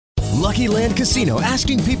Lucky Land Casino,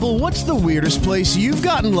 asking people, what's the weirdest place you've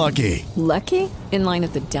gotten lucky? Lucky? In line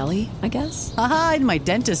at the deli, I guess? Aha, in my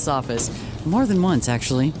dentist's office. More than once,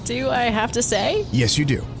 actually. Do I have to say? Yes, you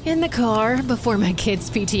do. In the car before my kids'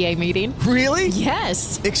 PTA meeting. Really?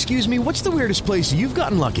 Yes. Excuse me, what's the weirdest place you've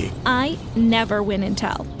gotten lucky? I never win and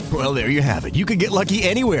tell. Well, there you have it. You can get lucky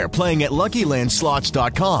anywhere, playing at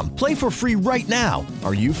LuckyLandSlots.com. Play for free right now.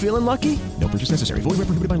 Are you feeling lucky? No purchase necessary. Void where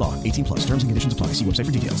prohibited by law. 18 plus. Terms and conditions apply. See website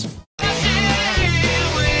for details.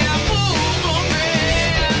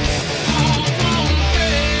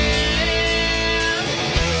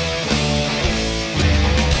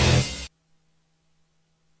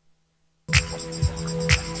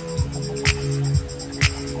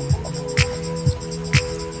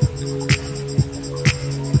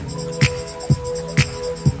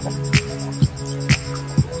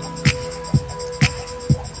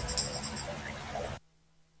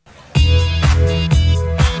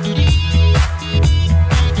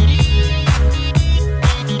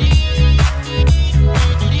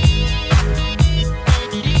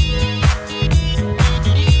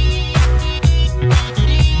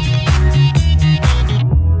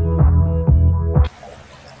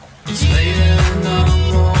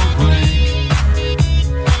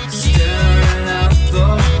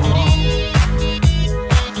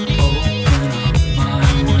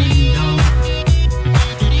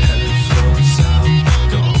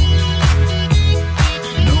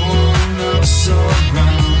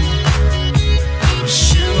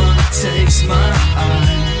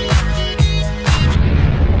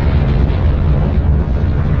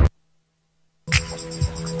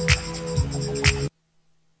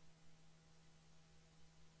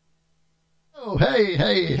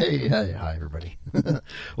 Hey, hi everybody.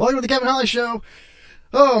 Welcome to the Kevin Holly Show.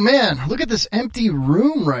 Oh man, look at this empty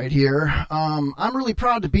room right here. I'm really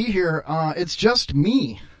proud to be here. It's just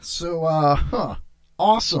me. So,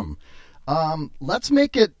 awesome. Let's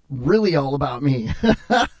make it really all about me.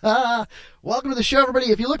 Welcome to the show,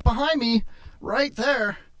 everybody. If you look behind me, right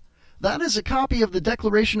there, that is a copy of the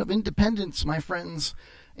Declaration of Independence, my friends.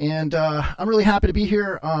 And I'm really happy to be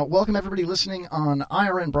here. Welcome everybody listening on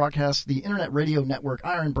IRN Broadcast, the Internet Radio Network,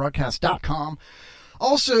 irnbroadcast.com.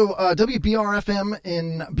 Also, WBR-FM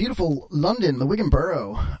in beautiful London, the Wigan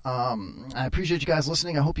Borough. I appreciate you guys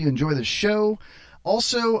listening. I hope you enjoy the show.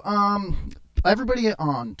 Also, everybody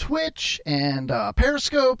on Twitch and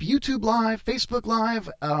Periscope, YouTube Live, Facebook Live.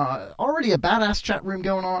 Already a badass chat room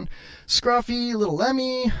going on. Scruffy, Little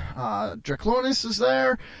Lemmy, Draclonis is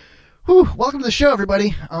there. Whew, welcome to the show,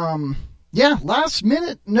 everybody. Last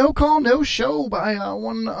minute, no call, no show by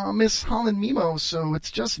one Miss Holland Mimo, so it's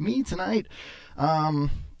just me tonight.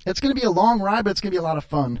 It's going to be a long ride, but it's going to be a lot of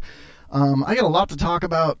fun. I got a lot to talk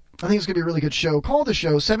about. I think it's going to be a really good show. Call the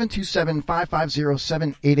show,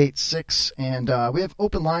 727-550-7886, and we have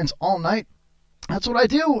open lines all night. That's what I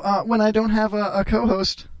do when I don't have a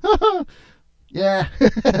co-host. Yeah.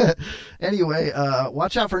 Anyway,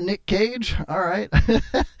 watch out for Nick Cage. All right.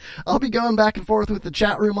 I'll be going back and forth with the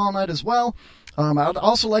chat room all night as well. I'd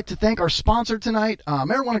also like to thank our sponsor tonight,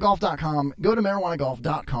 marijuanagolf.com. Go to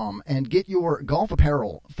marijuanagolf.com and get your golf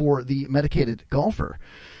apparel for the medicated golfer.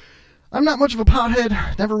 I'm not much of a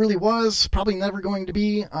pothead, never really was, probably never going to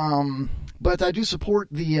be, but I do support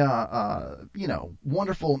the,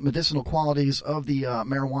 wonderful medicinal qualities of the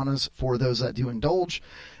marijuanas for those that do indulge.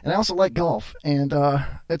 And I also like golf, and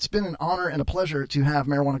it's been an honor and a pleasure to have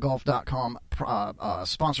marijuanagolf.com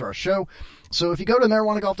sponsor our show. So if you go to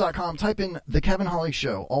marijuanagolf.com, type in The Kevin Holly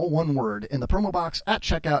Show, all one word, in the promo box at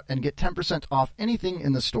checkout, and get 10% off anything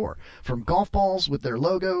in the store, from golf balls with their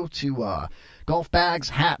logo to golf bags,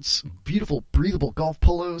 hats, beautiful breathable golf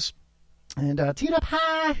polos, and tee it up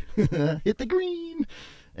high, hit the green.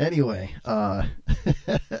 Anyway,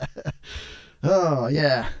 oh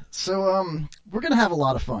yeah. So we're gonna have a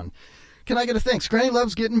lot of fun. Can I get a thanks? Granny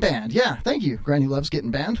loves getting banned. Yeah, thank you. Granny loves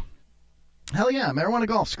getting banned. Hell yeah, marijuana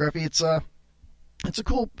golf, Scruffy. It's a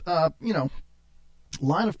cool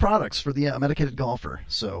line of products for the medicated golfer.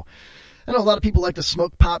 So I know a lot of people like to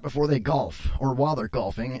smoke pot before they golf or while they're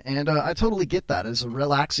golfing, and I totally get that. It's a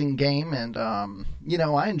relaxing game, and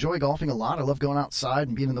I enjoy golfing a lot. I love going outside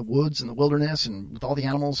and being in the woods and the wilderness and with all the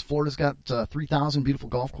animals. Florida's got 3,000 beautiful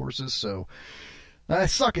golf courses, so I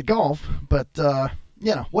suck at golf, but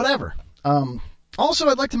whatever. Also,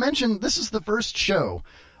 I'd like to mention this is the first show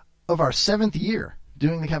of our 7th year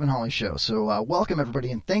doing the Kevin Holly Show. So welcome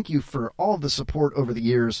everybody, and thank you for all of the support over the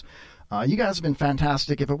years. You guys have been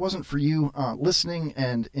fantastic. If it wasn't for you listening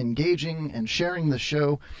and engaging and sharing the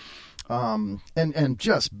show, and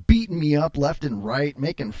just beating me up left and right,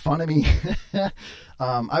 making fun of me.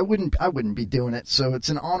 I wouldn't be doing it. So it's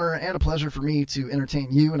an honor and a pleasure for me to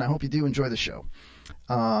entertain you, and I hope you do enjoy the show.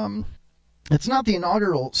 It's not the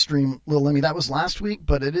inaugural stream, Little Lemmy. That was last week,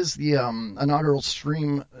 but it is the inaugural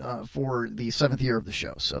stream for the 7th year of the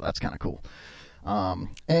show. So that's kind of cool.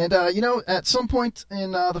 At some point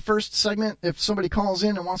in the first segment, if somebody calls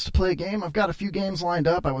in and wants to play a game, I've got a few games lined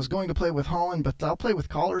up. I was going to play with Holland, but I'll play with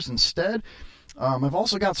callers instead. I've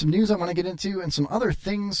also got some news I want to get into and some other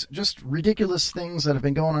things, just ridiculous things that have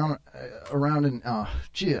been going on around. And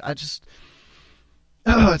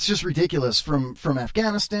it's just ridiculous from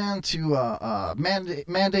Afghanistan to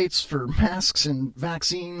mandates for masks and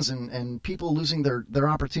vaccines and people losing their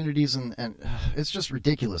opportunities. And it's just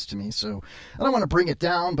ridiculous to me. So I don't want to bring it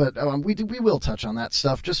down, but we will touch on that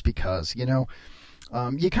stuff just because, you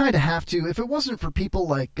kind of have to. If it wasn't for people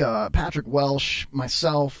like Patrick Welsh,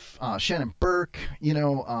 myself, Shannon Burke,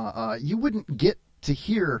 you wouldn't get to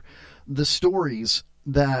hear the stories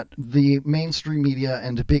that the mainstream media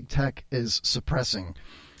and big tech is suppressing.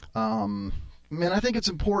 I think it's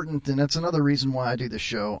important, and that's another reason why I do this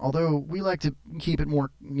show. Although we like to keep it more,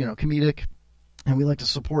 comedic, and we like to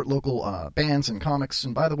support local bands and comics.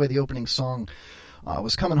 And by the way, the opening song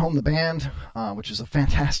was Coming Home the Band, which is a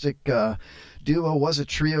fantastic duo, was a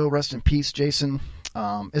trio, rest in peace, Jason.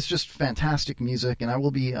 It's just fantastic music, and I will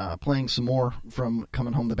be playing some more from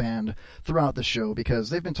Coming Home the Band throughout the show because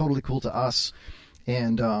they've been totally cool to us.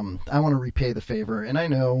 And I want to repay the favor. And I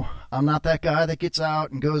know I'm not that guy that gets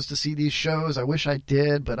out and goes to see these shows. I wish I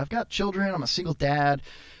did, but I've got children. I'm a single dad.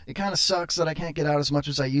 It kind of sucks that I can't get out as much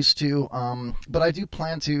as I used to. But I do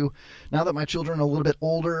plan to, now that my children are a little bit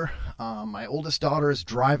older. My oldest daughter is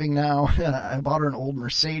driving now. I bought her an old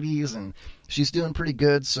Mercedes, and she's doing pretty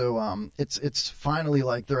good. So it's finally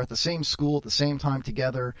like they're at the same school at the same time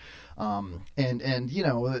together. Being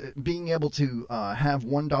able to have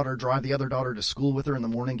one daughter drive the other daughter to school with her in the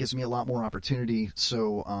morning gives me a lot more opportunity.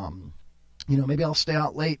 So, maybe I'll stay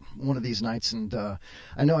out late one of these nights. And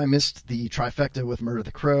I know I missed the trifecta with Murder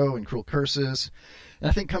the Crow and Cruel Curses. And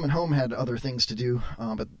I think Coming Home had other things to do.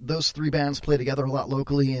 But those three bands play together a lot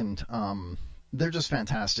locally, and they're just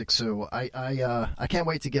fantastic. So I can't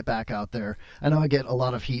wait to get back out there. I know I get a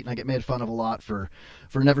lot of heat, and I get made fun of a lot for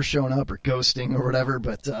never showing up or ghosting or whatever,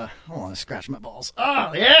 but hold on, I scratch my balls.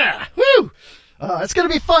 Oh, yeah! Woo! It's going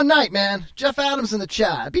to be a fun night, man. Jeff Adams in the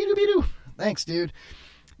chat. Be-doo. Thanks, dude.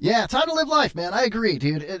 Yeah, time to live life, man. I agree,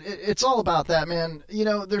 dude. It's all about that, man.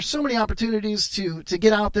 There's so many opportunities to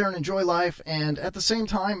get out there and enjoy life, and at the same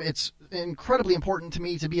time, it's incredibly important to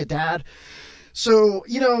me to be a dad. So,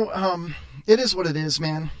 it is what it is,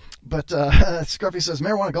 man. But Scruffy says,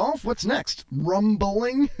 marijuana golf? What's next? Rum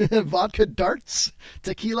bowling? Vodka darts?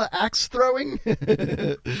 Tequila axe throwing?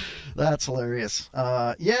 That's hilarious.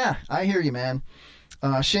 Yeah, I hear you, man.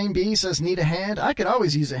 Shane B says, need a hand? I could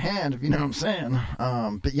always use a hand, if you know what I'm saying.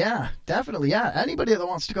 But yeah, definitely, yeah. Anybody that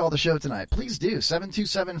wants to call the show tonight, please do.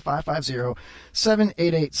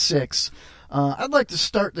 727-550-7886. I'd like to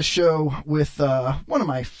start the show with one of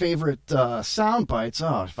my favorite sound bites.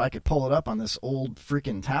 Oh, if I could pull it up on this old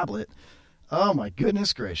freaking tablet. Oh, my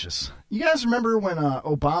goodness gracious. You guys remember when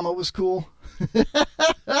Obama was cool?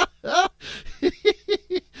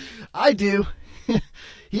 I do.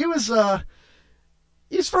 He's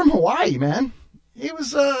from Hawaii, man. He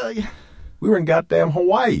was... We were in goddamn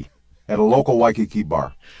Hawaii at a local Waikiki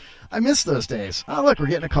bar. I miss those days. Oh, look, we're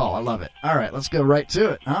getting a call. I love it. All right, let's go right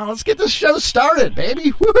to it. Let's get this show started,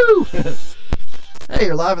 baby. Woohoo! Hey,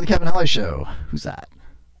 you're live on the Kevin Holly Show. Who's that?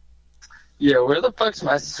 Yeah, where the fuck's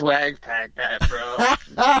my swag pack at, bro?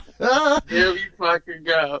 Here we fucking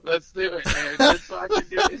go. Let's do it, man. Let's fucking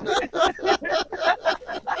do it.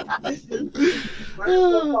 Where's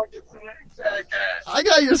the fucking swag pack at? I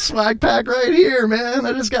got your swag pack right here, man.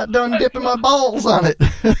 I just got done dipping my balls on it. I'm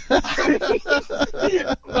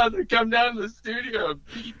about to come down to the studio and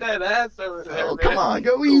beat that ass over there, Oh, man. come on,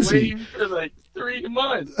 go easy. Waiting for like 3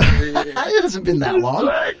 months. It hasn't been that long.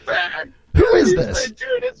 Swag pack. Who is this?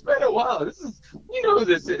 Dude, it's been a while. You know who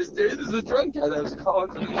this is, dude. This is a drunk guy that was calling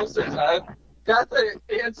for most of the time. Got to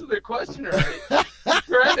answer the question right.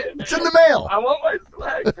 Credit, It's in the mail. I want my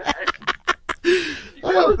swag pack. You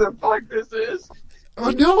know who the fuck this is? Oh,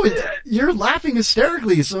 no, you're laughing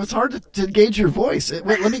hysterically, so it's hard to gauge your voice.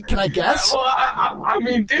 Wait, can I guess? Well, I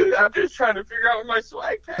mean, dude, I'm just trying to figure out what my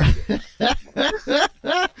swag pack is.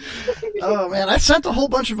 Oh, man, I sent a whole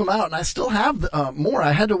bunch of them out, and I still have more.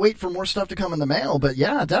 I had to wait for more stuff to come in the mail, but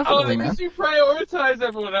yeah, definitely, man. You prioritize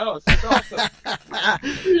everyone else. It's awesome.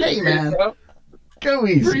 Hey, man, go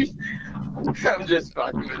easy. I'm just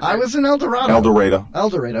fucking with you. I was in El Dorado. El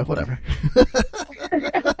Dorado, whatever.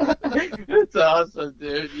 It's awesome,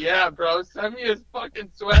 dude. Yeah, bro. Send me his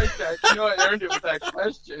fucking swag back. You know I earned it with that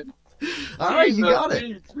question. All right, you got it.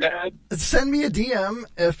 Thanks, man. Send me a DM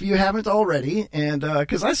if you haven't already, and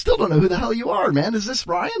because I still don't know who the hell you are, man. Is this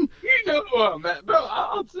Ryan? You know who I'm at, bro.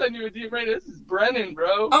 I'll send you a DM right now. This is Brennan,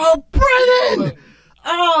 bro. Oh, Brennan!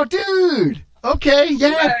 Oh, dude. Okay,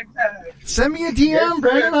 yeah. Send me a DM, Yes,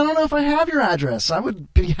 Brennan. sir. I don't know if I have your address. I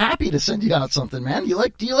would be happy to send you out something, man. Do you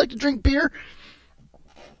like to drink beer?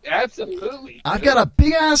 Absolutely. I've got a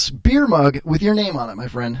big ass beer mug with your name on it, my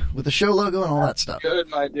friend, with the show logo and all that stuff. Good,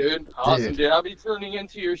 my dude. Awesome, dude. I'll be tuning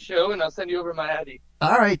into your show, and I'll send you over my Addy.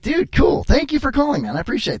 All right, dude. Cool. Thank you for calling, man. I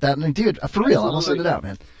appreciate that. And dude, for real, I will send it out,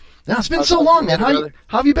 man. Now it's been so long, man. How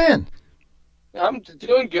have you been? I'm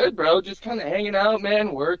doing good, bro. Just kind of hanging out,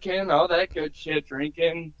 man, working, all that good shit,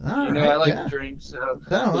 drinking. All you know, right, I like yeah. to drink, so Oh,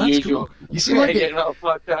 that's the usual. cool. You seem like it. getting all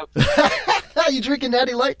fucked up. You drinking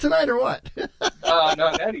Natty Light tonight or what? Oh,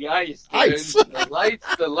 no, Natty Ice, dude. Ice.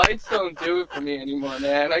 The lights don't do it for me anymore,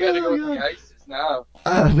 man. I gotta go with the Ices now.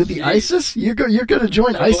 With the ISIS? You're gonna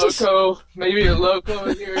join ISIS? Loco, maybe a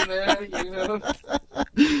loco here and there, you know.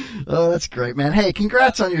 Oh, that's great, man. Hey,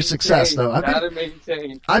 congrats on your success, though. Gotta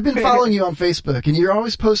maintain. I've been following you on Facebook, and you're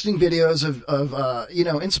always posting videos of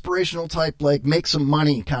inspirational type, like, make some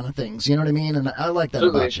money kind of things. You know what I mean? And I like that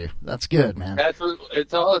Absolutely. about you. That's good, man. That's what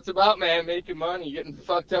it's all it's about, man. Making money, getting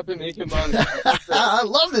fucked up and making money. I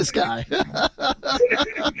love this guy.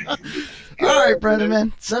 All right, Brendan,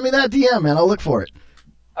 man. Send me that DM, man. I'll look for it.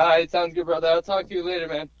 All right, sounds good, brother. I'll talk to you later,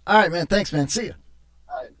 man. All right, man. Thanks, man. See you.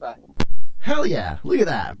 All right, bye. Hell yeah. Look at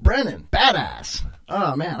that. Brennan. Badass.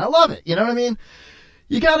 Oh, man. I love it. You know what I mean?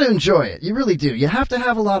 You got to enjoy it. You really do. You have to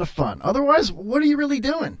have a lot of fun. Otherwise, what are you really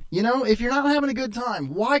doing? You know, if you're not having a good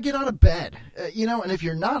time, why get out of bed? And if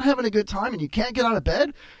you're not having a good time and you can't get out of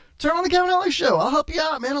bed, turn on the Kevin Ellis Show. I'll help you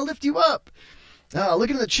out, man. I'll lift you up.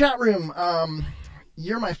 Looking at the chat room,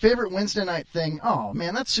 you're my favorite Wednesday night thing. Oh,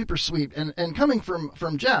 man, that's super sweet. And coming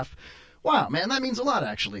from Jeff, wow, man, that means a lot,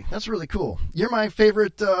 actually. That's really cool. You're my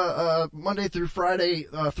favorite Monday through Friday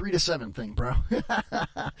 3 to 7 thing, bro.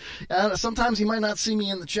 Sometimes you might not see me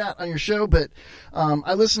in the chat on your show, but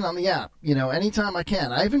I listen on the app, anytime I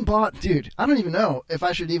can. I even bought, dude, I don't even know if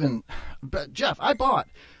I should even, but Jeff, I bought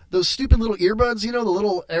those stupid little earbuds, the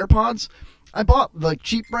little AirPods. I bought the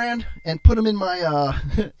cheap brand and put them in my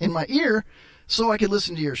in my ear so I could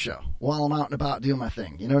listen to your show while I'm out and about doing my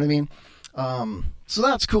thing. You know what I mean? So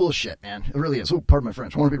that's cool as shit, man. It really is. Oh, pardon my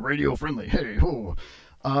French. I want to be radio friendly. Hey ho.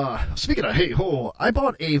 Speaking of hey ho, I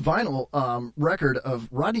bought a vinyl record of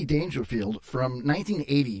Rodney Dangerfield from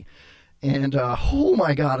 1980. And oh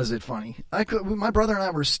my God, is it funny! My brother and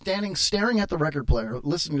I were staring at the record player,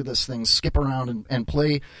 listening to this thing skip around and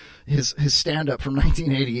play his stand-up from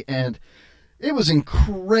 1980, and it was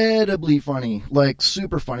incredibly funny, like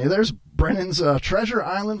super funny. There's Brennan's Treasure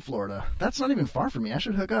Island, Florida. That's not even far from me. I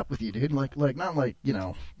should hook up with you, dude. Like not like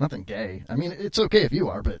nothing gay. I mean, it's okay if you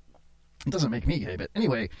are, but it doesn't make me gay. But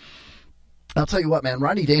anyway, I'll tell you what, man.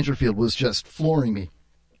 Rodney Dangerfield was just flooring me.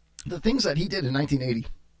 The things that he did in 1980.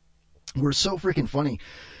 Were so freaking funny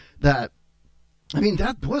that,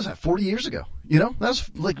 that was 40 years ago, that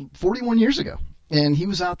was like 41 years ago. And he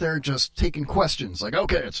was out there just taking questions like,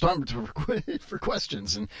 okay, it's time for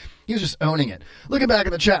questions. And he was just owning it. Looking back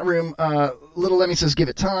at the chat room, Little Lemmy says, give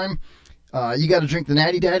it time. You got to drink the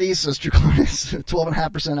Natty Daddies, says True Clarence,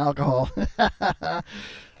 12.5% alcohol.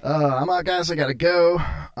 I'm out, guys. I got to go.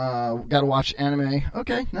 Got to watch anime.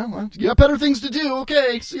 Okay. No, well, you got better things to do.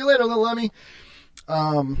 Okay. See you later, Little Lemmy.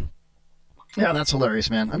 Yeah, that's hilarious,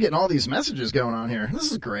 man. I'm getting all these messages going on here.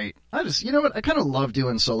 This is great. I just, I kind of love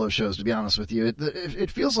doing solo shows, to be honest with you.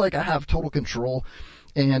 It feels like I have total control,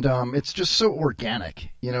 and it's just so organic,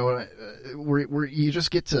 where you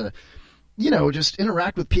just get to, just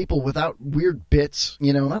interact with people without weird bits,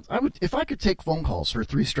 if I could take phone calls for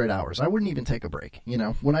 3 straight hours, I wouldn't even take a break,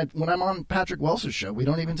 When I'm on Patrick Welsh's show, we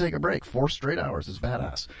don't even take a break. 4 straight hours is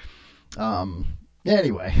badass.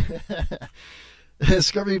 Anyway.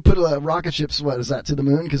 Scurvy put a rocket ship, what is that, to the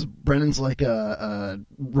moon? Because Brennan's like a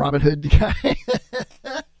Robin Hood guy.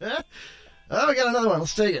 Oh, we got another one.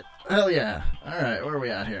 Let's take it. Hell yeah. All right, where are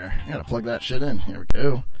we at here? I got to plug that shit in. Here we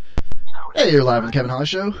go. Hey, you're live on the Kevin Holly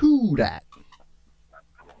Show. Who dat?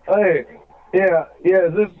 Hey, yeah.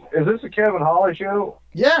 Is this a Kevin Holly Show?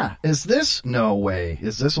 Yeah. Is this? No way.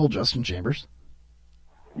 Is this old Justin Chambers?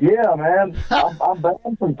 Yeah, man. I'm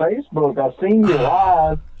banned from Facebook. I've seen you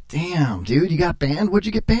live. Damn, dude, you got banned? What'd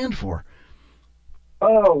you get banned for?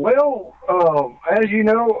 Well, as you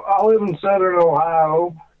know, I live in Southern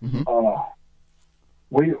Ohio. Mm-hmm.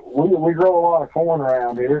 we grow a lot of corn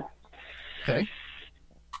around here. Okay.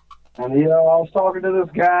 And, I was talking to this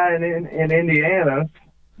guy in Indiana,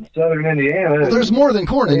 southern Indiana. Well, there's more than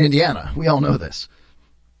corn in Indiana. We all know this.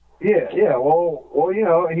 Yeah. Well,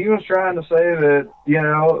 he was trying to say that,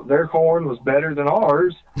 their corn was better than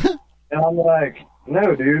ours. And I'm like,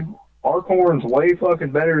 no, dude, our corn's way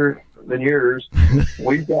fucking better than yours.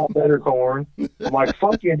 We've got better corn. I'm like,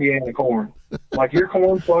 fuck Indiana corn. Like, your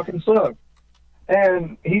corn fucking sucks.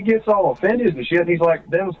 And he gets all offended and shit. And he's like,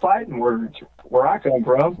 them's fighting words where I come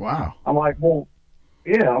from. Wow. I'm like, well,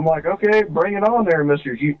 yeah. I'm like, okay, bring it on there,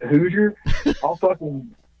 Mr. Hoosier. I'll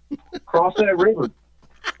fucking cross that river.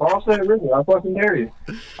 Cross that river. I fucking dare you.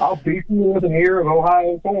 I'll beat you with an ear of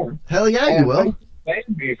Ohio corn. Hell yeah, you will. Ban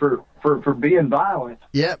me for being violent.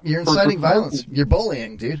 Yep, you're inciting violence. You're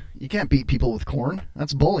bullying, dude. You can't beat people with corn.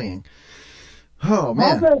 That's bullying. Oh,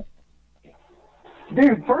 man.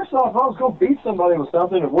 Dude, first off, if I was going to beat somebody with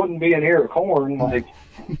something, it wouldn't be an ear of corn. Like,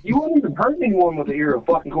 you wouldn't even hurt anyone with an ear of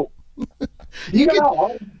fucking corn. You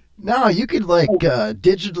could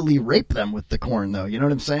digitally rape them with the corn, though. You know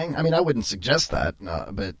what I'm saying? I mean, I wouldn't suggest that,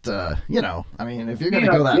 but, I mean, if you're going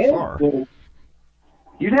to go that far.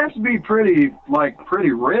 You'd have to be pretty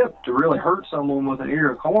ripped to really hurt someone with an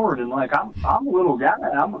ear of corn. And, like, I'm a little guy.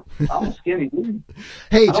 I'm a skinny dude.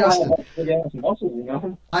 Hey, Justin. Big-ass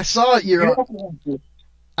muscles, I saw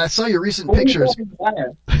your recent pictures.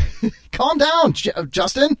 Calm down,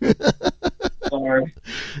 Justin. Sorry.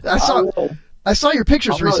 I saw your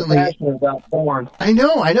pictures recently. I'm really passionate about porn. I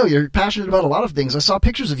know. You're passionate about a lot of things. I saw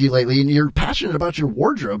pictures of you lately, and you're passionate about your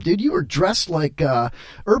wardrobe, dude. You were dressed like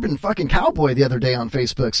urban fucking cowboy the other day on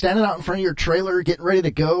Facebook, standing out in front of your trailer, getting ready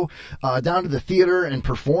to go down to the theater and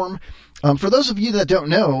perform. For those of you that don't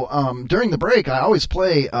know, during the break, I always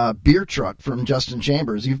play Beer Truck from Justin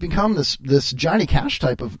Chambers. You've become this Johnny Cash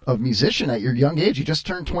type of musician at your young age. You just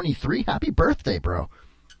turned 23. Happy birthday, bro.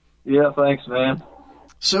 Yeah, thanks, man.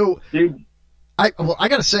 So, dude, I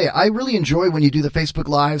gotta say, I really enjoy when you do the Facebook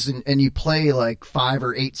Lives and you play like 5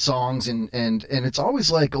 or 8 songs and it's always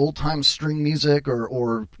like old time string music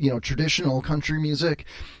or traditional country music,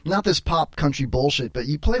 not this pop country bullshit, but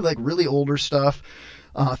you play like really older stuff,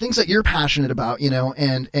 things that you're passionate about,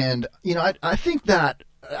 and I think that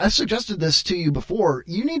I suggested this to you before.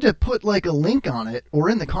 You need to put like a link on it or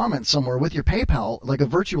in the comments somewhere with your PayPal, like a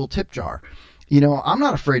virtual tip jar. I'm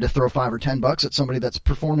not afraid to throw $5 or $10 at somebody that's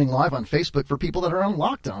performing live on Facebook for people that are on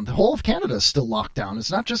lockdown. The whole of Canada is still locked down. It's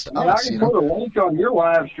not just us. I can put a link on your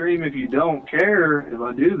live stream if you don't care if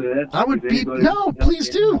I do that. I would be please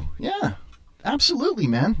do. Yeah, absolutely,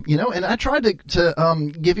 man. And I tried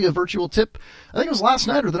to give you a virtual tip. I think it was last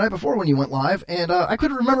night or the night before when you went live, and I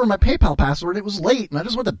couldn't remember my PayPal password. It was late, and I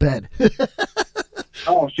just went to bed.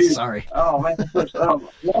 Oh shoot! Sorry. Oh man,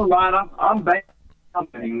 never mind. I'm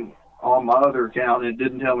banking on my other account, and it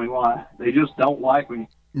didn't tell me why. They just don't like me.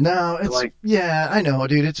 No, it's yeah, I know,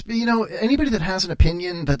 dude. It's anybody that has an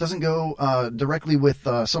opinion that doesn't go directly with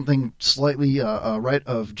something slightly right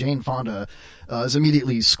of Jane Fonda is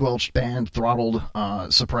immediately squelched, banned, throttled,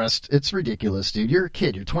 suppressed. It's ridiculous, dude. You're a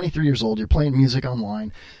kid. You're 23 years old. You're playing music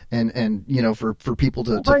online, and for people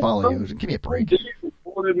to follow you. Give me a break. You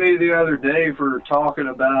reported me the other day for talking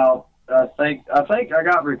about. I think I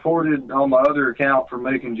got reported on my other account for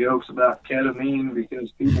making jokes about ketamine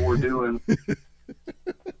because people were doing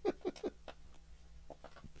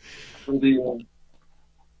for the.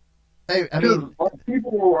 Hey, I mean,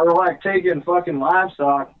 people are like taking fucking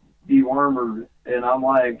livestock dewormer, and I'm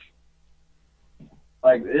like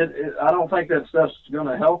it. I don't think that stuff's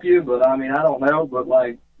gonna help you, but I mean, I don't know, but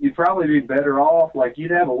like. You'd probably be better off. Like, you'd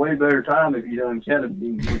have a way better time if you done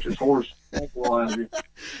ketamine, which is horse tranquilizer.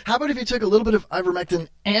 How about if you took a little bit of ivermectin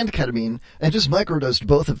and ketamine and just microdosed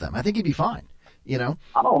both of them? I think you'd be fine. I don't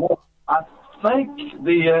know. I think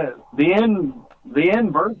the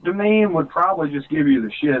invertamine would probably just give you the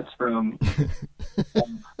shits from.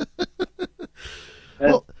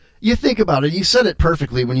 Well, you think about it. You said it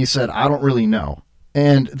perfectly when you said, "I don't really know."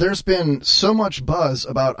 And there's been so much buzz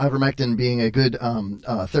about ivermectin being a good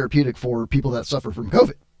therapeutic for people that suffer from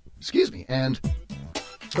COVID. Excuse me. And,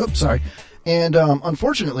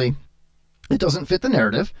 unfortunately, it doesn't fit the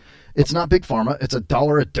narrative. It's not big pharma. It's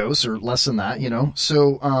 $1 a dose or less than that,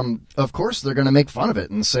 So, of course, they're going to make fun of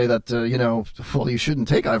it and say that, you shouldn't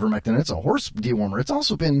take ivermectin. It's a horse dewormer. It's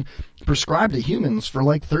also been prescribed to humans for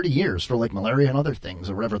like 30 years for like malaria and other things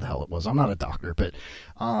or whatever the hell it was. I'm not a doctor, but,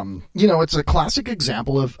 it's a classic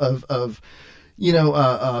example of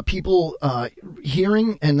people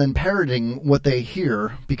hearing and then parroting what they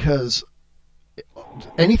hear because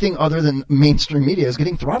anything other than mainstream media is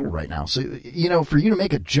getting throttled right now. So, for you to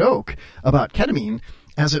make a joke about ketamine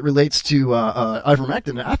as it relates to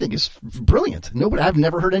ivermectin, I think is brilliant. I've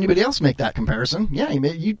never heard anybody else make that comparison. Yeah,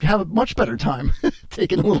 you have a much better time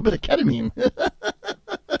taking a little bit of ketamine.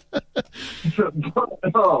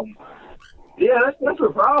 Yeah, that's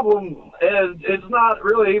the problem. And it's not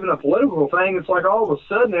really even a political thing. It's like all of a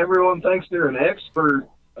sudden everyone thinks they're an expert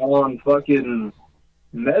on fucking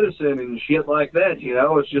medicine and shit like that.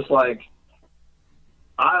 It's just like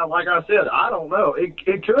I said, I don't know. It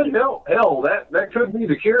could help. Hell, that could be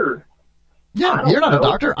the cure. Yeah, you're not a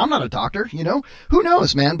doctor. I'm not a doctor. Who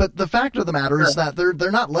knows, man? But the fact of the matter is that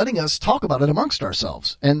they're not letting us talk about it amongst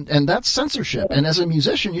ourselves, and that's censorship. And as a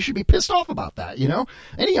musician, you should be pissed off about that.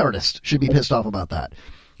 Any artist should be pissed off about that.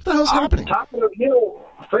 What the hell's happening?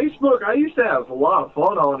 Facebook. I used to have a lot of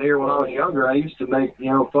fun on here when I was younger. I used to make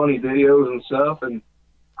funny videos and stuff, and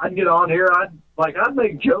I'd get on here. I'd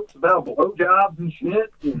make jokes about blowjobs and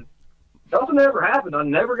shit. And nothing ever happened. I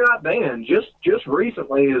never got banned. Just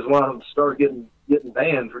recently is when I started getting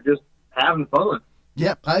banned for just having fun.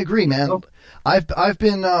 Yep, I agree, man. I've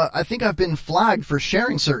been I think I've been flagged for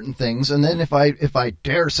sharing certain things, and then if I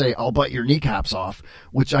dare say I'll bite your kneecaps off,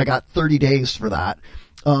 which I got 30 days for that.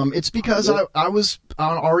 It's because I was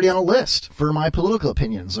already on a list for my political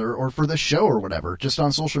opinions or for the show or whatever, just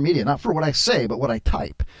on social media, not for what I say, but what I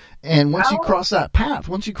type. And once you cross that path,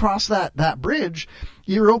 once you cross that bridge,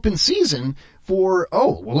 you're open season for,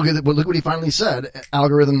 look what he finally said.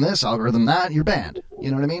 Algorithm this, algorithm that, you're banned.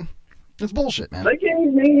 You know what I mean? It's bullshit, man. They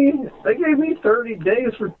gave me 30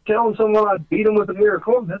 days for telling someone I'd beat them with a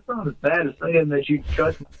miracle. That's not as bad as saying that you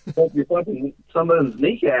cut your fucking somebody's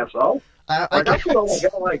kneecaps off. I should only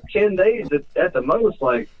got like 10 days at the most.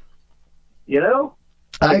 I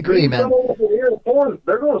agree, man.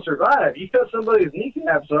 They're going to survive. You cut somebody's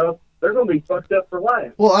kneecaps off, they're going to be fucked up for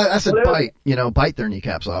life. Well, I said bite their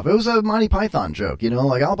kneecaps off. It was a Monty Python joke,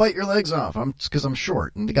 I'll bite your legs off. Because I'm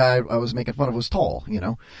short, and the guy I was making fun of was tall,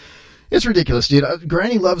 It's ridiculous, dude.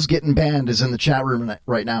 Granny Loves Getting Banned is in the chat room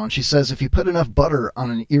right now, and she says if you put enough butter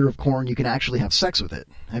on an ear of corn, you can actually have sex with it.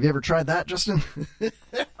 Have you ever tried that, Justin?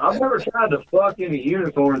 I've never tried to fuck any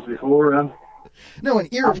unicorns before. No, an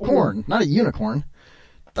ear of corn, not a unicorn.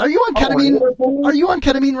 Are you on ketamine? Are you on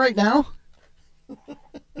ketamine right now?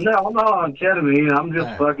 No, I'm not on ketamine. I'm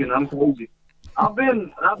just I'm crazy. I've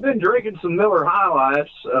been drinking some Miller High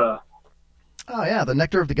Lifes. Oh yeah, the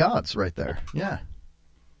nectar of the gods, right there. Yeah.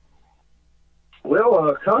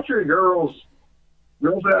 Well, country girls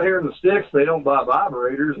out here in the sticks, they don't buy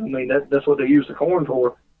vibrators. I mean, that's what they use the corn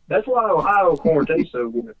for. That's why Ohio corn tastes so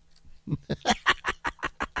good.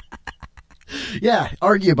 Yeah,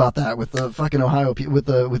 argue about that with the fucking Ohio with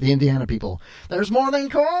the Indiana people. There's more than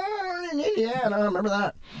corn in Indiana. Remember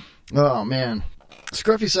that? Oh man,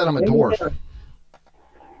 Scruffy said I'm a dwarf.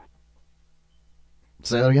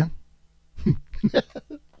 Say that again.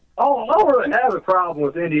 I don't really have a problem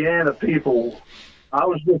with Indiana people. I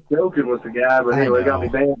was just joking with the guy, but anyway, got me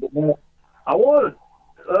banned. I want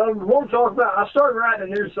to talk about. I started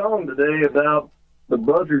writing a new song today about the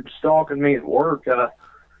buzzards stalking me at work.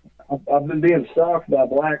 I've been being stalked by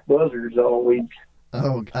black buzzards all week.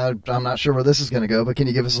 Oh, I'm not sure where this is going to go, but can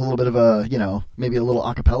you give us a little bit of a, maybe a little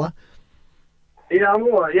acapella? Yeah,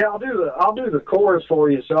 I'll do the chorus for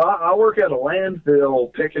you. So I work at a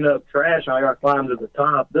landfill picking up trash. I got to climb to the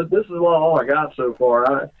top. This is all I got so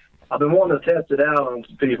far. I've been wanting to test it out on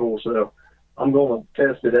some people, so I'm going to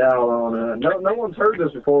test it out on. No one's heard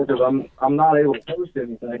this before because I'm not able to post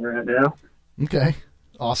anything right now. Okay,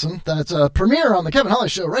 awesome. That's a premiere on the Kevin Holly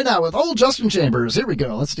Show right now with old Justin Chambers. Here we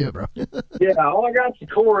go. Let's do it, bro. Yeah, all I got is the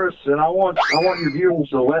chorus, and I want your viewers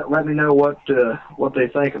to let me know what they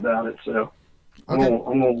think about it. So. Okay.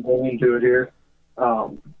 I'm going to go into it here.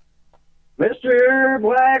 Mr.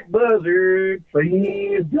 Black Buzzard,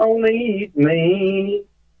 please don't eat me.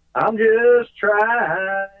 I'm just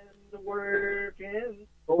trying to work and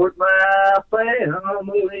support my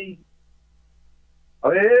family.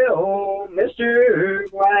 Well, Mr.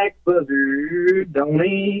 Black Buzzard, don't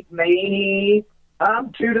eat me.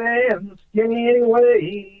 I'm too damn skinny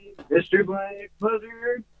anyway. Mr. Black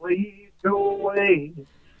Buzzard, please go away.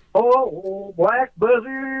 Oh, Black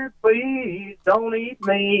Buzzard, please don't eat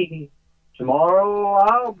me. Tomorrow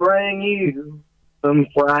I'll bring you some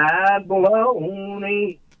fried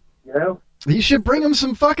bologna. You should bring him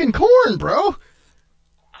some fucking corn, bro.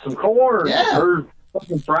 Some corn. Yeah. Or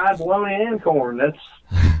fucking fried bologna and corn. That's...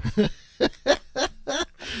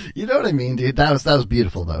 You know what I mean, dude? That was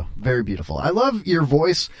beautiful, though. Very beautiful. I love your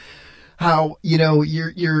voice. How,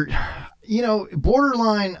 you're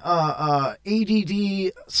borderline ADD /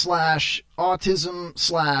 autism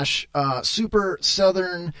 / super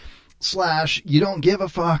Southern / you don't give a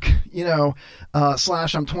fuck, /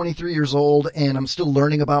 I'm 23 years old and I'm still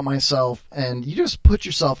learning about myself, and you just put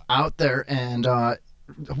yourself out there. And the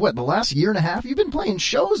last year and a half you've been playing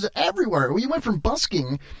shows everywhere. You went from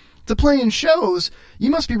busking to playing shows.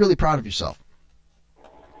 You must be really proud of yourself.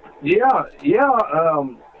 Yeah,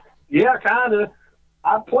 kind of.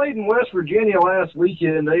 I played in West Virginia last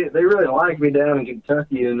weekend. They really like me down in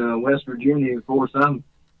Kentucky and West Virginia. Of course, I'm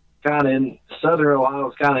kind of in Southern Ohio.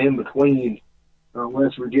 It's kind of in between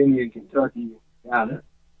West Virginia and Kentucky, kind of.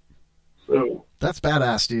 So that's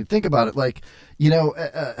badass, dude. Think about it. Like,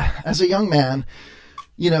 as a young man,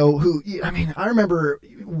 I remember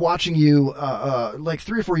watching you like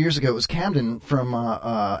 3 or 4 years ago. It was Camden from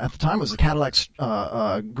at the time it was the Cadillac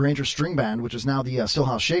Granger String Band, which is now the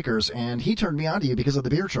Stillhouse Shakers, and he turned me on to you because of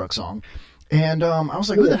the Beer Truck song. And I was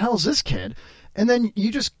like, who the hell is this kid? And then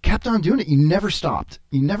you just kept on doing it. You never stopped.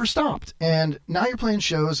 And now you're playing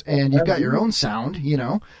shows and you've got your own sound,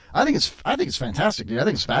 I think it's fantastic, dude. I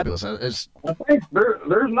think it's fabulous. I think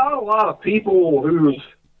there's not a lot of people who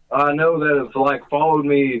I know that have like followed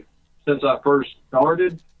me since I first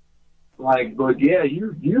started. But yeah,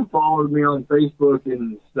 you followed me on Facebook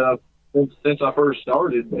and stuff since I first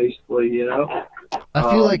started, basically.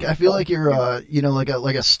 I feel like you're like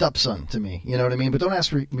a stepson to me. You know what I mean? But don't ask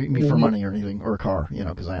for me for money or anything or a car.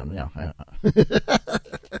 Because I am. Yeah.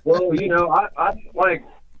 Well, I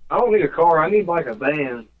don't need a car. I need like a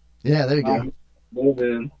van. Yeah, there you go. Move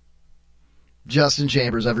in. Justin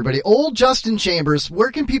Chambers, everybody. Old Justin Chambers.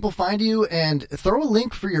 Where can people find you? And throw a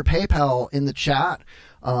link for your PayPal in the chat.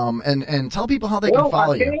 And tell people how they can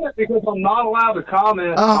follow you. I can't because I'm not allowed to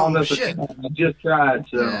comment on this. Shit. I just tried.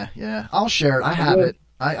 So yeah. I'll share it. I have it.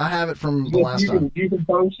 I have it from the last time. You can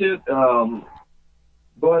post it.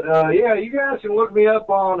 Yeah, you guys can look me up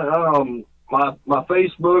on my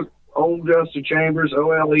Facebook, Old Justin Chambers,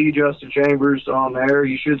 OLE Justin Chambers on there.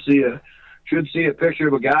 You should see a picture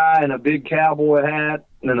of a guy in a big cowboy hat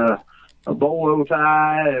and a bolo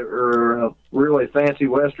tie or a really fancy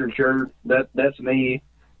Western shirt. That's me.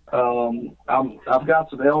 I've got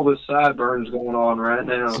some Elvis sideburns going on right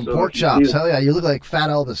now. Some pork chops. Hell yeah, you look like Fat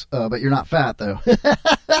Elvis, but you're not fat though.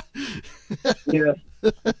 Yeah.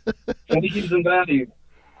 Changes in value.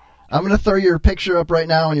 I'm gonna throw your picture up right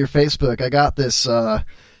now on your Facebook. I got this.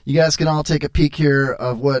 You guys can all take a peek here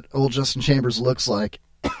of what Old Justin Chambers looks like.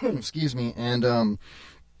 Excuse me, and I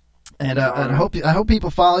hope people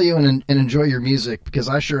follow you and enjoy your music, because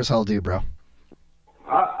I sure as hell do, bro.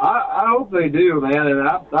 I hope they do, man, and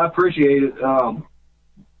I appreciate it.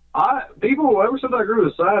 People, ever since I grew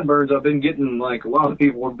the sideburns, I've been getting like a lot of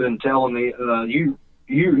people have been telling me, you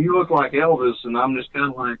look like Elvis, and I'm just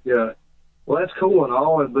kind of like, well, that's cool and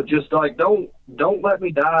all, but just like don't let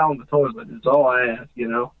me die on the toilet. It's all I ask,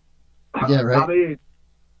 Yeah, right. I mean,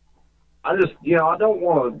 I just, I don't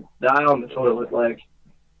want to die on the toilet. Like,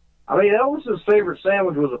 I mean, Elvis's favorite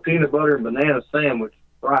sandwich was a peanut butter and banana sandwich,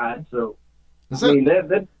 fried. So, I mean,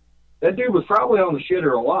 that dude was probably on the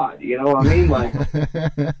shitter a lot. You know what I mean? Like,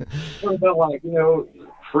 what about like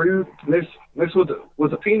fruit mixed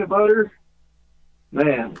with the peanut butter?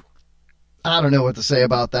 Man, I don't know what to say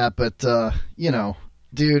about that, but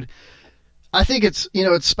dude, I think it's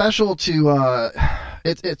it's special to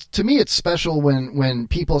it's to me it's special when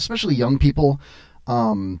people, especially young people,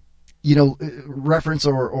 reference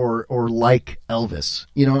or like Elvis.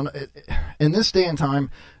 In this day and time,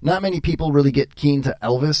 not many people really get keen to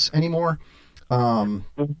Elvis anymore.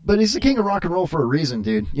 But he's the king of rock and roll for a reason,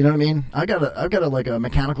 dude. You know what I mean? I've got a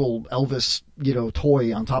mechanical Elvis,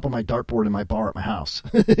 toy on top of my dartboard in my bar at my house.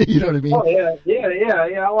 You know what I mean? Oh yeah.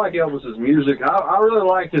 I like Elvis's music. I really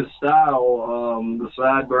like his style. The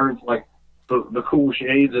sideburns, like the cool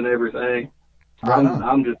shades and everything. Right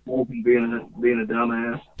I'm just hoping being a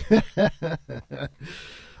dumbass.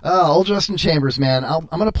 Old Justin Chambers, man. I'm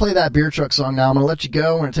going to play that Beer Truck song now. I'm going to let you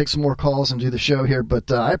go. We're going to take some more calls and do the show here,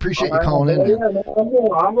 but I appreciate you calling in. Yeah,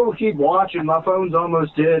 I'm going to keep watching. My phone's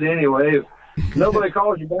almost dead anyway. If nobody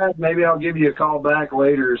calls you back, maybe I'll give you a call back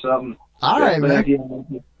later or something. All right,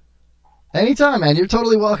 man. Anytime, man. You're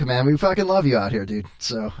totally welcome, man. We fucking love you out here, dude.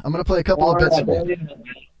 So I'm going to play a couple of bits of it.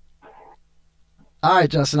 All right,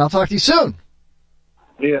 Justin. I'll talk to you soon.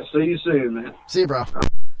 Yeah, see you soon, man. See you, bro.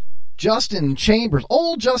 Justin Chambers,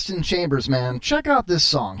 old Justin Chambers, man. Check out this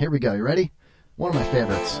song. Here we go. You ready? One of my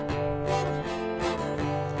favorites.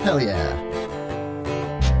 Hell yeah.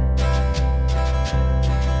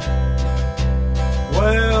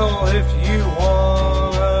 Well, if you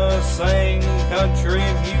wanna sing country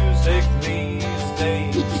music these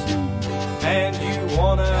days, and you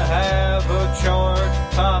wanna have a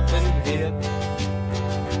chart-topping hit,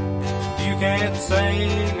 you can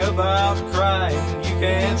sing about crying, you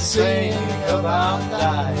can't sing about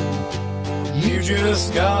dying. You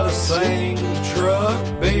just gotta sing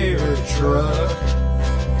truck, beer, truck.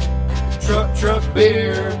 Truck, truck,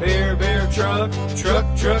 beer, beer, beer, truck.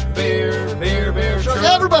 Truck, truck, beer, beer, beer, truck.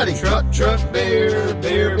 Everybody! Truck, truck, beer,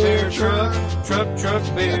 beer, beer, truck. Truck, truck,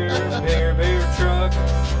 beer, beer, beer, truck.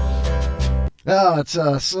 Oh, it's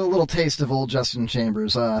a little taste of old Justin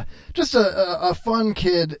Chambers. Just a fun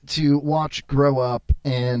kid to watch grow up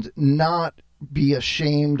and not be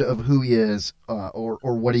ashamed of who he is or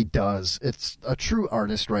what he does. It's a true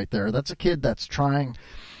artist right there. That's a kid that's trying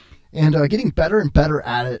and getting better and better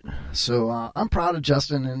at it. So I'm proud of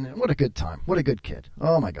Justin, and what a good time. What a good kid.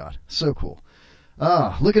 Oh, my God. So cool.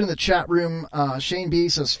 Looking in the chat room, Shane B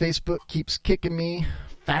says, Facebook keeps kicking me.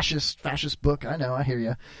 Fascist book. I know, I hear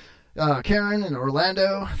you. Karen in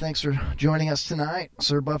Orlando, thanks for joining us tonight.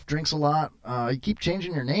 Sir Buff drinks a lot. You keep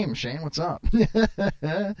changing your name, Shane. What's up?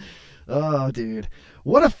 Oh, dude.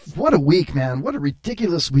 What a week, man. What a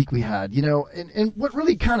ridiculous week we had. You know, and what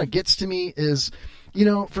really kind of gets to me is, you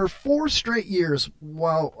know, for 4 straight years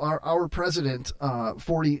while our president,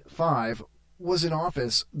 45, was in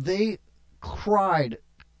office, they cried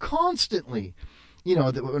constantly. You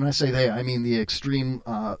know, when I say they, I mean the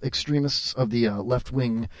extremists of the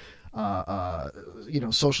left-wing,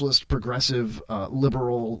 socialist, progressive,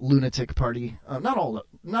 liberal, lunatic party. Not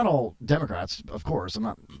all Democrats, of course. I'm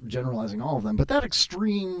not generalizing all of them, but that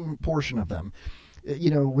extreme portion of them,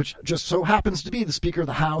 you know, which just so happens to be the Speaker of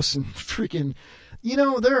the House and freaking, you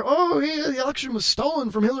know, the election was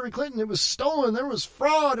stolen from Hillary Clinton. It was stolen. There was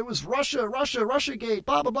fraud. It was Russiagate,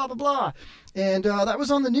 blah, blah, blah, blah, blah. And that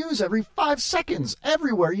was on the news every 5 seconds,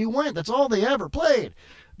 everywhere you went. That's all they ever played.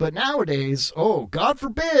 But nowadays, God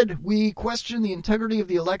forbid, we question the integrity of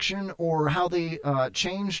the election or how they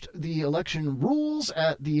changed the election rules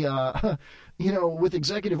at the, with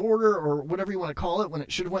executive order or whatever you want to call it, when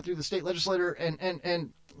it should have went through the state legislature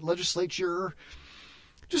and legislature.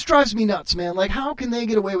 Just drives me nuts, man. Like, how can they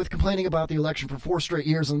get away with complaining about the election for 4 straight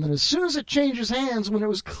years, and then as soon as it changes hands, when it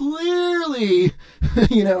was clearly,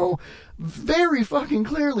 very fucking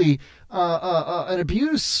clearly an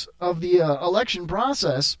abuse of the election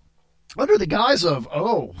process, under the guise of,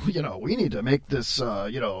 we need to make this,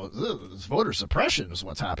 this voter suppression is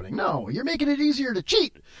what's happening. No, you're making it easier to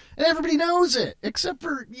cheat, and everybody knows it, except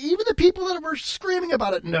for even the people that were screaming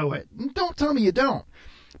about it know it. Don't tell me you don't.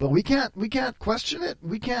 But we can't question it.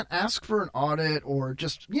 We can't ask for an audit or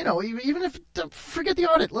just, even if, forget the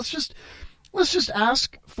audit. Let's just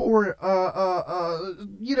ask for,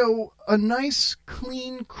 a nice,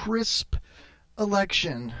 clean, crisp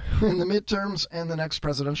election in the midterms and the next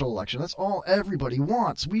presidential election. That's all everybody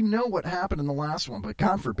wants. We know what happened in the last one, but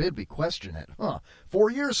God forbid we question it. 4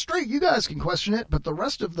 years straight, you guys can question it, but the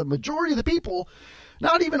rest of the majority of the people,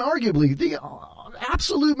 not even arguably, the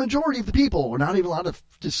absolute majority of the people, we're not even allowed to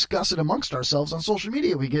discuss it amongst ourselves on social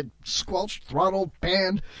media. We get squelched, throttled,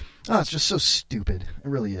 banned. It's just so stupid. It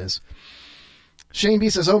really is. Shane B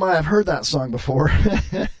says, oh my, I've heard that song before.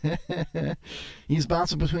 He's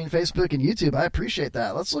bouncing between Facebook and YouTube. I appreciate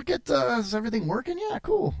that. Let's look at, is everything working? Yeah,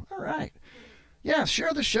 cool. All right. Yeah,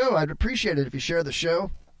 share the show. I'd appreciate it if you share the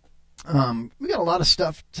show. We got a lot of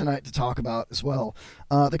stuff tonight to talk about as well.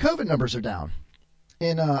 The COVID numbers are down.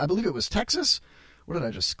 In, I believe it was Texas. What did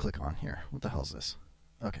I just click on here? What the hell is this?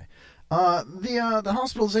 Okay. The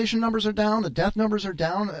hospitalization numbers are down. The death numbers are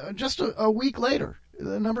down. Just a week later,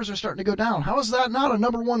 the numbers are starting to go down. How is that not a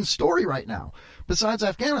number one story right now? Besides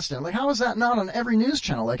Afghanistan, like, how is that not on every news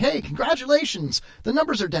channel? Like, hey, congratulations, the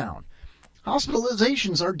numbers are down.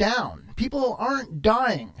 Hospitalizations are down. People aren't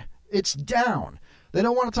dying. It's down. They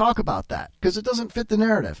don't want to talk about that because it doesn't fit the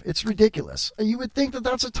narrative. It's ridiculous. You would think that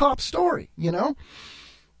that's a top story, you know?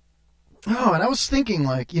 Oh, and I was thinking,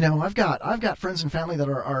 like, I've got friends and family that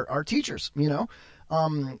are teachers,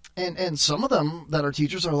 and some of them that are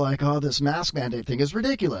teachers are like, oh, this mask mandate thing is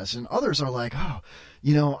ridiculous, and others are like,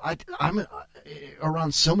 I'm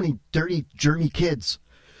around so many dirty, germy kids.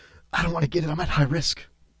 I don't want to get it. I'm at high risk.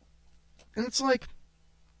 And it's like,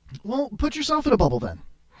 well, put yourself in a bubble then.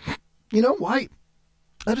 Why?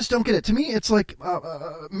 I just don't get it. To me, it's like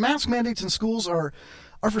mask mandates in schools are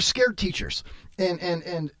for scared teachers,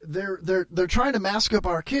 and they're trying to mask up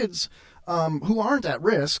our kids who aren't at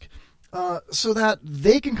risk, so that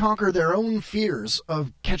they can conquer their own fears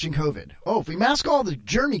of catching COVID. Oh, if we mask all the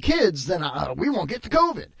germy kids, then we won't get the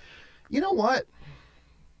COVID. You know what?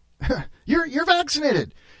 You're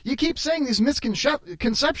vaccinated. You keep saying these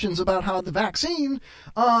misconceptions about how the vaccine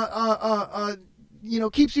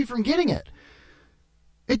keeps you from getting it.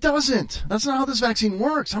 It doesn't. That's not how this vaccine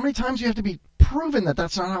works. How many times do you have to be proven that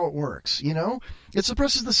that's not how it works, you know? It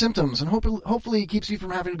suppresses the symptoms and hopefully keeps you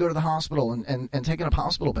from having to go to the hospital and taking up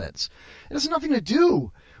hospital beds. It has nothing to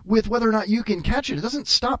do with whether or not you can catch it. It doesn't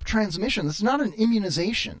stop transmission. It's not an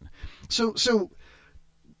immunization. So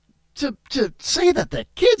to say that the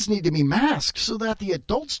kids need to be masked so that the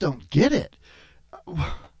adults don't get it,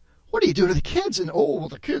 what do you do to the kids? And,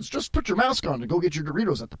 the kids, just put your mask on and go get your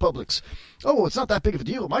Doritos at the Publix. Oh, it's not that big of a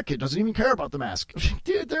deal. My kid doesn't even care about the mask.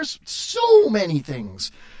 Dude, there's so many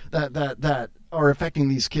things that are affecting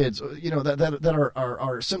these kids, you know, that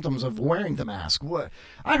are symptoms of wearing the mask.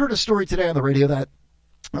 I heard a story today on the radio that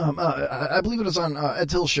I believe it was on Ed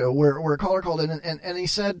Till's show where a caller called in and he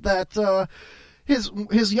said that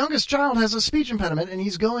his youngest child has a speech impediment and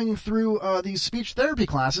he's going through these speech therapy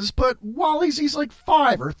classes, but while he's like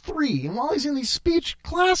 5 or 3, and while he's in these speech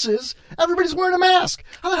classes, everybody's wearing a mask.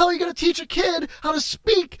 How the hell are you going to teach a kid how to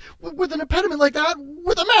speak with an impediment like that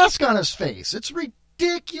with a mask on his face? It's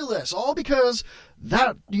ridiculous. All because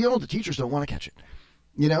the teachers don't want to catch it.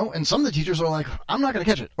 You know, and some of the teachers are like, I'm not going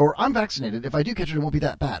to catch it, or I'm vaccinated. If I do catch it, it won't be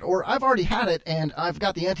that bad. Or I've already had it and I've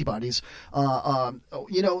got the antibodies,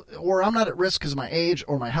 you know, or I'm not at risk because of my age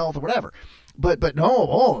or my health or whatever. But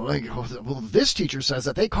no, this teacher says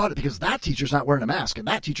that they caught it because that teacher's not wearing a mask, and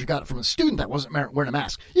that teacher got it from a student that wasn't wearing a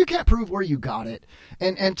mask. You can't prove where you got it.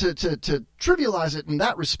 And to trivialize it in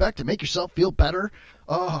that respect to make yourself feel better,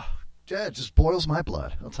 it just boils my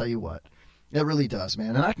blood. I'll tell you what. It really does,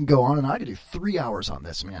 man. And I can go on and I could do 3 hours on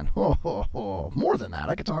this, man. More than that.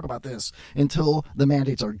 I could talk about this until the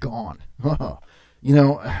mandates are gone. You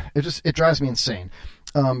know, it drives me insane.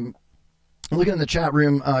 Looking in the chat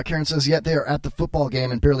room, Karen says, yet they are at the football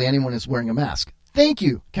game and barely anyone is wearing a mask. Thank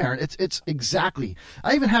you, Karen. It's exactly.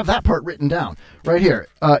 I even have that part written down right here.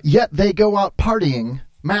 Yet they go out partying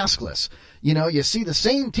maskless. You know, you see the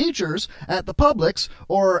same teachers at the Publix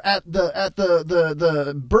or at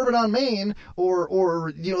the Bourbon on Main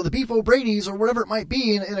or you know, the Beef O'Brady's or whatever it might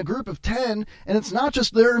be in a group of 10, and it's not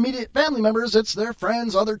just their immediate family members, it's their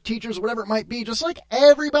friends, other teachers, whatever it might be, just like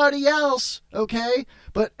everybody else, okay?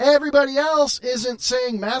 But everybody else isn't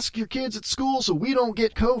saying mask your kids at school so we don't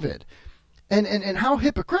get COVID. And how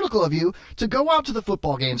hypocritical of you to go out to the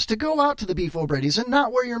football games, to go out to the Beef O'Brady's and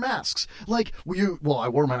not wear your masks. Like, I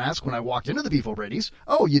wore my mask when I walked into the Beef O'Brady's.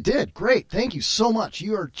 Oh, you did? Great. Thank you so much.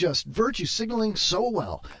 You are just virtue signaling so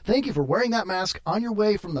well. Thank you for wearing that mask on your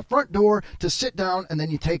way from the front door to sit down and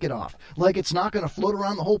then you take it off. Like it's not going to float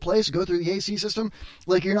around the whole place, go through the AC system.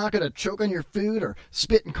 Like you're not going to choke on your food or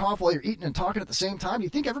spit and cough while you're eating and talking at the same time. Do you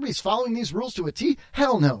think everybody's following these rules to a T?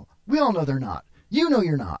 Hell no. We all know they're not. You know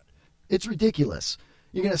you're not. It's ridiculous.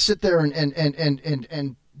 You're going to sit there and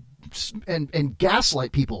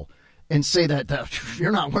gaslight people and say that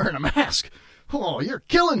you're not wearing a mask. Oh, you're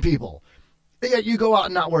killing people. Yet you go out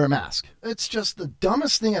and not wear a mask. It's just the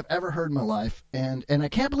dumbest thing I've ever heard in my life, and I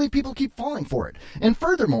can't believe people keep falling for it. And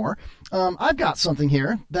furthermore, I've got something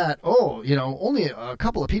here that, only a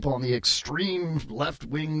couple of people on the extreme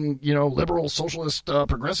left-wing, liberal, socialist,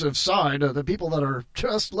 progressive side, the people that are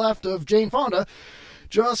just left of Jane Fonda,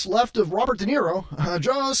 just left of Robert De Niro,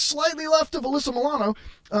 just slightly left of Alyssa Milano.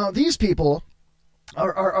 These people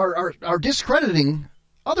are discrediting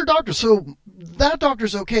other doctors. So that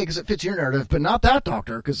doctor's okay because it fits your narrative, but not that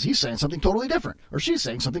doctor because he's saying something totally different, or she's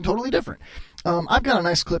saying something totally different. I've got a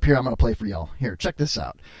nice clip here I'm going to play for y'all. Here, check this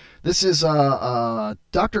out. This is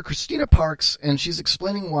Dr. Christina Parks, and she's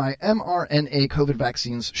explaining why mRNA COVID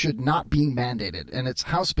vaccines should not be mandated, and it's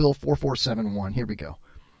House Bill 4471. Here we go.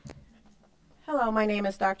 Hello, my name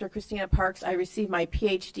is Dr. Christina Parks. I received my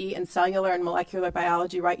PhD in cellular and molecular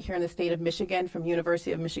biology right here in the state of Michigan from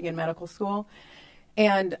University of Michigan Medical School.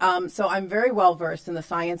 And so I'm very well versed in the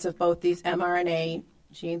science of both these mRNA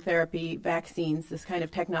gene therapy vaccines, this kind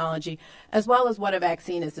of technology, as well as what a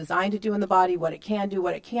vaccine is designed to do in the body, what it can do,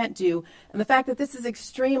 what it can't do, and the fact that this is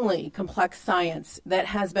extremely complex science that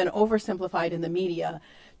has been oversimplified in the media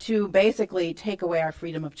to basically take away our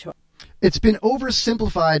freedom of choice. It's been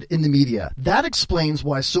oversimplified in the media. That explains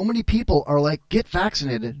why so many people are like, get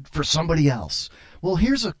vaccinated for somebody else. Well,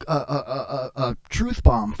 here's a truth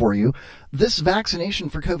bomb for you. This vaccination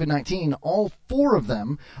for COVID-19, all 4 of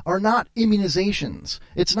them are not immunizations.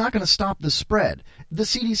 It's not going to stop the spread. The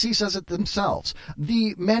CDC says it themselves.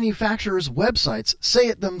 The manufacturers' websites say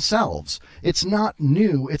it themselves. It's not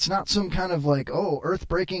new. It's not some kind of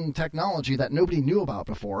earth-breaking technology that nobody knew about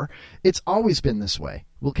before. It's always been this way.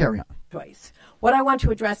 We'll carry on. Choice. What I want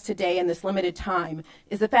to address today in this limited time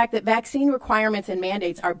is the fact that vaccine requirements and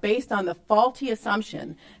mandates are based on the faulty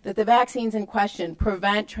assumption that the vaccines in question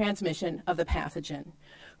prevent transmission of the pathogen,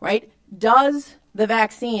 right? Does the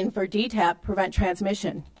vaccine for DTaP prevent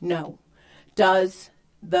transmission? No. Does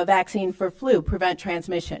the vaccine for flu prevent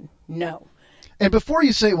transmission? No. And before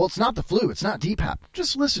you say, well, it's not the flu, it's not DPAP,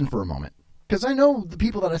 just listen for a moment. Because I know the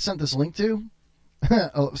people that I sent this link to,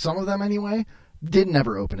 some of them anyway, didn't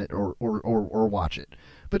ever open it or watch it.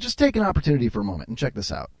 But just take an opportunity for a moment and check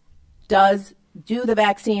this out. Do the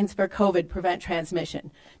vaccines for COVID prevent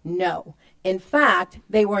transmission? No. In fact,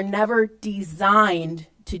 they were never designed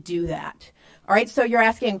to do that. All right, so you're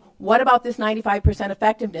asking, what about this 95%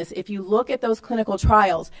 effectiveness? If you look at those clinical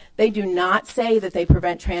trials, they do not say that they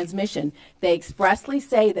prevent transmission. They expressly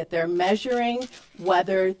say that they're measuring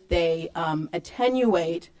whether they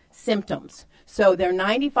attenuate symptoms. So they're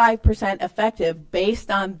 95% effective based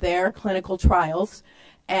on their clinical trials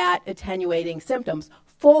at attenuating symptoms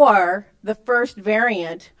for the first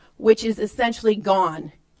variant, which is essentially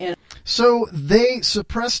gone. So they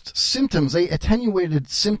suppressed symptoms. They attenuated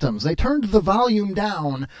symptoms. They turned the volume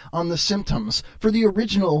down on the symptoms for the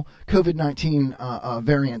original COVID-19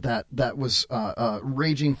 variant that was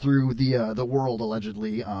raging through the world,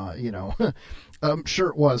 allegedly. I'm sure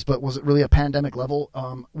it was, but was it really a pandemic level?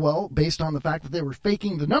 Well, based on the fact that they were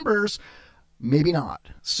faking the numbers, maybe not.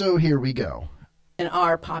 So here we go. In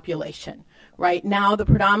our population. Right now, the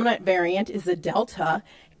predominant variant is the Delta,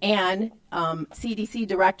 and CDC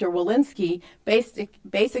Director Walensky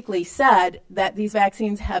basically said that these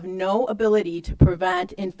vaccines have no ability to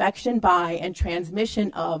prevent infection by and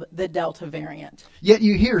transmission of the Delta variant. Yet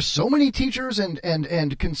you hear so many teachers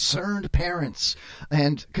and concerned parents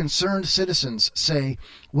and concerned citizens say,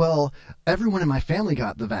 well, everyone in my family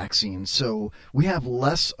got the vaccine, so we have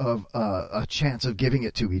less of a chance of giving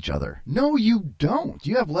it to each other. No, you don't.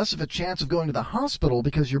 You have less of a chance of going to the hospital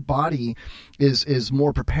because your body is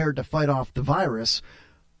more prepared to fight off the virus,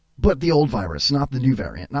 but the old virus, not the new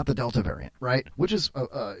variant, not the Delta variant, right? Which is,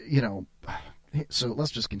 so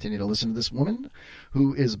let's just continue to listen to this woman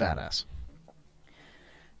who is badass.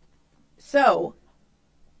 So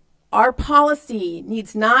our policy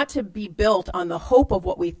needs not to be built on the hope of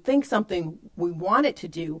what we think something we want it to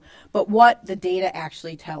do, but what the data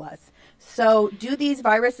actually tell us. So do these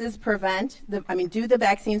viruses do the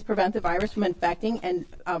vaccines prevent the virus from infecting and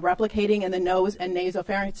replicating in the nose and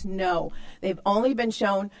nasopharynx? No. They've only been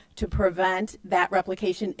shown to prevent that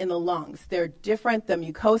replication in the lungs. They're different. The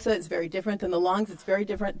mucosa is very different than the lungs. It's very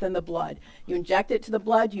different than the blood. You inject it to the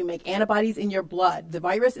blood, you make antibodies in your blood. The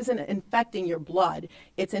virus isn't infecting your blood.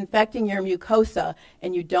 It's infecting your mucosa,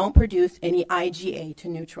 and you don't produce any IgA to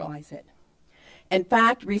neutralize it. In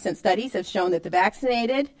fact, recent studies have shown that the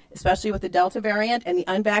vaccinated, especially with the Delta variant, and the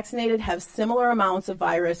unvaccinated have similar amounts of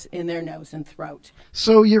virus in their nose and throat.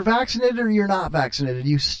 So you're vaccinated or you're not vaccinated.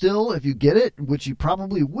 You still, if you get it, which you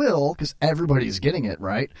probably will because everybody's getting it,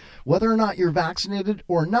 right? Whether or not you're vaccinated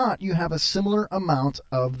or not, you have a similar amount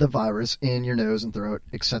of the virus in your nose and throat,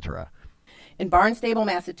 etc. In Barnstable,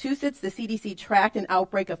 Massachusetts, the CDC tracked an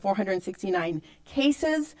outbreak of 469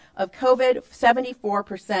 cases of COVID.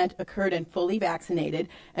 74% occurred in fully vaccinated,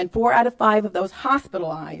 and 4 out of 5 of those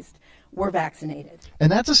hospitalized were vaccinated.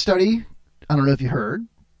 And that's a study, I don't know if you heard,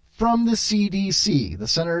 from the CDC, the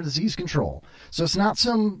Center for Disease Control. So it's not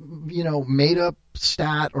some, made-up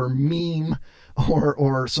stat or meme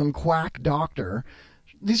or some quack doctor.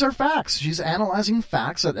 These are facts. She's analyzing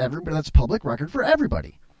facts that's public record for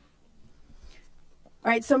everybody.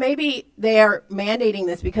 All right, so maybe they are mandating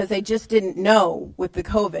this because they just didn't know with the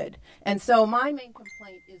COVID. And so my main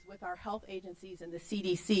complaint is with our health agencies and the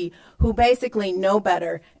CDC, who basically know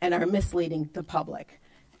better and are misleading the public.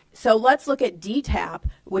 So let's look at DTaP,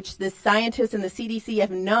 which the scientists and the CDC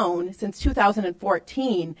have known since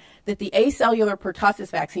 2014 that the acellular pertussis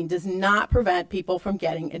vaccine does not prevent people from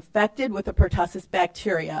getting infected with the pertussis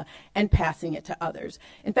bacteria and passing it to others.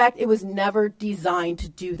 In fact, it was never designed to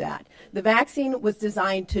do that. The vaccine was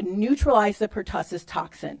designed to neutralize the pertussis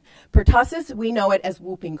toxin. Pertussis, we know it as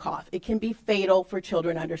whooping cough. It can be fatal for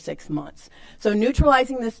children under 6 months. So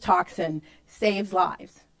neutralizing this toxin saves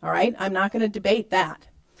lives. All right, I'm not going to debate that.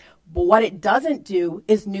 But what it doesn't do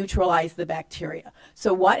is neutralize the bacteria.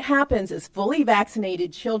 So what happens is fully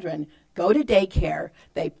vaccinated children go to daycare,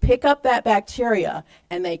 they pick up that bacteria,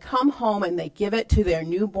 and they come home and they give it to their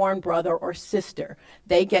newborn brother or sister.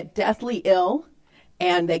 They get deathly ill,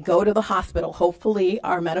 and they go to the hospital. Hopefully,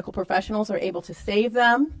 our medical professionals are able to save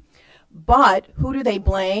them. But who do they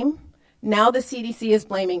blame? Now the CDC is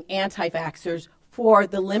blaming anti-vaxxers for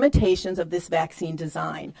the limitations of this vaccine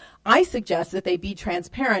design. I suggest that they be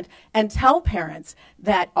transparent and tell parents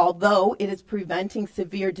that although it is preventing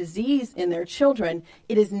severe disease in their children,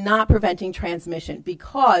 it is not preventing transmission,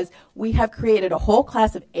 because we have created a whole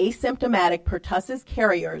class of asymptomatic pertussis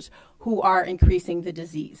carriers who are increasing the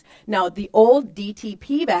disease. Now, the old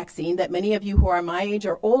DTP vaccine that many of you who are my age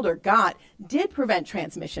or older got did prevent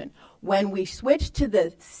transmission. When we switched to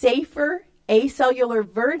the safer acellular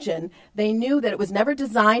version, they knew that it was never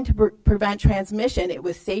designed to prevent transmission. It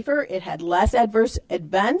was safer, it had less adverse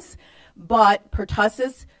events, but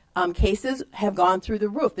pertussis cases have gone through the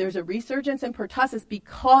roof. There's a resurgence in pertussis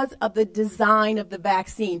because of the design of the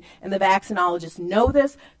vaccine, and the vaccinologists know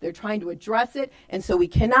this. They're trying to address it, and so we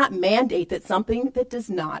cannot mandate that something that does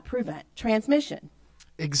not prevent transmission.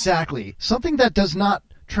 Exactly. Something that does not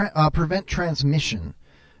prevent transmission.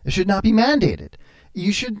 It should not be mandated.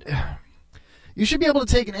 You should be able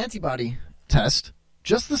to take an antibody test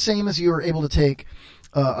just the same as you are able to take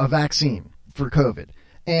a vaccine for COVID.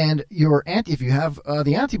 And if you have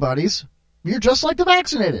the antibodies, you're just like the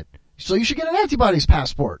vaccinated. So you should get an antibodies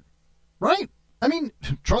passport, right? I mean,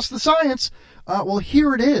 trust the science. Well,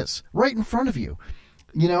 here it is, right in front of you.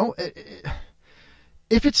 You know,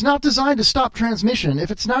 if it's not designed to stop transmission,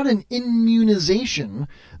 if it's not an immunization,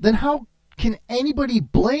 then how can anybody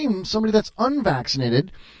blame somebody that's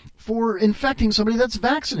unvaccinated for infecting somebody that's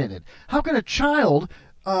vaccinated? How can a child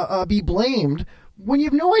be blamed when you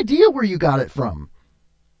have no idea where you got it from?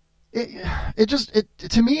 It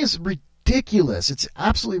to me is ridiculous. It's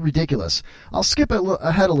absolutely ridiculous. I'll skip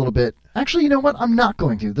ahead a little bit. Actually, you know what? I'm not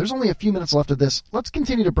going to. There's only a few minutes left of this. Let's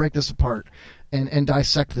continue to break this apart and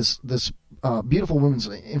dissect this beautiful woman's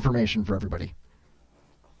information for everybody.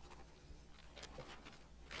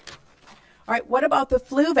 All right, what about the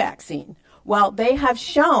flu vaccine? Well, they have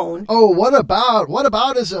shown... Oh, what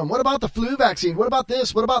aboutism? What about the flu vaccine? What about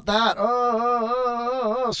this? What about that?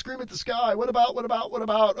 Oh, scream at the sky. What about?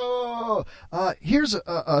 Oh. Here's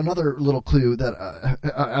another little clue that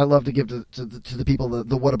I love to give to the people,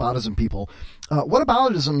 the whataboutism people.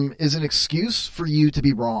 Whataboutism is an excuse for you to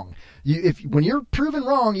be wrong. When you're proven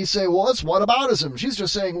wrong, you say, well, it's whataboutism. She's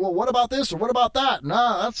just saying, well, what about this or what about that?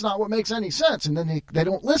 No, that's not what makes any sense. And then they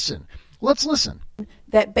don't listen. Let's listen.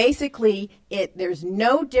 That basically there's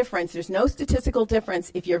no difference, there's no statistical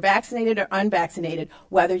difference if you're vaccinated or unvaccinated,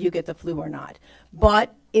 whether you get the flu or not.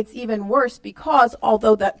 But it's even worse because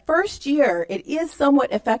although that first year it is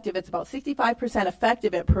somewhat effective, it's about 65%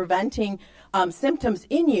 effective at preventing symptoms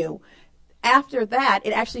in you, after that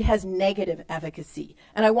it actually has negative efficacy.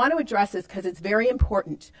 And I want to address this because it's very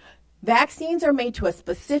important. Vaccines are made to a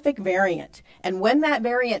specific variant, and when that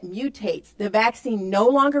variant mutates, the vaccine no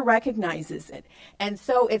longer recognizes it. And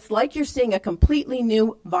so it's like you're seeing a completely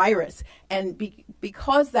new virus. And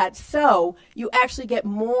because that's so, you actually get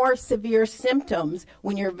more severe symptoms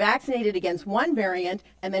when you're vaccinated against one variant,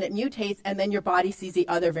 and then it mutates, and then your body sees the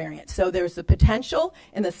other variant. So there's the potential,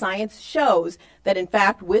 and the science shows that, in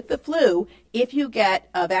fact, with the flu, if you get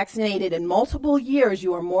vaccinated in multiple years,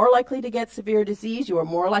 you are more likely to get severe disease, you are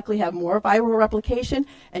more likely to have more viral replication,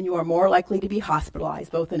 and you are more likely to be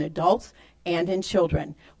hospitalized, both in adults and in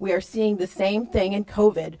children. We are seeing the same thing in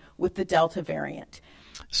COVID with the Delta variant.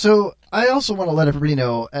 So I also want to let everybody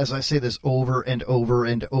know, as I say this over and over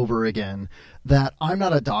and over again, that I'm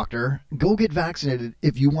not a doctor. Go get vaccinated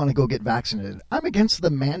if you want to go get vaccinated. I'm against the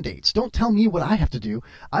mandates. Don't tell me what I have to do.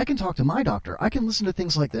 I can talk to my doctor. I can listen to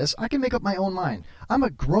things like this. I can make up my own mind. I'm a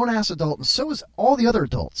grown-ass adult, and so is all the other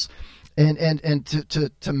adults. And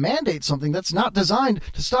to mandate something that's not designed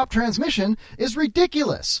to stop transmission is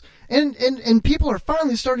ridiculous. And people are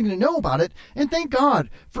finally starting to know about it. And thank God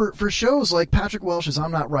for shows like Patrick Welch's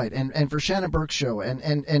I'm Not Right and for Shannon Burke's show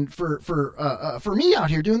and for me out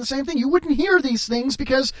here doing the same thing. You wouldn't hear these things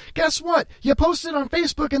because guess what? You post it on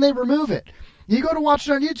Facebook and they remove it. You go to watch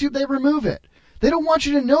it on YouTube, they remove it. They don't want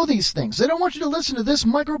you to know these things. They don't want you to listen to this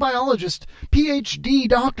microbiologist, PhD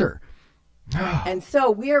doctor. And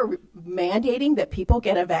so we are mandating that people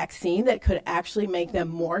get a vaccine that could actually make them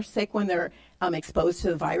more sick when they're exposed to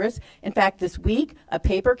the virus. In fact, this week, a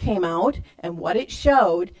paper came out, and what it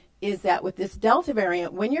showed is that with this Delta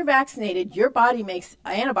variant, when you're vaccinated, your body makes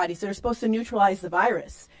antibodies that are supposed to neutralize the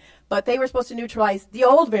virus. But they were supposed to neutralize the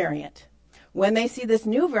old variant. When they see this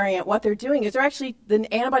new variant, what they're doing is the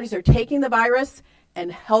antibodies are taking the virus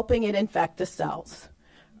and helping it infect the cells.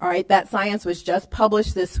 All right, that science was just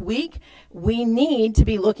published this week. We need to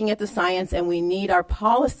be looking at the science, and we need our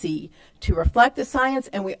policy to reflect the science,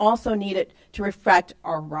 and we also need it to reflect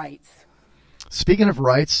our rights. Speaking of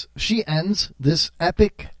rights, she ends this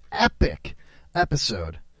epic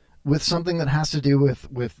episode with something that has to do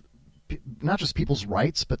with people's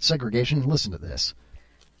rights, but segregation. Listen to this.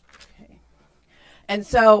 Okay. And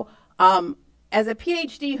so, as a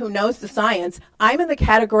PhD who knows the science, I'm in the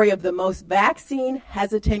category of the most vaccine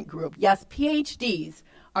hesitant group. Yes, PhDs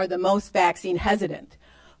are the most vaccine hesitant,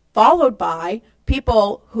 followed by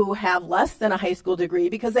people who have less than a high school degree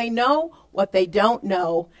because they know what they don't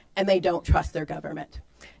know and they don't trust their government.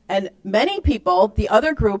 And many people, the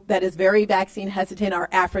other group that is very vaccine hesitant are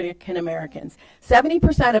African Americans.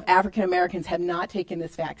 70% of African Americans have not taken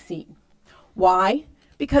this vaccine. Why?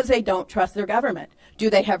 Because they don't trust their government. Do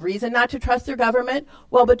they have reason not to trust their government?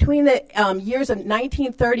 Well, between the years of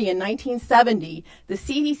 1930 and 1970, the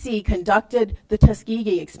CDC conducted the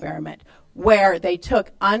Tuskegee experiment, where they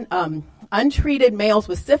took untreated males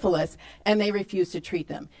with syphilis and they refused to treat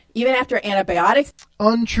them. Even after antibiotics.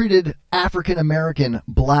 Untreated African-American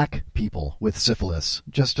black people with syphilis,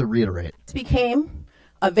 just to reiterate. Became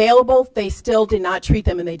available, they still did not treat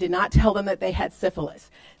them and they did not tell them that they had syphilis.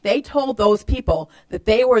 They told those people that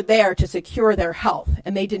they were there to secure their health,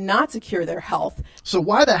 and they did not secure their health. So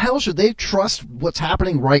why the hell should they trust what's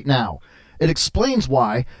happening right now? It explains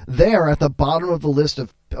why they're at the bottom of the list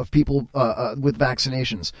of people with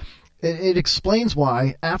vaccinations. It explains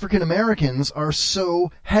why African Americans are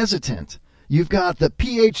so hesitant. You've got the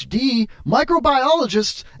PhD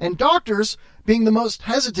microbiologists and doctors being the most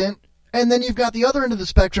hesitant, and then you've got the other end of the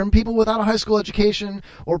spectrum, people without a high school education,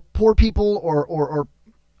 or poor people, or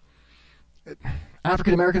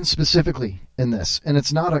African Americans specifically in this. And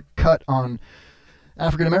it's not a cut on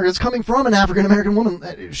African American. It's coming from an African American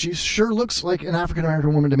woman. She sure looks like an African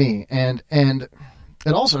American woman to me, and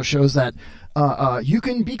it also shows that you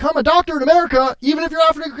can become a doctor in America even if you're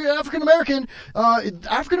African American.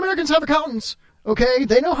 African Americans have accountants. Okay,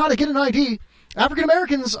 they know how to get an ID. African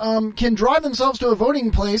Americans can drive themselves to a voting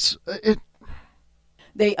place.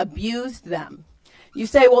 They abused them. You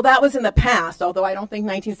say, well, that was in the past, although I don't think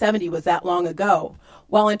 1970 was that long ago.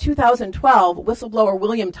 Well, in 2012, whistleblower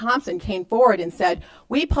William Thompson came forward and said,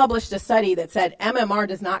 we published a study that said MMR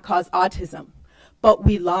does not cause autism, but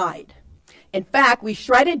we lied. In fact, we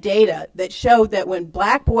shredded data that showed that when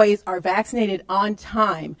black boys are vaccinated on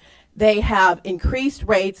time, they have increased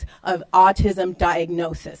rates of autism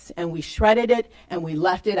diagnosis. And we shredded it and we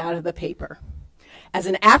left it out of the paper. As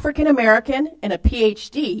an African American and a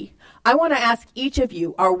PhD, I want to ask each of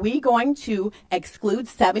you, are we going to exclude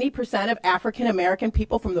 70% of African American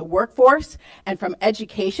people from the workforce and from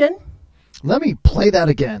education? Let me play that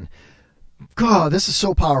again. God, this is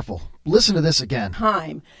so powerful. Listen to this again.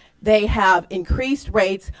 Time. They have increased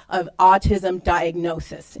rates of autism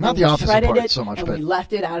diagnosis. Not the autism part so much, but we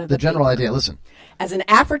left it out of the general paper. idea. Listen. As an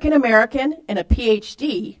African American and a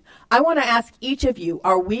PhD, I want to ask each of you,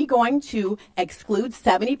 are we going to exclude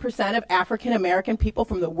 70% of African American people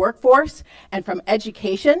from the workforce and from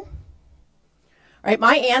education? Right?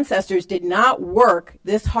 My ancestors did not work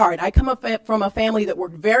this hard. I come from a family that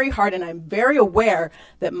worked very hard, and I'm very aware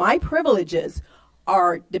that my privileges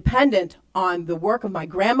are dependent on the work of my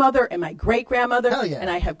grandmother and my great-grandmother, Hell yeah.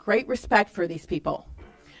 and I have great respect for these people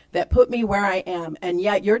that put me where I am. And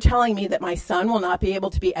yet you're telling me that my son will not be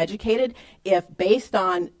able to be educated if, based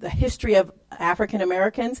on the history of African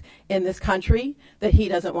Americans in this country, that he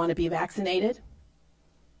doesn't want to be vaccinated?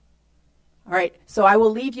 All right, so I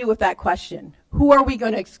will leave you with that question. Who are we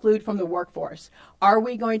going to exclude from the workforce? Are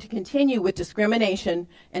we going to continue with discrimination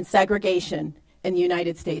and segregation in the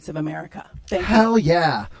United States of America? Thank you. Hell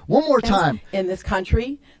yeah. One more time. In this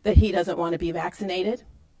country, that he doesn't want to be vaccinated?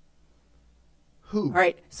 Who? All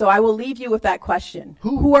right, so I will leave you with that question.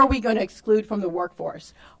 Who are we going to exclude from the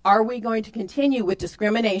workforce? Are we going to continue with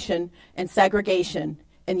discrimination and segregation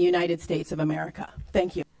in the United States of America?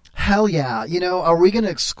 Thank you. Hell yeah. You know, are we going to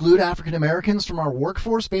exclude African Americans from our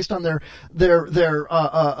workforce based on their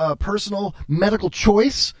personal medical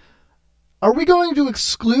choice? Are we going to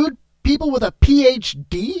exclude people with a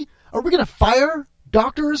PhD? Are we going to fire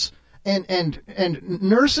doctors and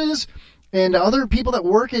nurses and other people that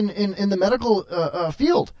work in the medical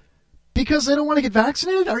field because they don't want to get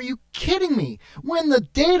vaccinated? Are you kidding me? When the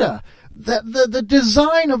data, the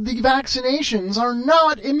design of the vaccinations are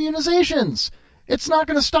not immunizations. It's not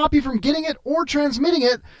going to stop you from getting it or transmitting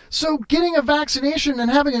it. So getting a vaccination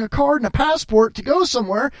and having a card and a passport to go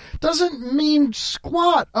somewhere doesn't mean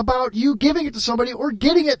squat about you giving it to somebody or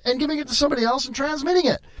getting it and giving it to somebody else and transmitting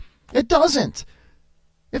it. It doesn't.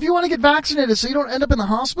 If you want to get vaccinated so you don't end up in the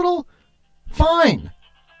hospital, fine.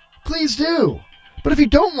 Please do. But if you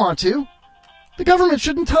don't want to, the government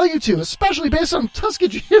shouldn't tell you to, especially based on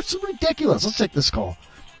Tuskegee. It's ridiculous. Let's take this call.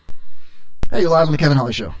 Hey, you're live on the Kevin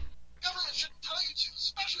Holly Show.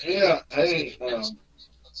 Yeah, hey,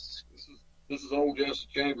 This is old Justin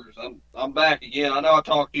Chambers. I'm back again. I know I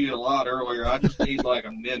talked to you a lot earlier. I just need like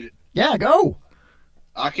a minute. Yeah, go.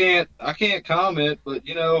 I can't comment, but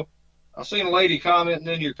I seen a lady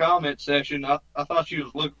commenting in your comment section. I thought she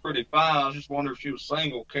was looking pretty fine. I was just wondering if she was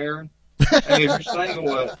single, Karen. Hey, if you're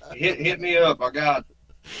single, hit me up. I got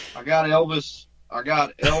Elvis. I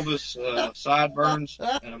got Elvis sideburns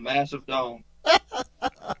and a massive dome.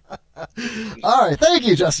 All right, thank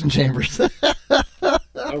you, Justin Chambers.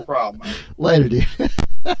 No problem, man. Later, dude.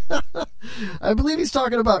 I believe he's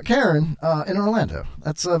talking about Karen in Orlando.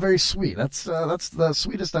 That's very sweet. That's the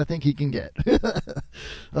sweetest I think he can get.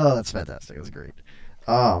 Oh, that's fantastic. That's great.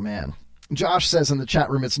 Oh, man. Josh says in the chat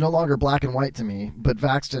room, it's no longer black and white to me, but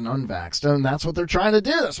vaxxed and unvaxxed. And that's what they're trying to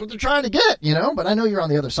do. That's what they're trying to get, But I know you're on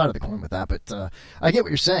the other side of the coin with that, but I get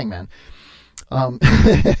what you're saying, man.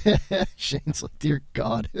 Shane's like, dear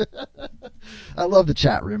God. I love the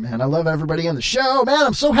chat room, man. I love everybody in the show, man.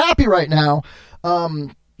 I'm so happy right now.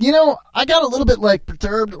 I got a little bit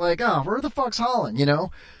perturbed, where the fuck's Holland,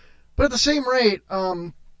 But at the same rate,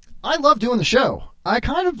 I love doing the show. I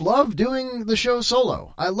kind of love doing the show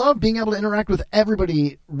solo. I love being able to interact with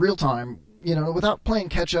everybody real time, without playing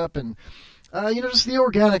catch up, and just the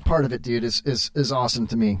organic part of it, dude, is awesome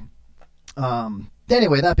to me.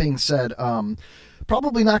 Anyway, that being said,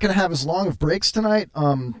 probably not going to have as long of breaks tonight.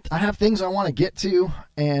 I have things I want to get to,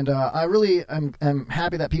 and I really am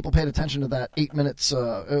happy that people paid attention to that 8 minutes. It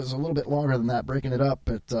was a little bit longer than that, breaking it up,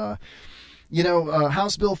 but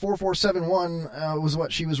House Bill 4471 was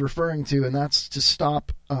what she was referring to, and that's to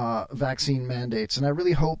stop vaccine mandates. And I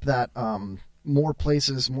really hope that more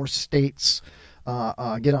places, more states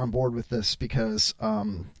get on board with this, because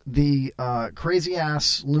the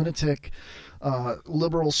crazy-ass, lunatic,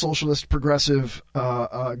 liberal, socialist, progressive,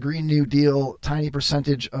 Green New Deal, tiny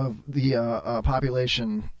percentage of the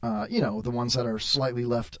population, the ones that are slightly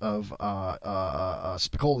left of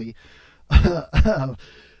Spicoli,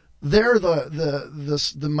 they're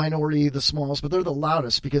the minority, the smallest, but they're the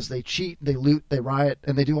loudest because they cheat, they loot, they riot,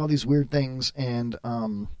 and they do all these weird things, and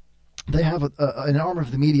they have an arm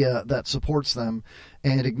of the media that supports them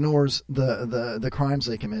and ignores the crimes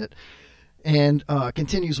they commit, and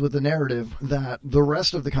continues with the narrative that the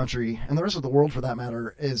rest of the country, and the rest of the world for that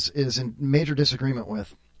matter, is in major disagreement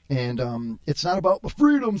with. And it's not about the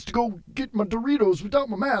freedoms to go get my Doritos without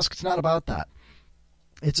my mask. It's not about that.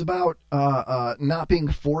 It's about not being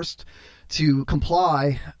forced to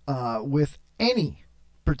comply with any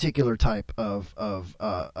particular type of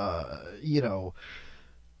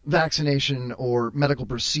vaccination or medical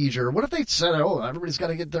procedure. What if they said, everybody's got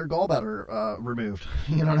to get their gallbladder removed?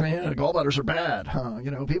 You know what I mean? Gallbladders are bad.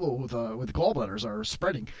 People with gallbladders are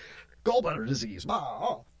spreading gallbladder disease.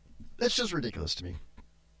 It's just ridiculous to me.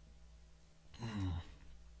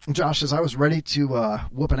 Josh says, I was ready to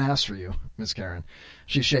whoop an ass for you, Miss Karen.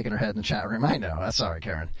 She's shaking her head in the chat room. I know. That's sorry,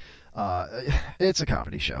 Karen. It's a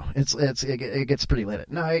comedy show. It gets pretty late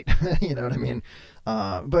at night. You know what I mean?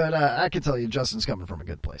 But I can tell you Justin's coming from a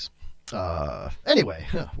good place. Anyway.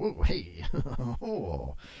 Whoa, hey.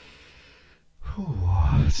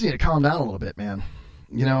 Just need to calm down a little bit, man.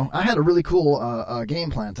 I had a really cool game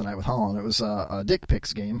plan tonight with Holland. It was a dick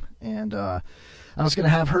pics game. And I was going to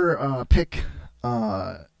have her pick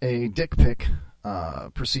a dick pic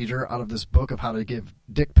procedure out of this book of how to give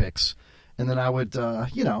dick pics, and then I would,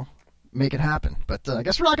 make it happen. But I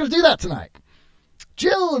guess we're not going to do that tonight.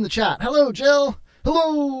 Jill in the chat. Hello, Jill.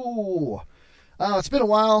 Hello. It's been a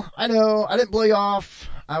while. I know. I didn't blow you off.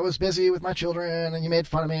 I was busy with my children, and you made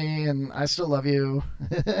fun of me, and I still love you.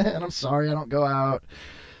 And I'm sorry I don't go out.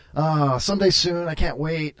 Someday soon. I can't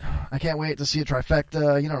wait. I can't wait to see a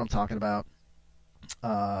trifecta. You know what I'm talking about.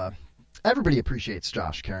 Everybody appreciates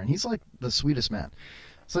Josh, Karen. He's like the sweetest man.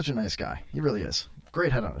 Such a nice guy. He really is.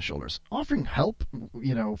 Great head on his shoulders. Offering help,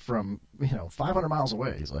 from 500 miles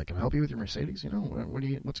away. He's like, can I help you with your Mercedes?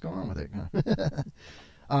 What's going on with it?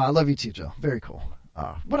 I love you too, Joe. Very cool.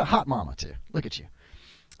 What a hot mama, too. Look at you.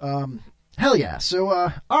 Hell yeah. So,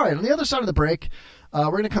 all right, on the other side of the break,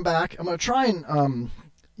 we're going to come back. I'm going to try and,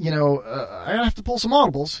 I have to pull some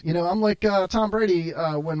audibles. I'm like Tom Brady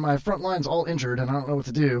when my front line's all injured and I don't know what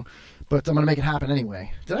to do, but I'm going to make it happen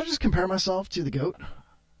anyway. Did I just compare myself to the GOAT,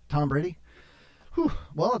 Tom Brady? Whew.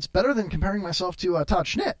 Well, it's better than comparing myself to Todd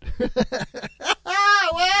Schnitt.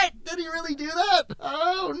 What? Did he really do that?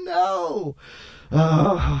 Oh, no.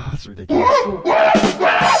 Oh, that's ridiculous.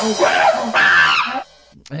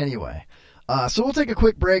 Anyway, so we'll take a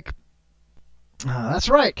quick break. That's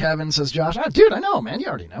right, Kevin, says Josh. Dude, I know, man. You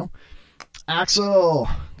already know. Axel,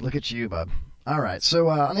 look at you, bub. All right, so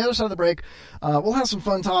on the other side of the break, we'll have some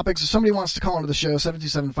fun topics. If somebody wants to call into the show,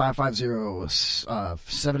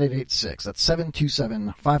 727-550-7886. That's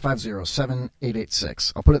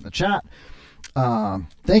 727-550-7886. I'll put it in the chat.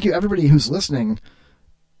 Thank you, everybody who's listening,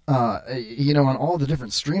 on all the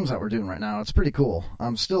different streams that we're doing right now. It's pretty cool.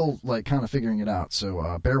 I'm still, kind of figuring it out,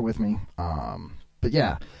 so bear with me. But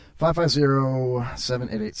yeah,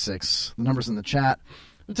 550-7886. The number's in the chat.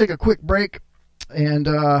 We'll take a quick break, and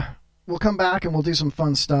we'll come back and we'll do some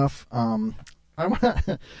fun stuff. I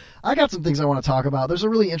got some things I want to talk about. There's a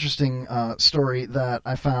really interesting story that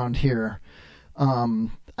I found here.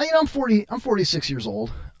 I'm 46 years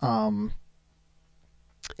old, and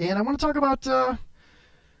I want to talk about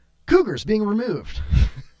cougars being removed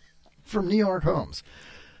from New York homes.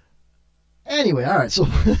 Anyway, all right, so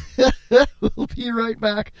we'll be right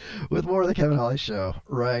back with more of the Kevin Holly Show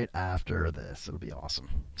right after this. It'll be awesome.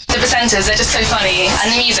 The presenters are just so funny,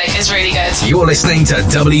 and the music is really good. You're listening to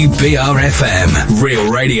WBRFM,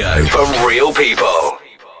 real radio for real people.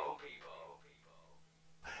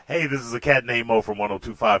 Hey, this is a cat named Mo from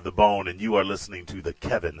 102.5 The Bone, and you are listening to the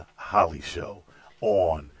Kevin Holly Show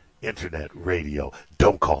on Internet Radio.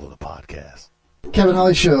 Don't call it a podcast. Kevin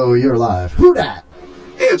Holly Show, you're live. Who dat?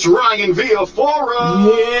 It's Ryan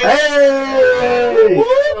Villafora. Yeah. Hey!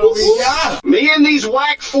 We got him. Me and these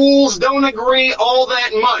whack fools don't agree all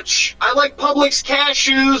that much. I like Publix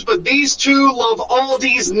cashews, but these two love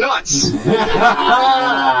Aldi's nuts.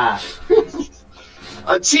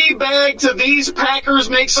 A tea bag to these Packers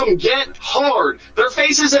makes them get hard. Their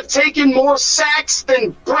faces have taken more sacks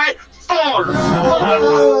than Brett Favre.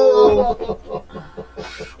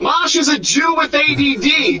 Mosh is a Jew with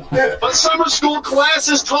ADD, but summer school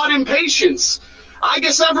classes taught him patience. I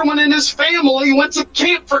guess everyone in his family went to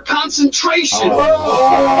camp for concentration. No.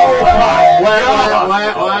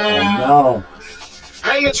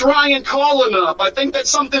 Hey, it's Ryan calling up. I think that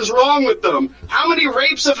something's wrong with them. How many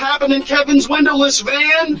rapes have happened in Kevin's windowless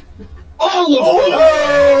van? All of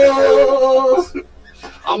them.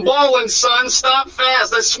 I'm balling, son. Stop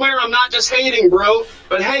fast. I swear I'm not just hating, bro.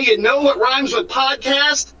 But hey, you know what rhymes with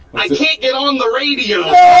podcast? I can't get on the radio.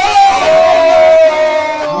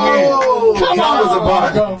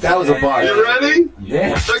 That was a bar. You ready?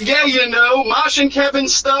 Yeah. They're gay, you know. Mosh and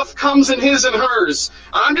Kevin's stuff comes in his and hers.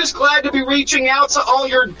 I'm just glad to be reaching out to all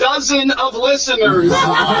your dozen of listeners.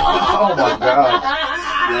 Oh, my God.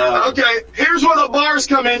 Yeah. Okay, here's where the bars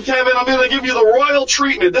come in, Kevin. I'm going to give you the royal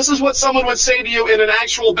treatment. This is what someone would say to you in an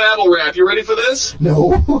actual battle rap. You ready for this?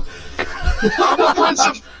 No.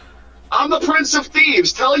 I'm the Prince of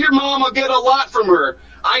Thieves. Tell your mom I'll get a lot from her.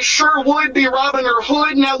 I sure would be robbing her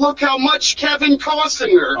hood. Now look how much Kevin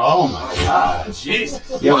costing her. Oh, my God.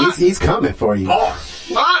 Jesus. Yo, he's coming for you.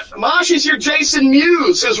 Mosh is your Jason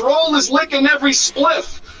Mewes. His role is licking every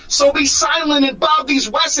spliff. So be silent and bob these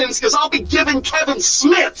Wessons, because I'll be giving Kevin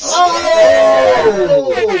Smiths.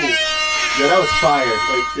 Oh! Yeah, that was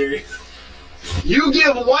fire. Like, seriously. You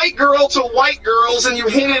give white girl to white girls and you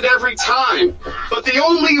hit it every time. But the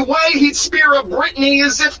only way he'd spear a Britney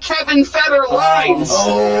is if Kevin fed her lines.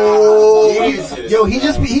 Oh, yo, he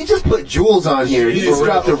just put jewels on here. He just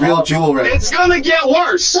dropped a real jewel right. It's gonna get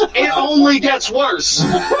worse. It only gets worse.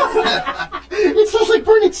 It sounds like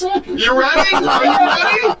Bernie Sanders. You ready? Are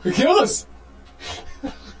you ready? Kill us.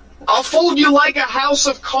 I'll fold you like a house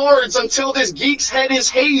of cards until this geek's head is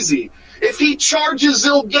hazy. If he charges,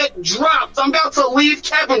 he'll get dropped. I'm about to leave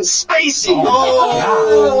Kevin Spacey.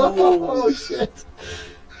 Oh, shit.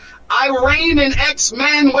 I reign in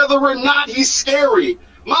X-Men whether or not he's scary.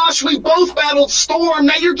 Mosh, we both battled Storm.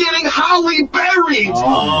 Now you're getting Holly buried.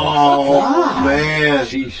 Oh, man.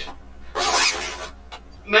 Sheesh.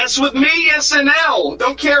 Mess with me, SNL.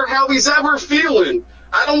 Don't care how he's ever feeling.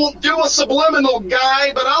 I don't do a subliminal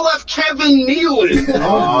guy, but I left Kevin kneeling.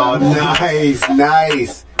 Oh, nice.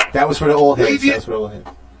 That was for the old heads.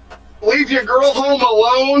 Leave your girl home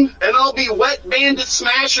alone, and I'll be wet bandit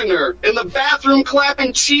smashing her in the bathroom,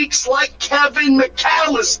 clapping cheeks like Kevin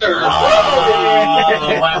McAllister.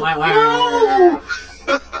 Oh.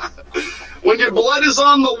 When your blood is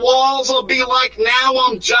on the walls, I'll be like, now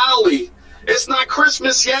I'm jolly. It's not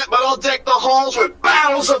Christmas yet, but I'll deck the halls with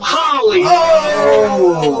boughs of holly.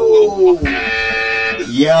 Oh.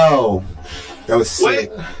 Yo, that was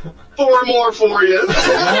sick. Wait, 4 more for you.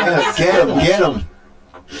 Get him.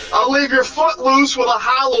 I'll leave your foot loose with a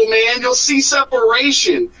hollow, man. You'll see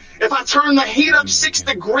separation. If I turn the heat up 6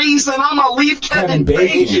 degrees, then I'm gonna leave Kevin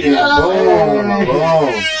Bacon.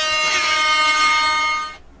 Boom.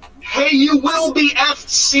 Hey, you will be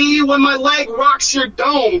FC when my leg rocks your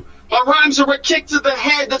dome. My rhymes are a kick to the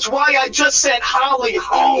head. That's why I just said Holly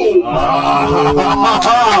home.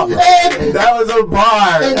 That was a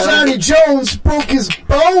bar. And Johnny Jones broke his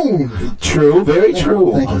bone. True, very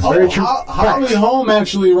true. Very true. Holly home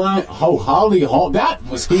actually rhymed. Oh, Holly home. That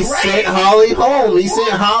was crazy. He sent Holly home. He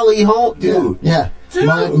sent Holly home, dude. Yeah.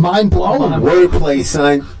 Mind blown. Wordplay,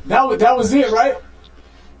 son. That was it, right?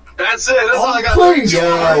 That's it. That's all I got. Please, yo,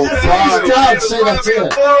 God, say that's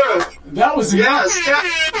it. That was yes.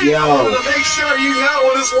 Yo. I want to make sure you know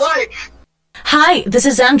what it's like. Hi, this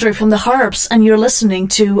is Andrew from the Herbs, and you're listening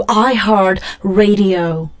to iHeart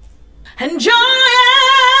Radio. Enjoy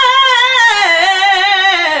it!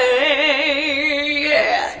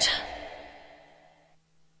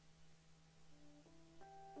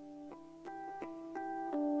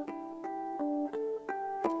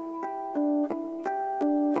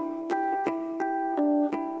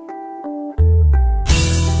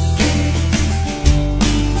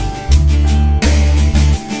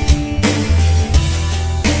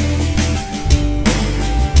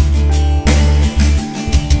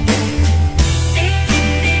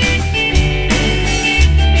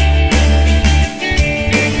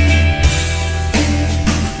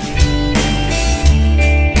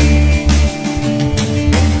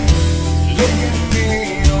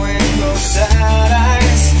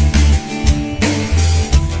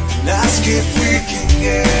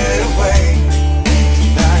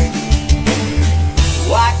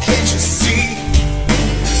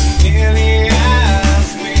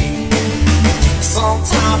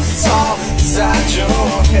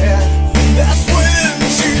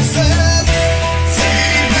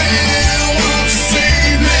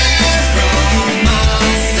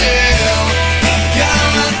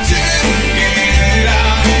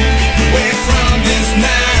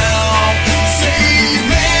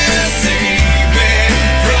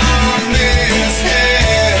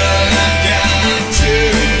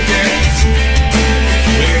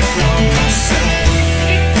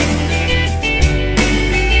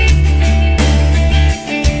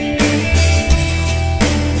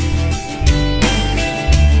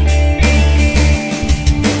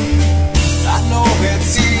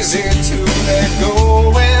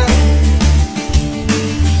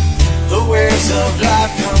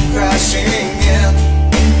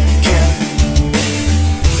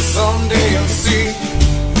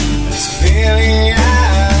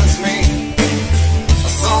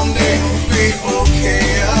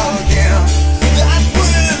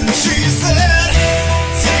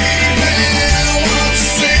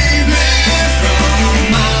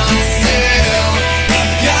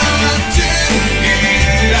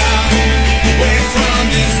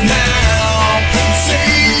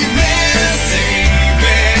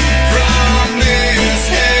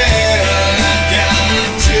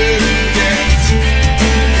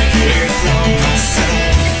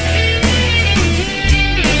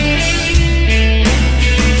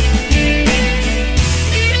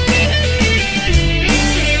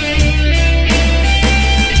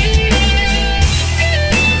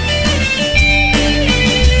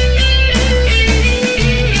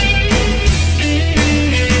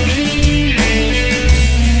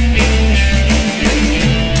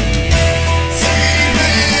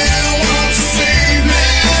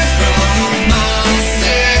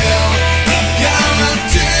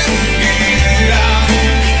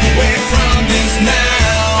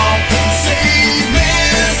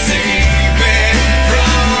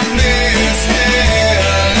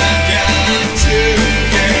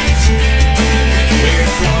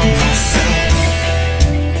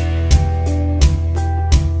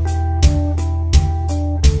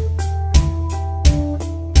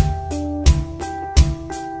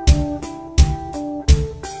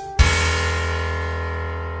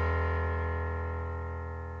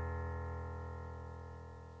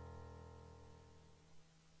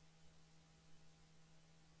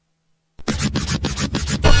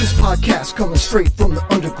 Podcast coming straight from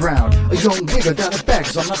the underground. A young nigga down the back,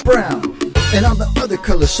 'cause I'm not brown. And I'm the other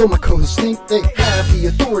color, so my co-hosts think they have the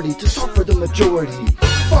authority to talk for the majority.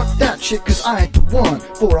 Fuck that shit, 'cause I ain't the one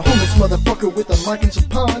for a homeless motherfucker with a mic and some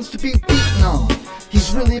puns to be beaten on.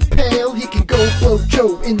 He's really pale, he can go blow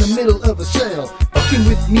Joe in the middle of a sale. Fucking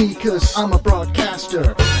with me, 'cause I'm a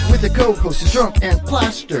broadcaster. With a co-host who's drunk and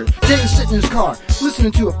plastered. James sitting in his car,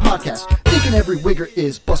 listening to a podcast, thinking every wigger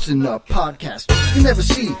is busting a podcast. You never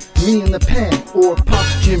see me in the pen or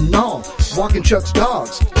Pop's Jim Nall walking Chuck's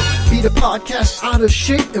dogs. Beat a podcast out of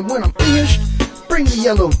shape, and when I'm finished, bring the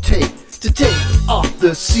yellow tape to take off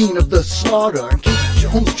the scene of the slaughter and keep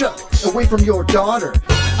Jones Chuck away from your daughter.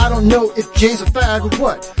 I don't know if Jay's a fag or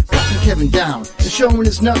what, cutting Kevin down and showing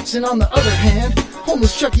his nuts, and on the other hand,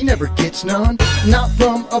 Homeless Chucky never gets none, not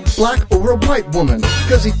from a black or a white woman,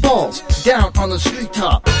 cause he falls down on the street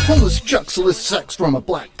top. Homeless Chuck solicits sex from a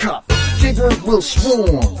black cop. Jaybird will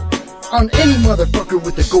swarm on any motherfucker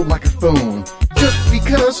with a gold microphone. Just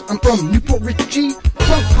because I'm from Newport Richie,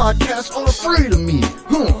 punk podcasts are afraid of me.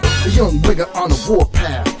 A young wigger on a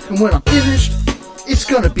warpath, and when I'm finished, it's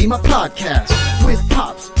gonna be my podcast with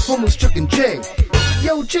Pops, Homeless Chuck, and Jay.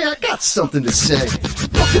 Yo, Jay, I got something to say.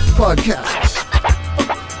 Fuck this podcast.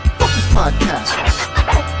 Fuck this podcast.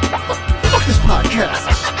 Fuck this podcast.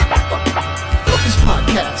 Fuck this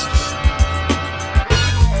podcast.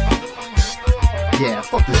 Yeah,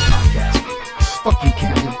 fuck this podcast. Fuck you,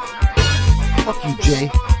 Camden. Fuck you, Jay.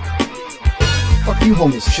 Fuck you,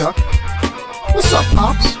 Homeless Chuck. What's up,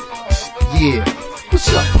 Pops? Yeah.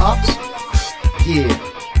 What's up, Pops? Yeah.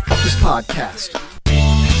 Fuck this podcast.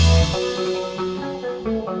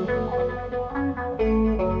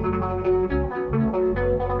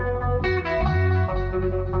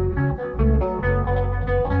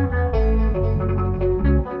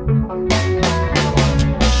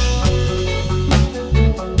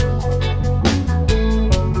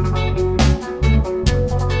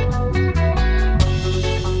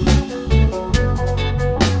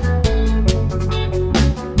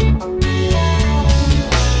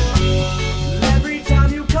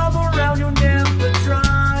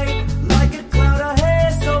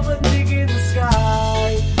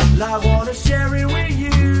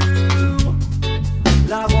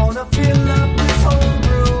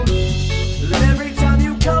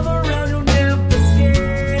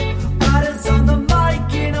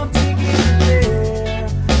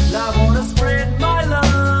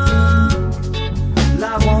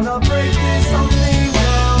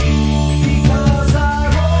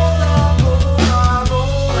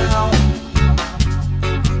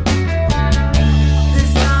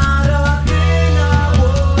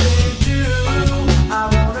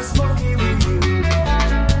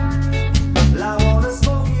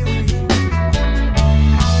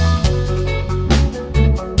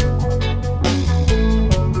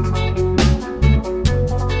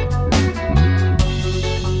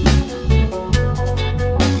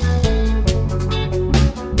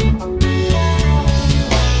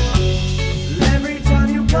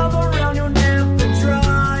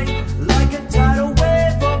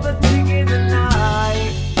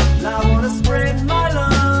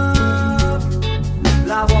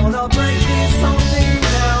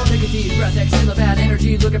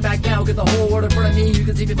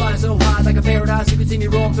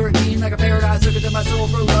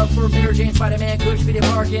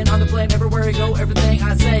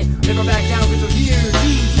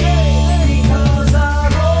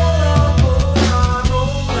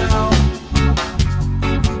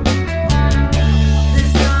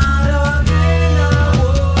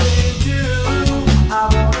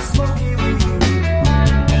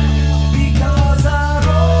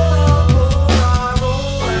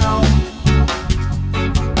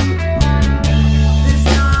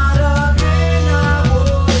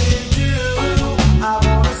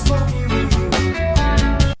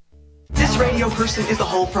 Is the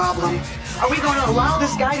whole problem. Are we going to allow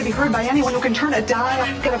this guy to be heard by anyone who can turn a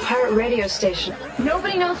dime? He's got a pirate radio station.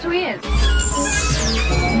 Nobody knows who he is.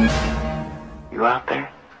 You out there?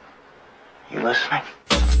 You listening?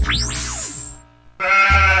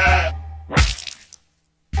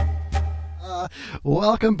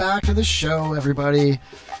 Welcome back to the show, everybody.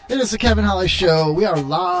 It is the Kevin Holly Show. We are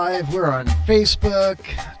live. We're on Facebook,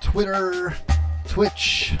 Twitter,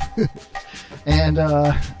 Twitch, and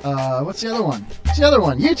what's the other one? What's the other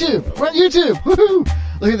one? YouTube. We're on YouTube. Woohoo!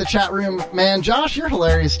 Look at the chat room, man. Josh, you're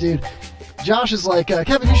hilarious, dude. Josh is like,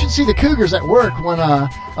 Kevin, you should see the Cougars at work when a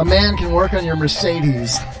man can work on your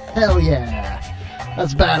Mercedes. Hell yeah.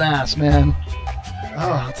 That's badass, man.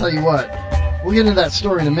 Oh, I'll tell you what. We'll get into that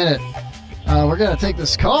story in a minute. We're going to take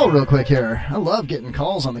this call real quick here. I love getting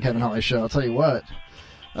calls on the Kevin Holly Show. I'll tell you what.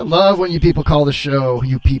 I love when you people call the show,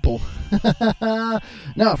 you people.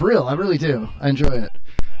 No, for real. I really do. I enjoy it.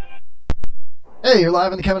 Hey, you're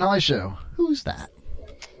live on the Kevin Holly Show. Who's that?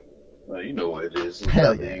 Well, you know what it is.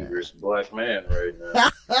 Hell the yeah. angriest black man right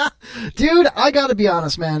now. Dude, I gotta be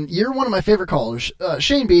honest, man. You're one of my favorite callers.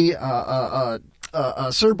 Shane B, Sir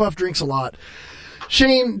Buff Drinks a Lot.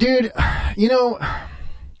 Shane, dude, you know,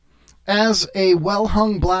 as a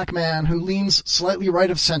well-hung black man who leans slightly right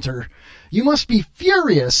of center, you must be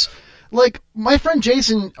furious. Like, my friend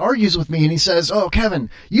Jason argues with me and he says, "Oh, Kevin,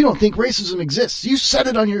 you don't think racism exists. You said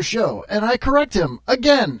it on your show." And I correct him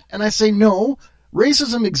again. And I say, "No,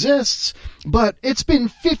 Racism exists, but it's been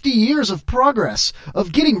 50 years of progress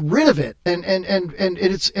of getting rid of it, and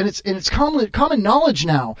it's common knowledge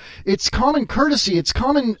now. It's common courtesy. It's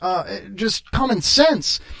common just common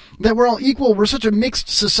sense that we're all equal. We're such a mixed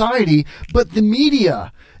society, but the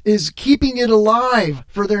media is keeping it alive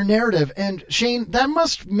for their narrative. And Shane, that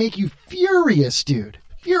must make you furious, dude.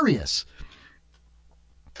 Furious.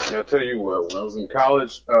 Yeah, I'll tell you what. When I was in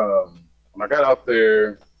college, when I got out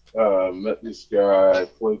there. Met this guy,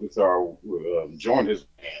 played guitar, joined his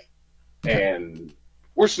band, and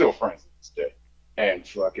we're still friends to this day. And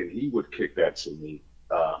fucking, he would kick that to me.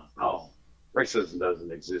 Oh, racism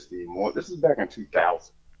doesn't exist anymore. This is back in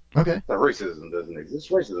 2000. Okay. So racism doesn't exist.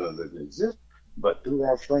 Racism doesn't exist, but through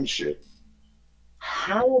our friendship.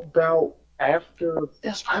 How about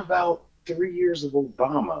that's about 3 years of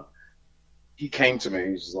Obama, he came to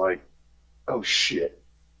me, he's like, oh shit.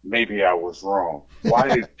 Maybe I was wrong. Why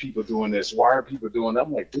are people doing this? Why are people doing that?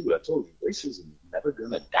 I'm like, dude, I told you, racism is never going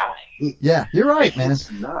to die. Yeah, you're right, man. It's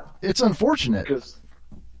not. It's unfortunate. Because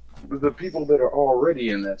the people that are already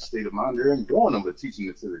in that state of mind, they're enjoying them, but teaching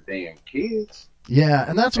it to the damn kids. Yeah,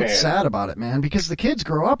 and that's what's sad about it, man, because the kids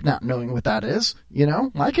grow up not knowing what that is. You know,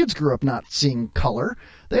 my kids grew up not seeing color.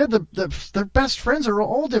 They had their best friends are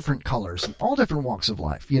all different colors, all different walks of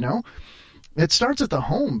life, you know? It starts at the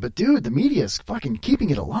home, but dude, the media is fucking keeping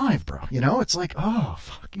it alive, bro. You know, it's like, oh,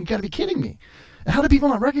 fuck, you gotta be kidding me. How do people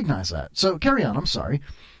not recognize that? So carry on, I'm sorry.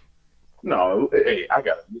 No, hey, I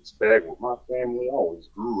got a mixed bag with my family. I always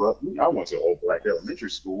grew up. I went to old black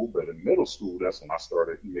elementary school, but in middle school, that's when I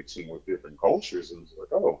started mixing with different cultures. And it's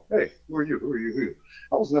like, oh, hey, who are you? Who are you? Who are you?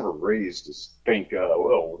 I was never raised to think,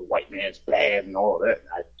 well, the white man's bad and all that.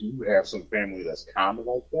 I do have some family that's kind of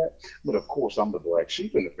like that. But of course, I'm the black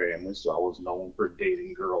sheep in the family, so I was known for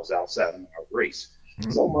dating girls outside of my race.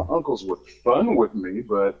 So my uncles were fun with me,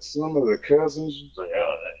 but some of the cousins was like,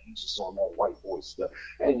 oh, he's just on that white boy stuff.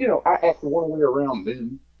 And, you know, I act one way around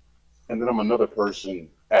them, and then I'm another person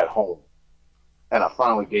at home. And I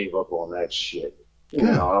finally gave up on that shit. You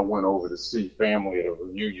know, I went over to see family at a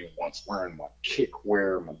reunion once wearing my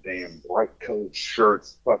kickwear, my damn bright colored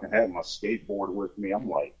shirts, fucking had my skateboard with me. I'm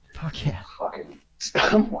like, fuck yeah.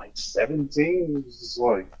 I'm like 17. It's just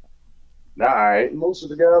like, nah, all right. Most of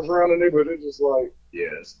the guys around the neighborhood are just like, yeah,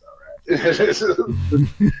 it's all right.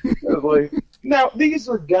 It's like, now, these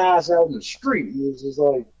are guys out in the street. It's just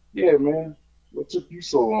like, yeah, man, what took you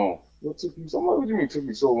so long? What took you so long? What do you mean took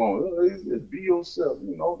me so long? Be yourself,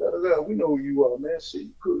 you know, da-da-da. We know who you are, man. Shit,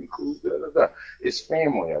 you cool, da-da-da. It's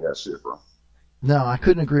family I got shit from. No, I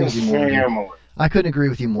couldn't agree with you more, dude. I couldn't agree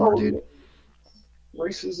with you more, dude.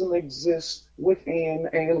 Racism exists within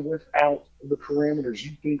and without the parameters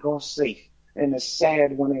you think are safe. And it's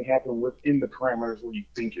sad when they happen within the parameters where you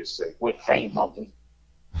think you're safe. With family.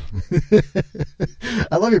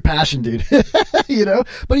 I love your passion, dude. You know,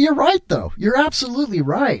 but you're right, though. You're absolutely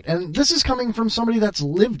right. And this is coming from somebody that's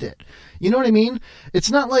lived it. You know what I mean?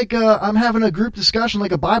 It's not like I'm having a group discussion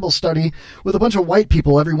like a Bible study with a bunch of white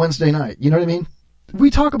people every Wednesday night. You know what I mean? We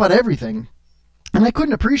talk about everything. And I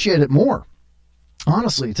couldn't appreciate it more.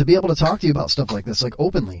 Honestly, to be able to talk to you about stuff like this, like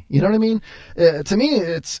openly, you know what I mean? To me,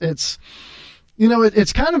 it's, you know,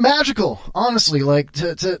 it's kind of magical, honestly, like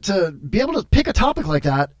to be able to pick a topic like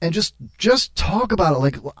that and just talk about it.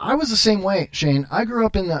 Like I was the same way, Shane. I grew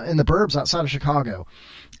up in the burbs outside of Chicago,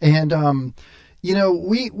 and you know,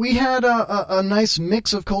 we had a nice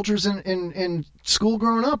mix of cultures in school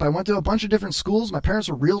growing up. I went to a bunch of different schools. My parents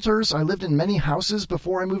were realtors. I lived in many houses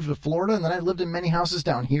before I moved to Florida, and then I lived in many houses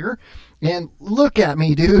down here. And look at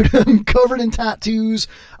me, dude. I'm covered in tattoos.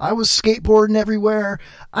 I was skateboarding everywhere.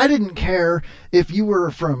 I didn't care if you were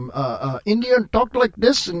from India and talked like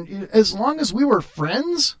this, and as long as we were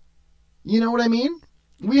friends, you know what I mean?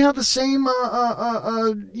 We have the same,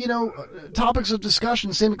 you know, topics of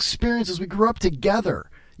discussion, same experiences. We grew up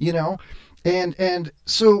together, you know, and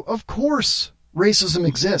so of course racism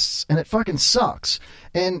exists and it fucking sucks.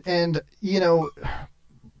 And, you know,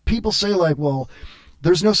 people say like, well,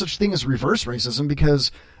 there's no such thing as reverse racism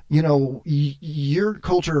because, you know, your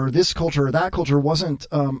culture or this culture or that culture wasn't,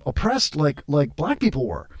 oppressed like black people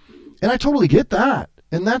were. And I totally get that.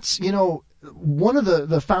 And that's, you know, one of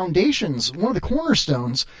the foundations, one of the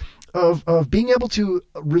cornerstones of being able to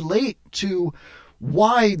relate to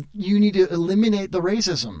why you need to eliminate the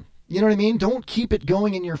racism. You know what I mean? Don't keep it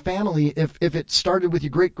going in your family if it started with your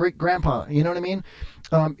great-great-grandpa. You know what I mean?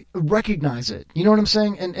 Recognize it. You know what I'm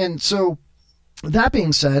saying? And so that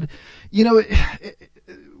being said, you know,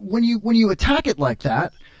 when you attack it like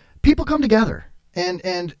that, people come together.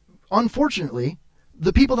 And unfortunately,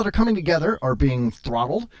 the people that are coming together are being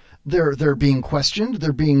throttled. They're being questioned.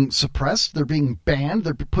 They're being suppressed. They're being banned.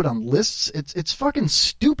 They're put on lists. It's fucking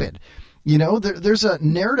stupid. You know, there's a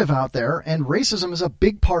narrative out there, and racism is a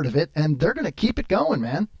big part of it, and they're going to keep it going,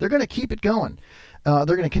 man. They're going to keep it going. They're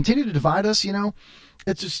going to continue to divide us, you know.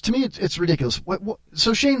 It's just, to me, it's ridiculous.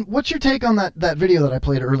 So, Shane, what's your take on that video that I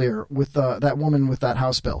played earlier with that woman with that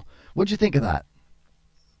House bill? What'd you think of that?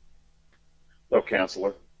 They'll cancel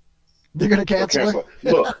her. They're going to cancel her?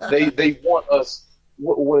 Look, they want us,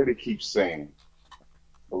 what do they keep saying?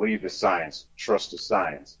 Believe the science, trust the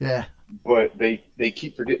science. Yeah. But they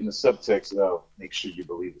keep forgetting the subtext of make sure you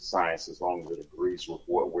believe the science as long as it agrees with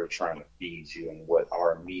what we're trying to feed you and what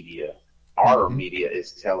our media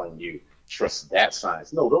is telling you. Trust that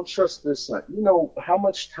science. No, don't trust this science. You know how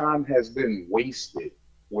much time has been wasted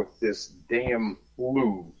with this damn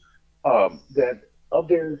flu, that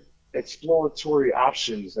other exploratory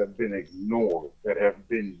options have been ignored, that have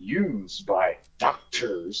been used by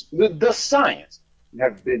doctors. The science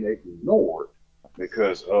have been ignored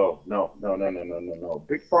because, no.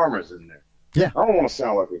 Big Pharma's in there. Yeah. I don't want to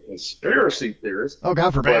sound like a conspiracy theorist. Oh,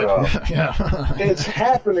 God forbid. But, yeah. It's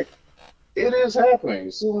happening. It is happening.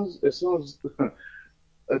 As soon as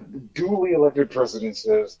a duly elected president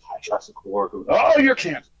says hydroxychloroquine, oh, you're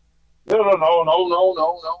canceled. No.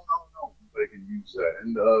 They can use that.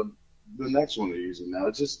 And the next one they're using now,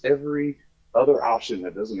 it's just every other option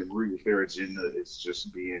that doesn't agree with their agenda is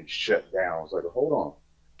just being shut down. It's like, hold on.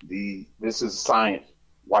 This is science.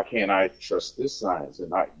 Why can't I trust this science and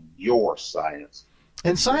not your science?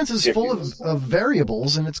 And science is full of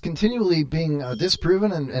variables, and it's continually being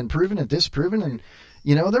disproven and proven and disproven. And,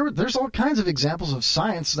 you know, there's all kinds of examples of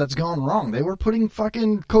science that's gone wrong. They were putting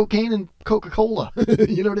fucking cocaine in Coca-Cola.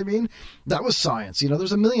 You know what I mean? That was science. You know,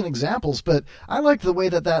 there's a million examples. But I like the way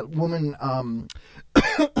that woman,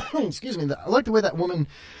 excuse me, I like the way that woman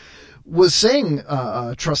was saying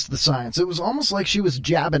trust the science. It was almost like she was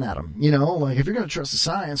jabbing at him, you know, like if you're going to trust the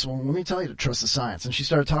science, well, let me tell you to trust the science. And she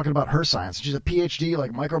started talking about her science. She's a PhD,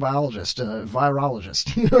 like microbiologist,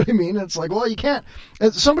 virologist. You know what I mean? It's like, well, you can't.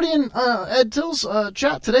 Somebody in Ed Till's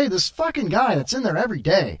chat today, this fucking guy that's in there every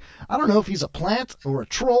day, I don't know if he's a plant or a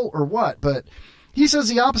troll or what, but he says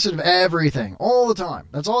the opposite of everything all the time.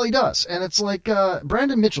 That's all he does. And it's like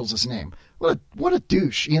Brandon Mitchell's his name. What a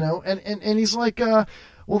douche, you know? And he's like,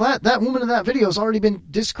 well, that woman in that video has already been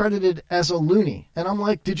discredited as a loony. And I'm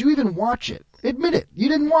like, did you even watch it? Admit it. You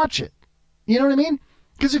didn't watch it. You know what I mean?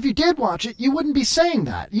 Because if you did watch it, you wouldn't be saying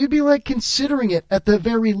that. You'd be like considering it at the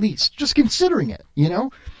very least. Just considering it, you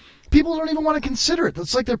know? People don't even want to consider it.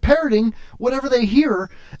 It's like they're parroting whatever they hear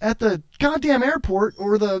at the goddamn airport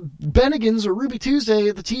or the Bennigans or Ruby Tuesday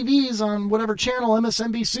at the TVs on whatever channel,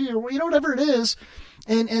 MSNBC or, you know, whatever it is.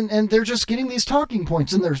 And they're just getting these talking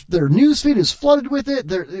points, and their news feed is flooded with it.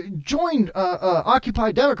 They're joined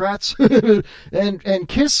Occupy Democrats and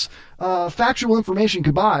kiss factual information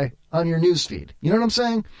goodbye on your news feed. You know what I'm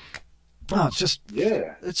saying? Oh, it's just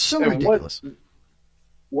it's so ridiculous.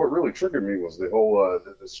 What really triggered me was the whole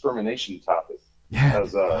the discrimination topic,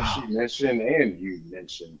 as she mentioned and you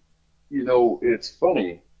mentioned. You know, it's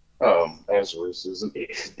funny as racism.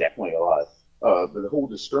 It's definitely a lot. The whole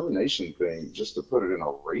discrimination thing, just to put it in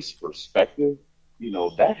a race perspective, you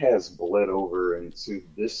know, that has bled over into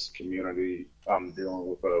this community. I'm dealing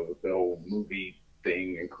with the whole movie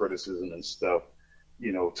thing and criticism and stuff,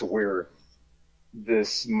 you know, to where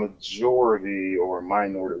this majority or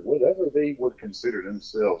minority, whatever they would consider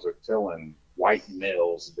themselves, are telling white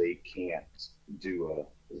males they can't do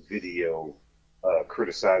a video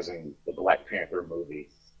criticizing the Black Panther movie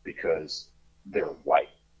because they're white.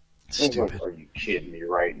 Stupid. Like, are you kidding me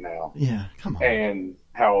right now? Yeah, come on. And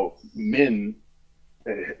how men,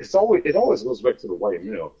 it always goes back to the white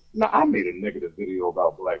male. Now, I made a negative video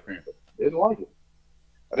about Black Panther. Didn't like it.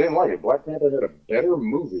 I didn't like it. Black Panther had a better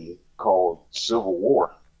movie called Civil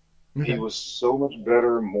War. Okay. He was so much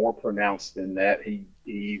better, more pronounced than that.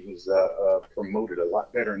 He was promoted a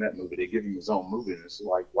lot better in that movie. They give him his own movie, and it's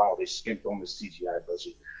like, wow, they skimped on the CGI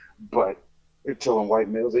budget. But they're telling white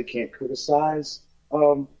males they can't criticize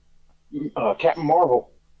Captain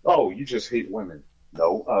Marvel. Oh, you just hate women.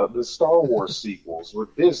 No. The Star Wars sequels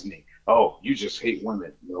with Disney. Oh, you just hate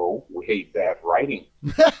women. No, we hate bad writing.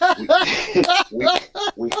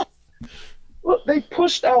 Look, they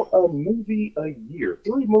pushed out a movie a year,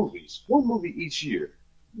 3 movies, 1 movie each year.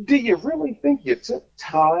 Do you really think you took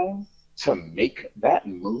time to make that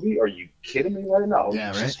movie? Are you kidding me right now?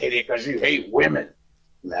 Yeah, you right. just hate it because you hate women.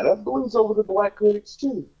 Now that bleeds over to black critics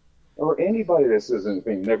too, or anybody that says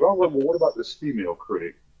anything negative. I'm like, well, what about this female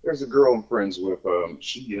critic? There's a girl I'm friends with.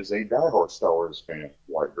 She is a diehard Star Wars fan.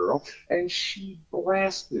 white girl, and she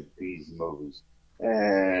blasted these movies,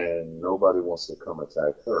 and nobody wants to come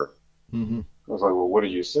attack her. Mm-hmm. I was like, well, what do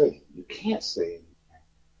you say? You can't say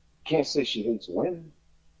she hates women.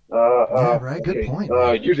 Yeah, right. Good point.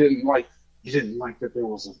 You didn't like that there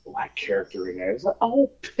was a black character in there. It's like,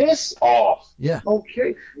 oh, piss off. Yeah.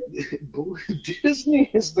 Okay.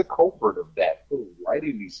 Disney is the culprit of that. For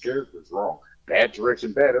writing these characters wrong. Bad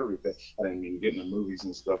direction, bad everything. I didn't mean getting the movies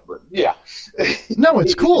and stuff, but yeah. No,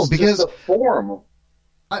 it's cool because just a form of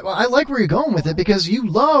I like where you're going with it because you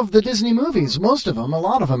love the Disney movies, most of them, a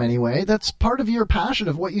lot of them anyway. That's part of your passion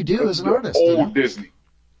of what you do as an artist. Old Disney,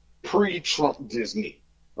 pre-Trump Disney,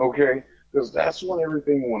 okay? Because that's when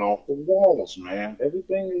everything went off the walls, man.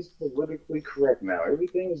 Everything is politically correct now.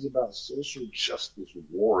 Everything is about social justice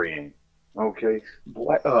warring, okay?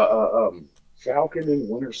 Falcon and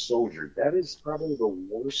Winter Soldier, that is probably the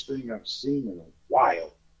worst thing I've seen in a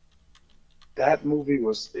while. That movie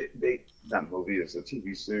was, that movie is a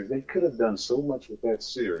TV series. They could have done so much with that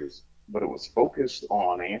series, but it was focused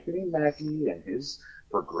on Anthony Mackie and his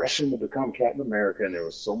progression to become Captain America, and there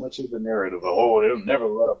was so much of the narrative of, oh, they'll never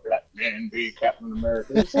let a black man be Captain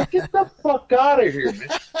America. It's like, get the fuck out of here, man.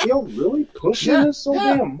 You're really pushing this so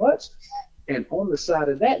damn much. And on the side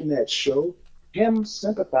of that in that show, him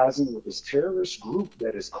sympathizing with this terrorist group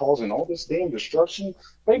that is causing all this damn destruction.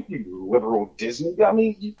 Thank you, liberal Disney. I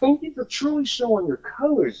mean, you think you're truly showing your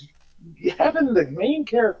colors. Having the main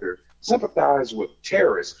character sympathize with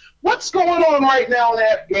terrorists. What's going on right now in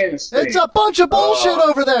Afghanistan? It's a bunch of bullshit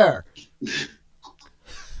over there.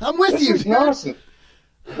 I'm with you, dude. Nonsense.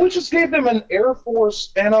 We just gave them an Air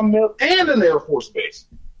Force and an Air Force base.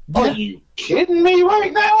 Are you kidding me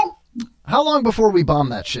right now? How long before we bomb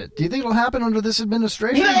that shit? Do you think it'll happen under this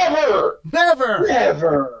administration? Never! They're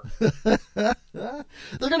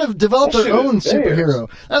going to develop their own superhero.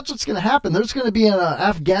 That's what's going to happen. There's going to be an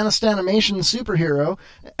Afghanistan-animation superhero,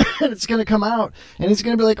 and it's going to come out, and he's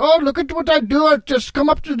going to be like, oh, look at what I do. I just come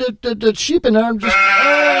up to the sheep, and I'm just,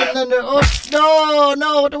 and then, no,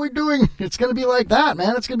 what are we doing? It's going to be like that,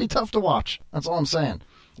 man. It's going to be tough to watch. That's all I'm saying.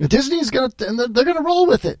 Disney's gonna, and they're gonna roll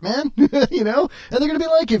with it, man. You know, and they're gonna be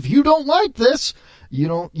like, if you don't like this,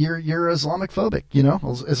 you're Islamophobic. You know,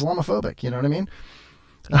 Islamophobic. You know what I mean?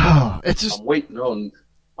 Oh, it's just. I'm waiting on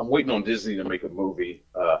Disney to make a movie.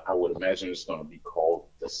 I would imagine it's gonna be called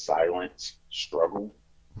The Silent Struggle,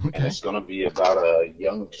 and it's gonna be about a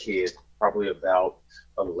young kid, probably about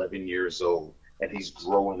 11 years old, and he's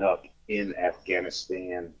growing up in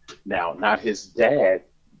Afghanistan. Now, not his dad,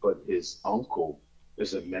 but his uncle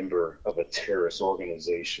is a member of a terrorist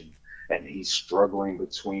organization, and he's struggling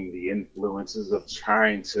between the influences of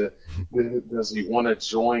trying to, does he want to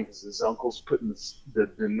join because his uncle's putting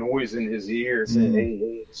the noise in his ear saying,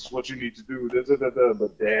 hey, this is what you need to do,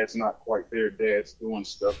 but dad's not quite there. Dad's doing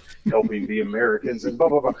stuff, helping the Americans and blah,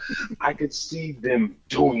 blah, blah. I could see them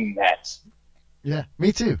doing that. Yeah,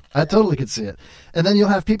 me too. I totally could see it. And then you'll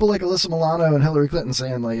have people like Alyssa Milano and Hillary Clinton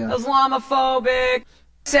saying like, Islamophobic,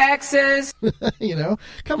 sexist. You know,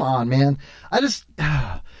 come on, man. I just,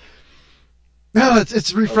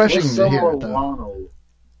 it's refreshing to hear it, though.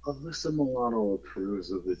 Alyssa Milano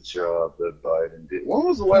approves of the job that Biden did. When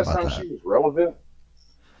was the last time she was relevant?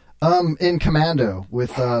 In Commando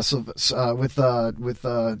with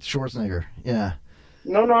Schwarzenegger. Yeah.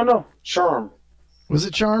 No. Charm. Was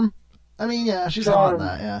it Charm? I mean, yeah, she's hot in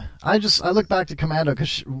that, yeah. I look back to Commando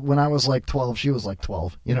because when I was like 12, she was like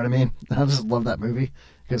 12. You know what I mean? I just love that movie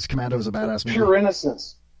because Commando is a badass movie. Pure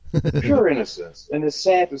innocence. Pure innocence. And it's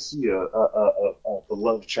sad to see a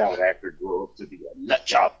beloved child actor grow up to be a nut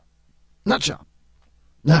job. Nut job.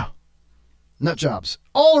 No. Nut jobs.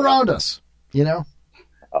 All around us, you know?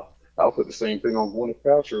 I'll put the same thing on Gwyneth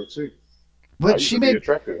Paltrow, too. But she made...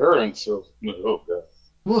 attracted her, and so, oh, God.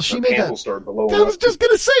 Well, she made that. I was just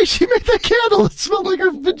gonna say she made that candle. It smelled like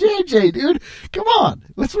her vajayjay, dude. Come on,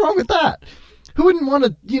 what's wrong with that? Who wouldn't want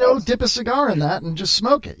to, dip a cigar in that and just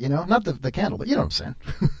smoke it? Not the candle, but you know what I'm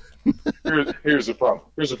saying. Here's the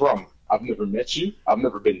problem. I've never met you. I've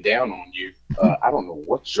never been down on you. I don't know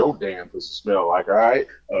what your damn pussy smell like. All right.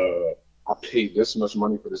 I paid this much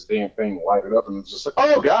money for this damn thing to light it up, and it's just like,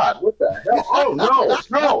 oh, God, what the hell? Oh, no.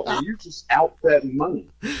 And you just out that money.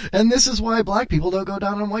 And this is why black people don't go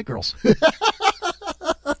down on white girls.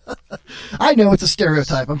 I know it's a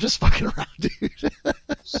stereotype. I'm just fucking around, dude.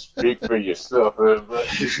 Speak for yourself, everybody.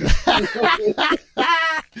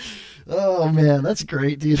 Oh, man, that's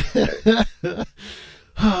great, dude. Hey,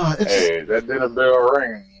 that dinner bell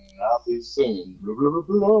ring. I'll be singing. You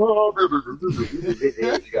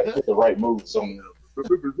got to put the right moves on there.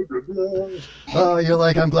 Oh, you're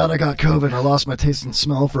like, I'm glad I got COVID. I lost my taste and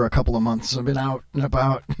smell for a couple of months. I've been out and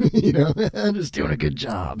about, I'm just doing a good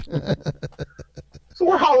job. So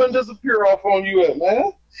where Holland disappear off on you at,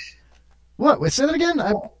 man? What? Wait, say that again?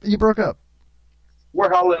 You broke up. Where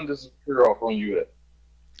Holland disappear off on you at?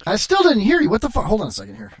 I still didn't hear you. What the fuck? Hold on a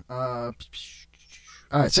second here. All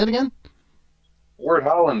right, say it again. Where'd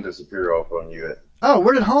Holland disappear off on you at? Oh,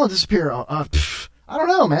 where did Holland disappear? I don't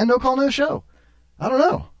know, man. No call, no show. I don't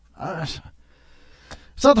know.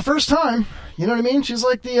 It's not the first time. You know what I mean? She's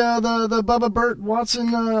like the Bubba Burt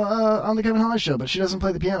Watson on the Kevin Holly show, but she doesn't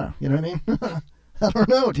play the piano. You know what I mean? I don't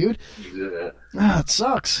know, dude. Yeah. It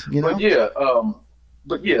sucks. You know.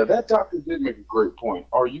 But yeah, that doctor did make a great point.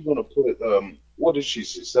 Are you going to put what did she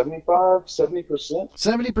say? 75%, 70%?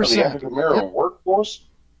 70% of the African American workforce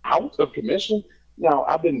out of commission. Now,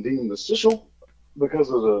 I've been deemed essential because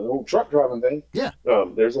of the whole truck driving thing. Yeah.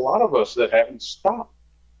 There's a lot of us that haven't stopped.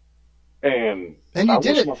 And you I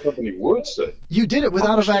did wish it. my company would say. You did it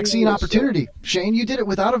without a vaccine opportunity, Shane. You did it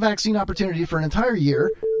without a vaccine opportunity for an entire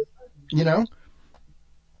year. You know?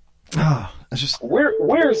 It's just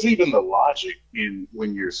where's even the logic in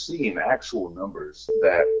when you're seeing actual numbers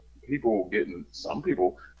that some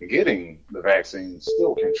people getting the vaccine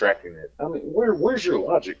still contracting it? I mean, where's your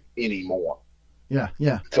logic anymore?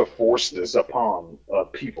 Yeah. To force this upon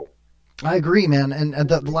people. I agree, man. And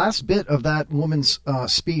the last bit of that woman's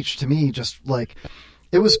speech to me, just like,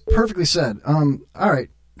 it was perfectly said. All right,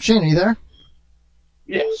 Shane, are you there?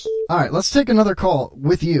 Yes. All right, let's take another call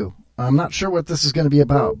with you. I'm not sure what this is going to be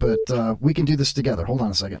about, but we can do this together. Hold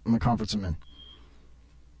on a second. I'm going to conference him in.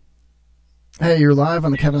 Hey, you're live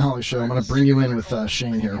on the Kevin Holly Show. I'm going to bring you in with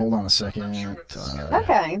Shane here. Hold on a second.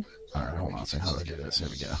 Okay. All right, hold on a second. How do I do this? Here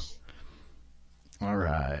we go. All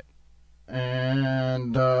right.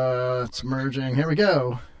 And it's merging. Here we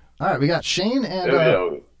go. All right, we got Shane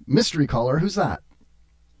and mystery caller. Who's that?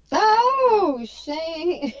 Oh,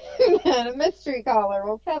 Shane. A mystery caller.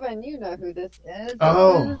 Well, Kevin, you know who this is.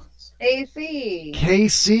 Oh. AC.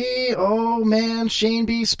 KC. Oh, man. Shane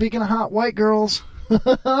B. Speaking of hot white girls.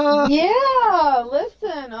 Yeah,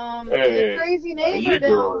 listen, Hey, the crazy neighbor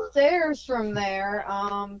downstairs from there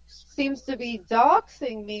seems to be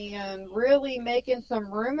doxing me and really making some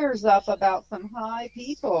rumors up about some high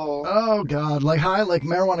people. Oh, God. Like high, like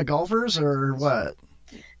marijuana golfers or what?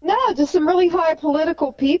 No, just some really high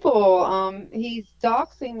political people. He's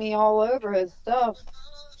doxing me all over his stuff.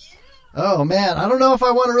 Oh, man. I don't know if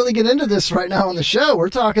I want to really get into this right now on the show. We're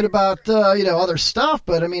talking about, other stuff,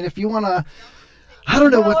 but I mean, if you want to... I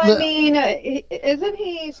don't know I mean, isn't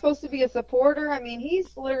he supposed to be a supporter? I mean,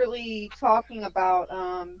 he's literally talking about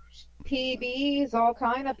PBs, all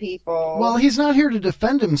kind of people. Well, he's not here to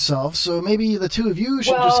defend himself, so maybe the two of you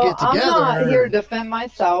should just get together. I'm not here to defend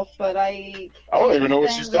myself, but I don't even know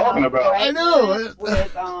what she's talking about. I know.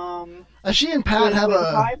 With, she and Pat have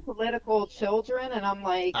a high political children, and I'm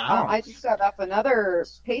like, I just got up another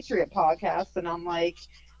Patriot podcast, and I'm like,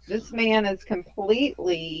 this man is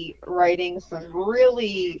completely writing some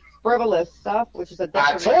really frivolous stuff, which is a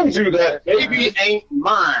I told you that baby ain't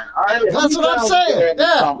mine. That's what I'm saying.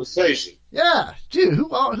 Yeah. Conversation. Yeah, dude.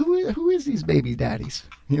 Who is these baby daddies?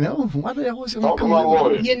 You know, why do they always come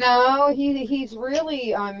You know, he's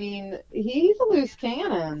really. I mean, he's a loose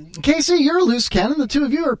cannon. Casey, you're a loose cannon. The two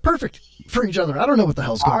of you are perfect for each other. I don't know what the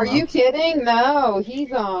hell's going on. Are you kidding? No, he's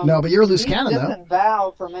No, but you're a loose cannon, though. He's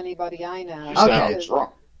disavowed from anybody I know. Okay. He's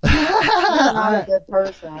not a good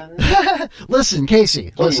person. Listen,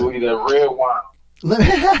 Casey. Listen. That red wine.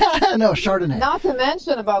 No, Chardonnay. Not to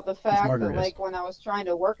mention about the fact that, like, when I was trying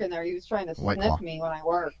to work in there, he was trying to sniff me when I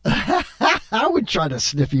worked. I would try to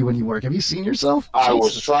sniff you when you work. Have you seen yourself? I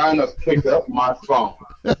was trying to pick up my phone.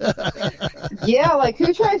 Yeah, like,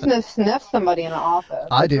 who tries to sniff somebody in the office?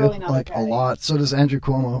 I do, really not a lot. So does Andrew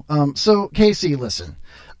Cuomo. So, Casey, listen.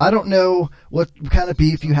 I don't know what kind of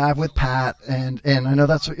beef you have with Pat, and I know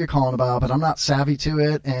that's what you're calling about, but I'm not savvy to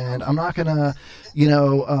it, and I'm not going to,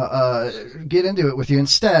 get into it with you.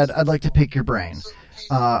 Instead, I'd like to pick your brain.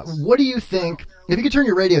 What do you think, if you could turn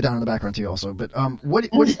your radio down in the background too also, but what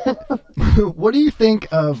do you think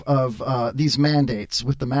of these mandates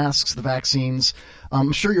with the masks, the vaccines?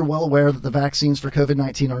 I'm sure you're well aware that the vaccines for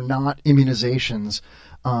COVID-19 are not immunizations.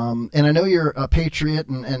 And I know you're a patriot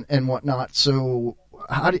and whatnot, so...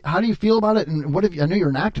 How do you feel about it, and I know you're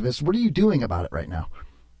an activist. What are you doing about it right now?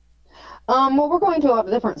 Well, we're going to a lot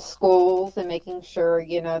of different schools and making sure,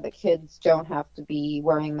 the kids don't have to be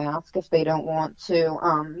wearing masks if they don't want to.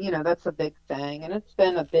 That's a big thing, and it's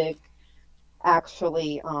been a big,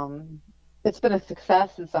 actually, it's been a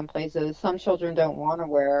success in some places. Some children don't want to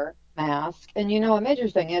wear mask. And, a major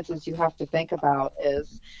thing is you have to think about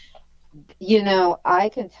is, I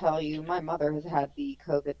can tell you my mother has had the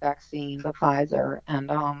COVID vaccine, the Pfizer,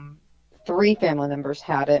 and 3 family members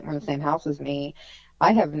had it. We're in the same house as me.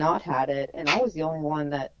 I have not had it, and I was the only one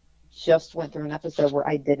that just went through an episode where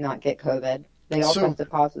I did not get COVID. They all tested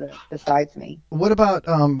positive besides me. What about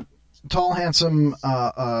tall, handsome,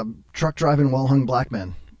 truck-driving, well-hung black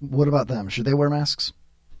men? What about them? Should they wear masks?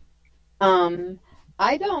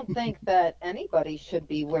 I don't think that anybody should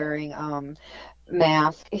be wearing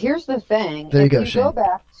masks. Here's the thing. There you go, you Shane. go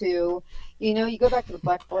back to, you go back to the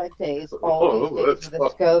Black Flag days, all these days of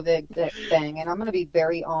this COVID thing, and I'm going to be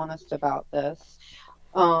very honest about this.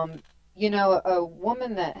 A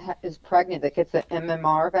woman that is pregnant that gets the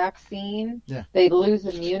MMR vaccine, they lose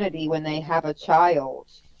immunity when they have a child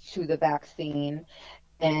to the vaccine,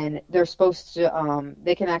 and they're supposed to,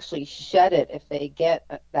 they can actually shed it if they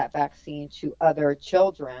get that vaccine to other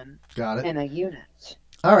children in a unit.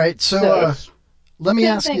 All right, so let me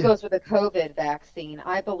ask you. Same thing goes with the COVID vaccine.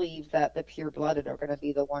 I believe that the pure-blooded are going to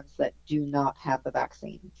be the ones that do not have the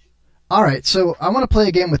vaccine. All right, so I want to play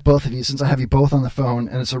a game with both of you since I have you both on the phone,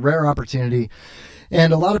 and it's a rare opportunity.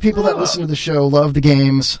 And a lot of people that listen to the show love the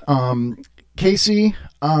games. Casey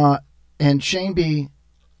and Shane B,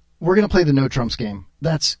 we're going to play the No Trumps game.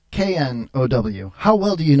 That's KNOW. How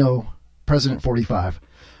well do you know President 45?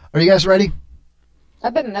 Are you guys ready?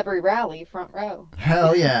 I've been in every rally, front row.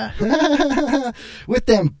 Hell yeah. With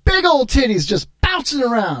them big old titties just bouncing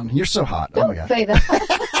around. You're so hot. Oh, my God. Don't say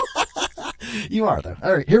that. You are, though.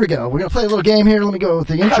 All right, here we go. We're going to play a little game here. Let me go with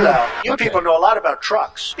the intro. Hello. You people know a lot about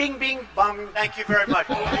trucks. Bing, bing, bong. Thank you very much.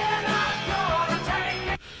 Oh,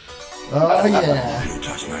 yeah. You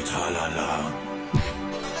touch my ta-la-la.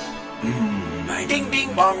 Ding,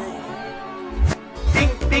 bing, bong. Bing,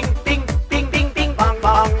 bing, bing, bing, bing, bing, bong,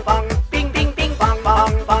 bong, bong. Bing, bing, bing, bong,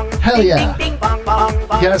 bong, bong. Hell yeah. Bing, bing, bong, bong,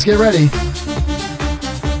 bong. You guys get ready.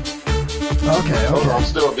 Okay. I'm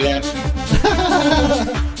still dancing.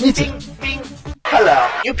 Me too. Hello.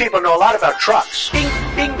 You people know a lot about trucks. Bing,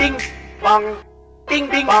 bing, bing, bong. Bing,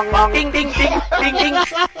 bing, bong, bong. Bing, bing, bing, bing, bing,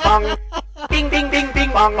 bong. Bing, bing, bing,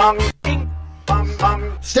 bing, bong, bong. Bing, bong,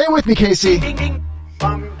 bong. Stay with me, Casey. Bing, bing,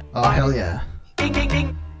 bong. Oh, hell yeah. Bing, bing,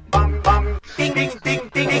 bing, bong, bong. Bing, bing, bing,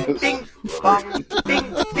 bing, bing, bing, bong.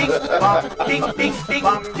 Bing, bing, bong. Bing, bing, bing,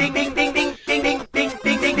 bong. Bing, bing, bing, bing, bing, bing, bing,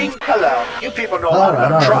 bing, bing, bing. Hello. You people know a lot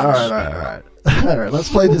about trucks. All right, let's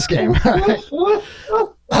play this game. All right.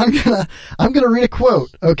 I'm gonna read a quote,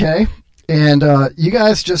 okay? And you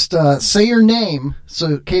guys just say your name.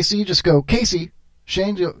 So Casey, you just go Casey,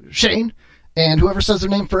 Shane, and whoever says their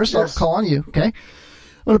name first, I'll call on you, okay? I'm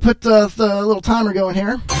gonna put the little timer going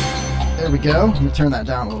here. There we go. Let me turn that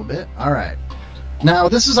down a little bit. All right. Now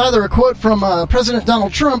this is either a quote from President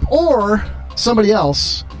Donald Trump or somebody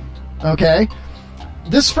else, okay?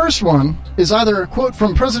 This first one is either a quote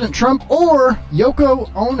from President Trump or Yoko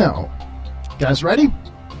Ono. Guys ready?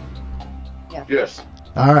 Yes.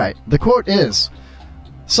 All right. The quote is,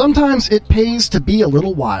 "Sometimes it pays to be a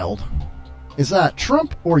little wild." Is that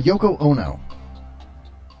Trump or Yoko Ono?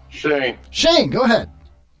 Shane. Shane, go ahead.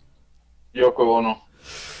 Yoko Ono.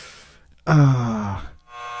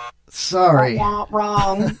 Sorry.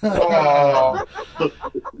 Wrong.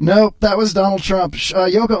 Nope, that was Donald Trump.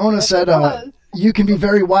 Yoko Ono said, "You can be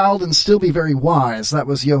very wild and still be very wise." That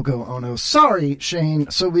was Yoko Ono. Sorry,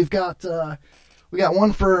 Shane. So we got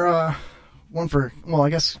one for. Well, I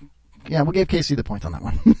guess, yeah, we'll give Casey the point on that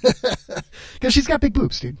one. Because she's got big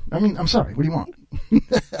boobs, dude. I mean, I'm sorry. What do you want?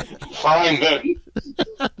 Fine, then.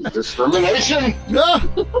 Discrimination? No.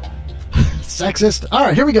 Sexist. All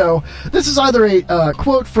right, here we go. This is either a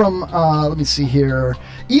quote from, let me see here,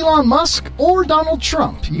 Elon Musk or Donald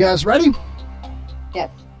Trump. You guys ready? Yes.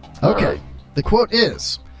 Okay. The quote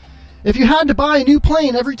is, "If you had to buy a new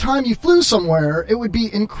plane every time you flew somewhere, it would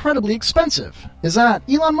be incredibly expensive." Is that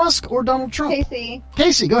Elon Musk or Donald Trump?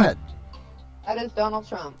 Casey, go ahead. That is Donald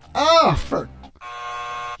Trump. Oh,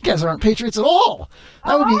 you guys aren't patriots at all.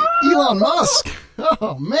 That would be Elon Musk.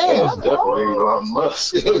 Oh, man. That's definitely Elon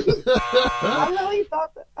Musk. I really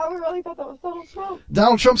thought that was Donald Trump.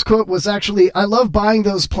 Donald Trump's quote was actually, "I love buying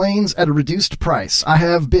those planes at a reduced price. I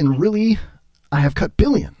have cut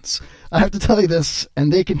billions. I have to tell you this,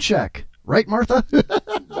 and they can check. Right, Martha?"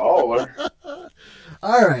 Baller.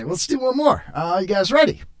 All right, let's do one more. You guys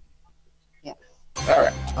ready? Yes.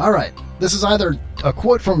 All right. This is either a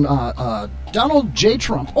quote from Donald J.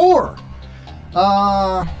 Trump or,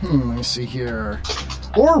 let me see here,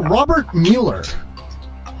 or Robert Mueller.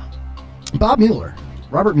 Bob Mueller.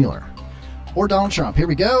 Robert Mueller. Or Donald Trump. Here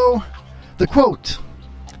we go. The quote,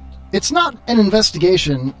 "It's not an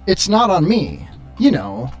investigation. It's not on me. You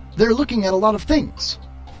know, they're looking at a lot of things.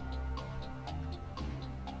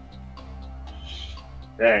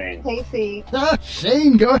 Dang. Casey.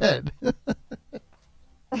 Shane, go ahead.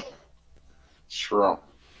 Trump.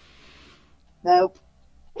 Nope.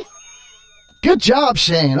 Good job,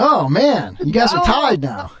 Shane. Oh, man. You guys are tied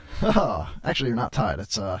now. Oh, actually, you're not tied.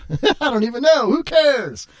 It's, I don't even know. Who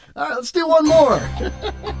cares? All right, let's do one more.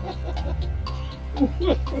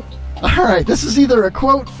 All right, this is either a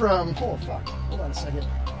quote from... Oh, fuck. Hold on a second.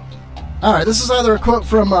 All right, this is either a quote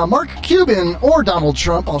from Mark Cuban or Donald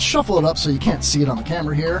Trump. I'll shuffle it up so you can't see it on the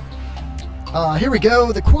camera here. Here we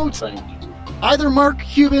go. The quote, either Mark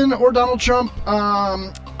Cuban or Donald Trump.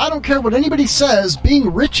 I don't care what anybody says.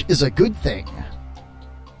 Being rich is a good thing.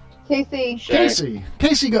 Casey.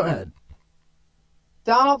 Casey, go ahead.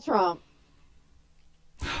 Donald Trump.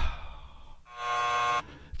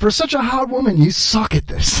 For such a hot woman, you suck at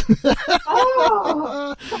this.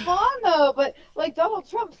 Oh, come on, though. But, like, Donald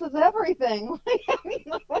Trump says everything.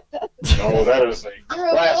 Oh, that is a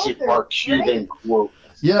classic Mark Cuban quote.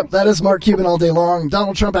 Yep, that is Mark Cuban all day long.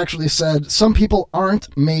 Donald Trump actually said, some people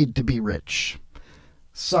aren't made to be rich.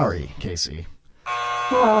 Sorry, Casey.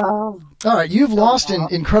 All right, you've lost in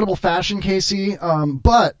incredible fashion, Casey.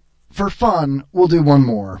 But for fun, we'll do one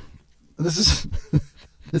more. This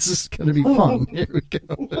is going to be fun. Here we go.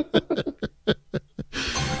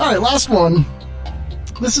 All right, last one.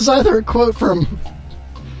 This is either a quote from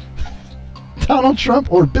Donald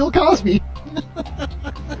Trump or Bill Cosby.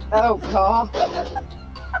 Oh, God.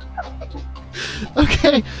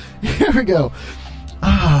 Okay, here we go.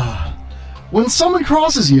 When someone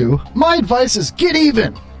crosses you, my advice is get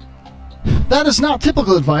even. That is not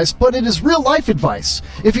typical advice, but it is real life advice.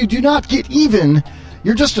 If you do not get even,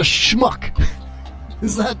 you're just a schmuck.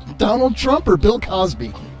 Is that Donald Trump or Bill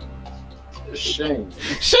Cosby? Shane,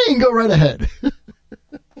 go right ahead.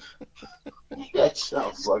 That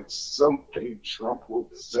sounds like something Trump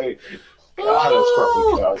would say. God, that's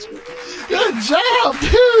probably Cosby. Good job,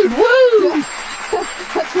 dude! Woo!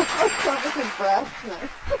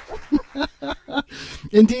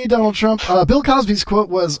 Indeed, Donald Trump. Bill Cosby's quote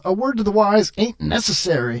was, a word to the wise ain't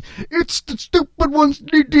necessary. It's the stupid ones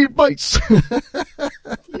need the advice.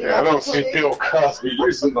 Yeah, I don't see Bill Cosby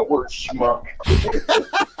using the word schmuck.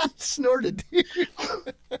 Snorted, dude.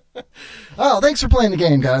 Oh, thanks for playing the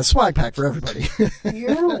game, guys. Swag pack for everybody.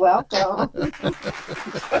 You're welcome.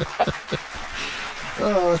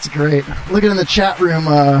 Oh, that's great. Looking in the chat room,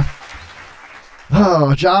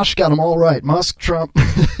 Josh got them all right. Musk, Trump,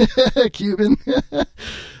 Cuban.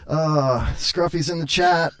 Scruffy's in the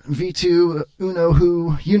chat. V2, Uno,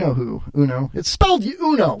 who, you know who, Uno. It's spelled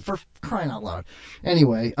Uno, for crying out loud.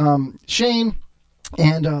 Anyway, Shane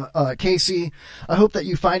and Casey, I hope that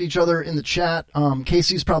you find each other in the chat.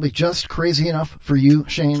 Casey's probably just crazy enough for you,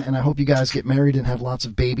 Shane, and I hope you guys get married and have lots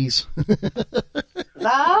of babies. No,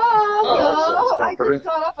 I just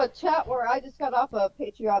got off a chat where I just got off a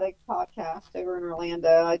patriotic podcast over in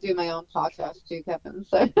Orlando. I do my own podcast too, Kevin.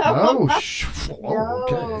 So.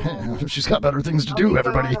 Okay. She's got better things to do,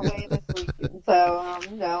 everybody. So,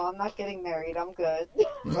 no, I'm not getting married. I'm good.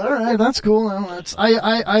 All right, that's cool.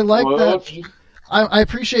 I like that. I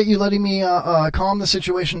appreciate you letting me calm the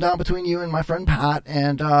situation down between you and my friend Pat,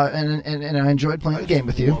 and I enjoyed playing the game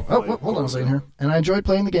with you. Oh, hold on a second here. And I enjoyed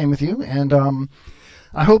playing the game with you, and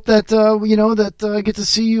I hope that I get to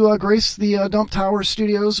see you grace the Dump Tower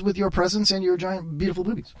Studios with your presence and your giant, beautiful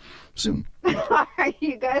boobies soon. All right,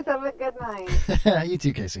 you guys have a good night. You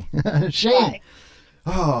too, Casey. Shane. Bye.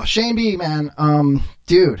 Oh, Shane B, man.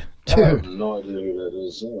 Dude. I have no idea who that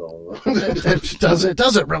is. It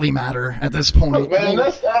doesn't really matter at this point. Look, man,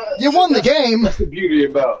 you won the game. That's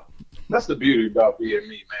the beauty about being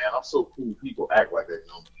me, man. I'm so cool. People act like they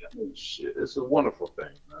know me. I mean, shit, it's a wonderful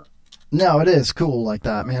thing, man. No, it is cool like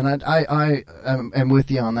that, man. I am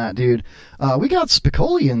with you on that, dude. We got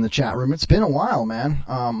Spicoli in the chat room. It's been a while, man.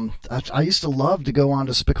 I used to love to go on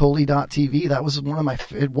to Spicoli.tv. That was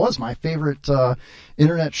it was my favorite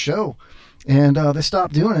internet show. And they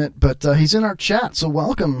stopped doing it, but he's in our chat, so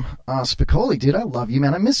welcome, Spicoli, dude. I love you,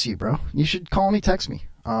 man. I miss you, bro. You should call me, text me.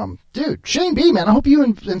 Dude, Shane B, man, I hope you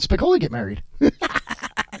and Spicoli get married.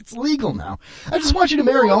 It's legal now. I just want you to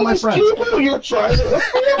marry all my friends. You're trying to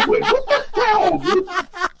what the hell, dude?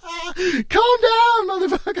 Calm down,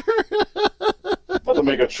 motherfucker. I'm about to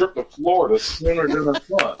make a trip to Florida sooner than I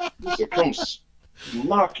thought. Just come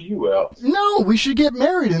knock you out. No, we should get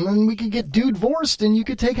married, and then we could get dude divorced, and you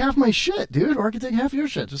could take half my shit, dude, or I could take half your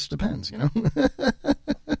shit. Just depends, you know.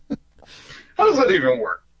 How does that even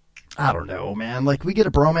work? I don't know, man. Like, we get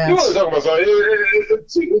a bromance. You want to talk about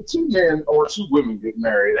something? Two men or two women get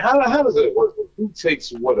married. How does it work? Who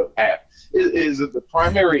takes what of half? Is it the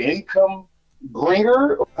primary income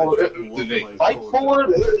bringer, or do they fight for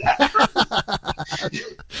it?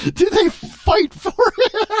 Do they fight for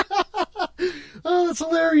it? Oh, that's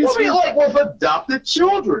hilarious. Well, I mean, like with adopted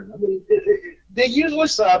children. I mean, they usually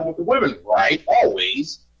side with the women, right?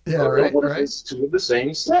 Always. Yeah, right. What if it's two of the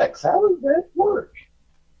same sex? How does that work?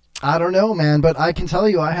 I don't know, man, but I can tell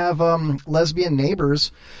you I have lesbian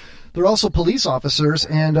neighbors. They're also police officers,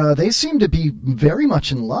 and they seem to be very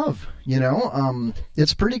much in love, you know?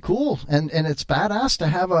 It's pretty cool, and it's badass to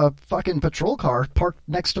have a fucking patrol car parked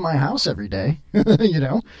next to my house every day, you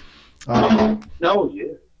know? No,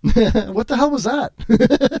 yeah. What the hell was that?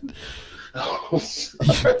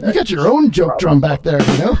 You got your own joke drum back there,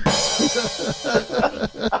 you know?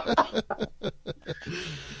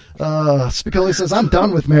 Spicoli says, I'm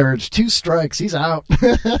done with marriage. 2 strikes. He's out.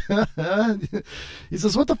 He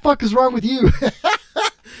says, what the fuck is wrong with you?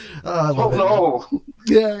 I love it. No.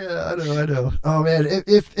 Yeah, I know. Oh, man.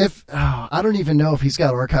 If I don't even know if he's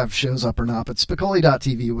got archived shows up or not, but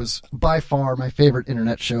Spicoli.tv was by far my favorite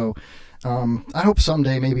internet show. I hope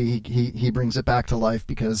someday maybe he brings it back to life,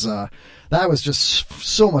 because that was just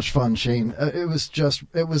so much fun, Shane. It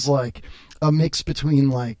was like a mix between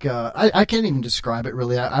like I can't even describe it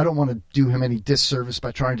really. I don't want to do him any disservice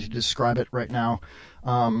by trying to describe it right now.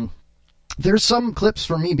 There's some clips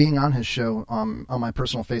from me being on his show on my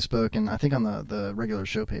personal Facebook, and I think on the regular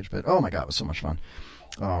show page. But oh my god, it was so much fun.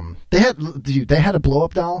 They had a blow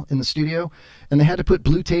up doll in the studio, and they had to put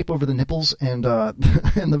blue tape over the nipples and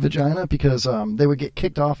and the vagina, because they would get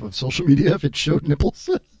kicked off of social media if it showed nipples.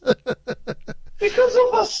 Because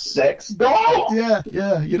of a sex doll? Yeah,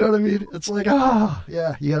 you know what I mean? It's like,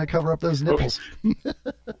 yeah, you gotta cover up those nipples.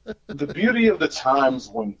 The beauty of the times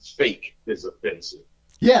when fake is offensive.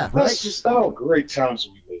 Yeah, right. That's just, great times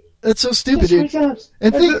we live. It's so stupid, dude.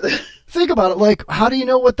 And think about it. Like, how do you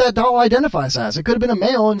know what that doll identifies as? It could have been a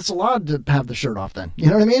male, and it's allowed to have the shirt off then.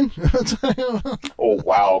 You know what I mean? Oh,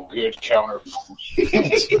 wow. Good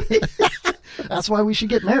counterpoint. That's why we should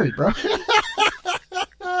get married, bro.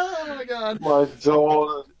 Oh, my God. My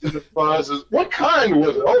doll identifies as... What kind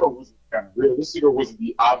was it? Oh, was it kind of realistic, or was it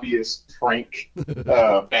the obvious prank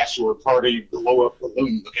bachelor party blow-up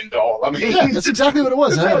balloon-looking doll? I mean... Yeah, that's exactly what it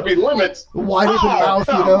was. There's got to be limits. Wide open mouth,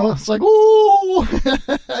 you know? It's like, ooh!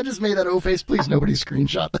 I just made that O-face. Please, nobody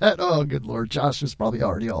screenshot that. Oh, good Lord. Josh is probably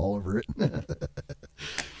already all over it.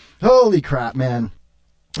 Holy crap, man.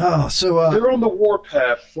 Oh, so... They're on the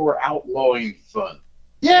warpath for outlawing fun.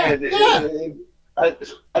 Yeah,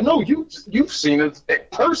 I know you've seen it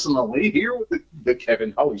personally here with the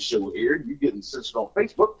Kevin Holly show here. You getting censored on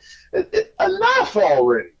Facebook. Enough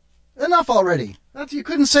already. You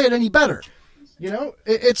couldn't say it any better. You know,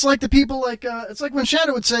 it's like the people like it's like when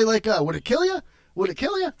Shannon would say like, "Would it kill you? Would it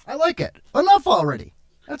kill you?" I like it. Enough already.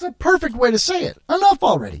 That's a perfect way to say it. Enough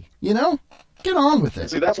already. You know, get on with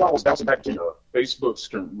it. See, that's why I was bouncing back to Facebook's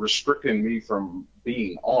restricting me from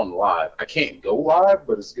being on live. I can't go live,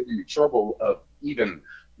 but it's giving me trouble of even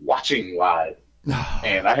watching live.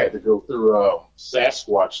 And I had to go through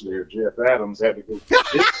Sasquatch there. Jeff Adams had to go through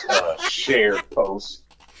his shared post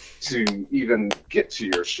to even get to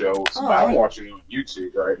your show. So I'm watching it on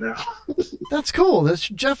YouTube right now. That's cool.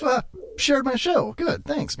 Jeff shared my show. Good.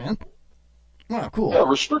 Thanks, man. Wow, cool. Yeah,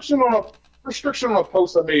 restriction on a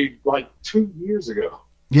post I made like 2 years ago.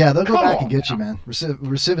 Yeah, they'll go back and get you, man.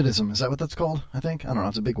 Recidivism, is that what that's called? I think. I don't know.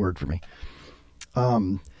 It's a big word for me.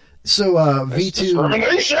 So V2.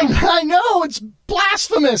 Discrimination. I know, it's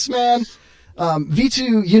blasphemous, man.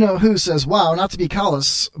 V2, you know who says, "Wow, not to be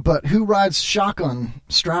callous, but who rides shotgun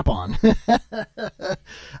strap on?"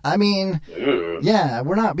 I mean, yeah,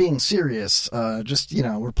 we're not being serious. Just, you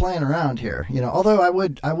know, we're playing around here. You know, although I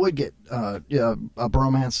would get a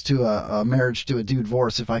bromance to a marriage to a dude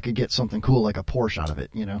divorce if I could get something cool like a Porsche out of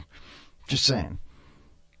it. You know, just saying.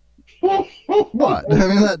 What? I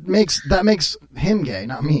mean, that makes him gay,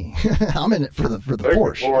 not me. I'm in it for the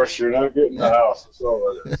Porsche. Porsche, you're not getting the house. That's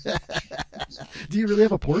all it is. Do you really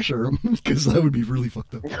have a Porsche? Because that would be really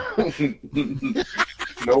fucked up.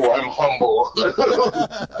 No, I'm humble.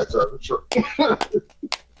 That's our truck.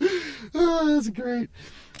 Oh, that's great.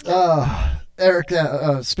 Eric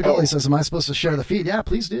Spicoli says, "Am I supposed to share the feed?" Yeah,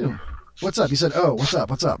 please do. What's up? He said, "Oh, what's up?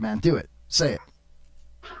 What's up, man? Do it. Say it."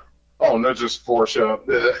 Oh, no, just Porsche.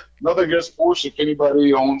 Nothing against Porsche. If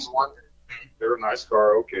anybody owns one, they're a nice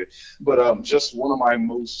car, okay. But just one of my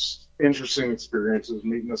most interesting experiences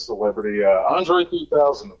meeting a celebrity, Andre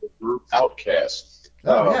 3000 of the group Outkast.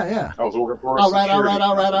 Yeah. I was working for a All right.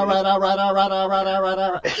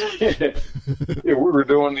 Yeah, we were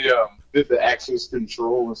doing did the access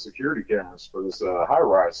control and security cameras for this high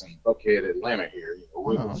rise in Buckhead, Atlanta here. You know,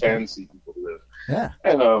 we're the fancy people Yeah.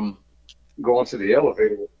 And going to the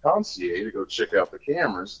elevator with the concierge to go check out the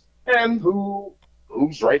cameras, and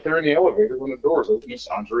who's right there in the elevator when the doors open? It's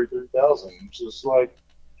Andre 3000. Just like,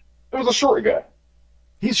 it was a short guy.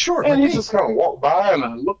 He's short. And like he me. just kind of walked by, and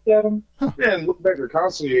I looked at him, and looked back at the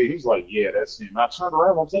concierge. He's like, yeah, that's him. I turned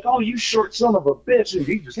around, I was like, oh, you short son of a bitch. And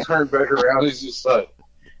he just turned back around. He's just like,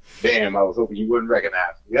 damn, I was hoping you wouldn't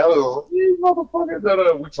recognize me. I was like, you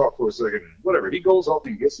motherfucker. We talked for a second. Whatever. He goes off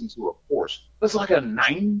and gets into a Porsche. It's like a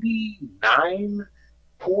 99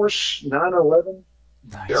 Porsche 911.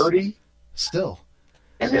 Nice. Dirty. Still.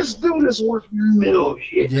 And this dude is worth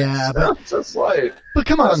millions. Yeah, but just like, but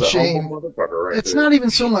come on, that's a Shane. humble motherfucker right It's there. not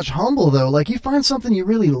even so much humble though. Like you find something you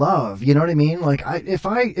really love. You know what I mean? Like if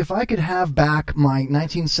I could have back my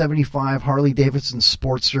 1975 Harley Davidson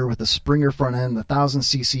Sportster with the Springer front end, the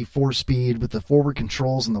 1000cc 4-speed with the forward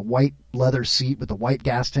controls and the white leather seat with the white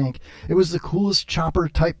gas tank, it was the coolest chopper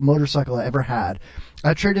type motorcycle I ever had.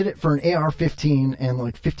 I traded it for an AR-15 and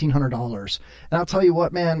like $1,500. And I'll tell you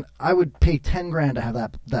what, man, I would pay $10,000 to have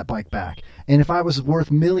that bike back. And if I was worth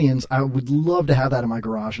millions, I would love to have that in my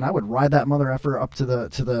garage, and I would ride that mother effer up to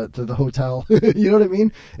the hotel. You know what I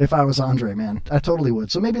mean? If I was Andre, man, I totally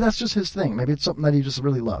would. So maybe that's just his thing. Maybe it's something that he just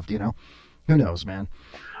really loved. You know, who knows, man?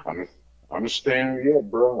 I'm just staying yet,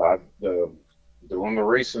 bro. Doing the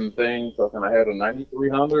racing thing, fucking, I had a 93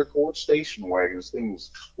 Honda Accord station wagon. This thing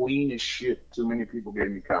was clean as shit. Too many people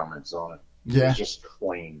gave me comments on it. Yeah. It was just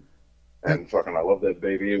clean. And fucking, I love that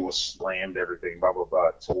baby. It was slammed, everything, blah, blah, blah.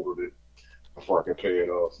 I totaled it before I could pay it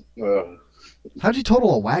off. How'd you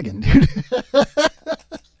total a wagon, dude?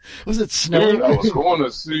 Was it snowing? Dude, I was going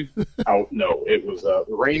to see. No, it was the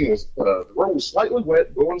rain was the road was slightly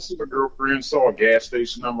wet. Going to see my girlfriend, saw a gas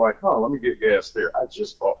station. I'm like, let me get gas there. I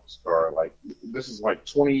just bought this car. Like, this is like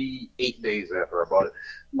 28 days after I bought it.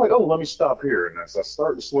 I'm like, let me stop here. And as I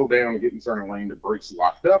started to slow down and get in the turning lane, the brakes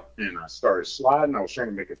locked up, and I started sliding. I was trying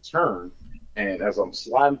to make a turn. And as I'm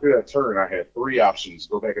sliding through that turn, I had three options: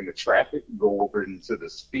 go back into traffic, go over into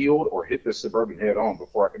this field, or hit the Suburban head on.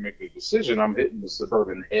 Before I can make the decision, I'm hitting the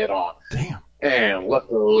Suburban head on. Damn. And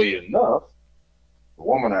luckily enough, the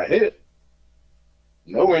woman I hit,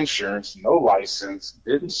 no insurance, no license,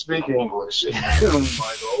 didn't speak English. And I'm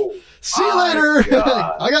like, oh, see you later.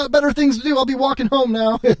 God. I got better things to do. I'll be walking home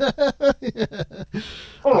now. Oh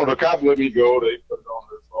no, the cop let me go. They put it on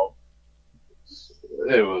their fault.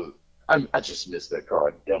 It was. I just missed that car.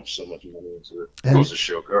 I dumped so much money into it. It was a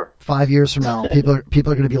show car. 5 years from now,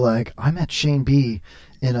 people are going to be like, I met Shane B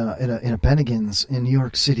in a Bennigan's in New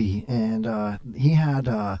York City, and he had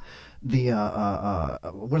what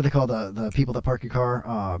do they call the people that park your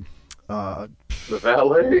car? The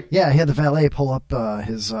valet? Yeah, he had the valet pull up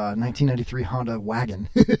his 1993 Honda wagon,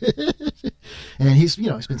 and he's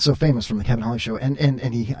been so famous from the Kevin Holly Show, and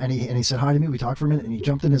he said hi to me. We talked for a minute, and he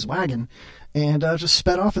jumped in his wagon and just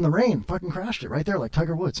sped off in the rain, fucking crashed it right there like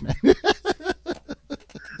Tiger Woods, man.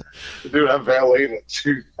 Dude, I valeted a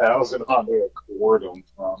 2000 Honda Accord on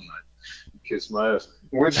prom night. Kiss my ass.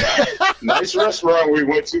 Which nice restaurant we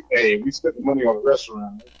went to. Hey, we spent the money on the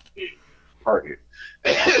restaurant. Hey, Target.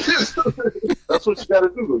 That's what you gotta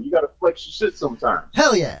do, though. You gotta flex your shit sometimes.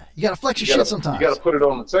 Hell yeah, you gotta flex your shit sometimes. You gotta put it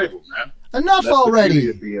on the table, man. Enough That's already. The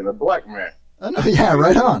beauty of being a black man. Yeah,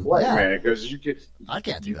 right on. Black Yeah. man, because I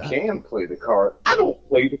can't do that. You can play the card. I don't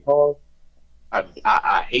play the card.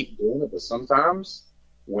 I hate doing it, but sometimes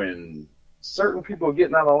when certain people are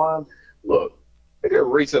getting out of line, look, they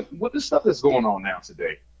got racing with the stuff that's going on now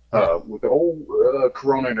today, with the whole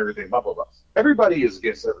corona and everything, blah blah blah. Everybody is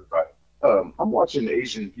against everybody. I'm watching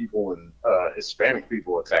Asian people and Hispanic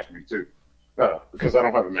people attack me too, because I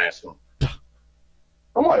don't have a mask on.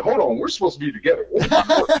 I'm like, hold on, we're supposed to be together.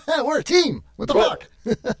 We're a team. What the fuck?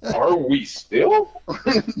 Are we still?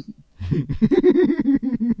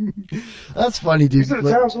 That's funny, dude. These are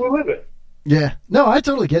the times we live in. Yeah, no, I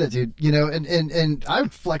totally get it, dude. You know, and I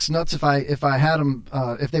would flex nuts if I had them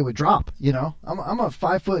if they would drop. You know, I'm a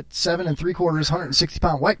 5'7" 3/4",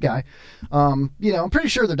 160-pound white guy. You know, I'm pretty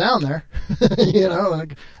sure they're down there. You know,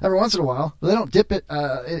 like every once in a while, but they don't dip it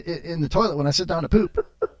in the toilet when I sit down to poop.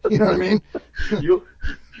 You know what I mean?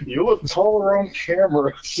 You look taller on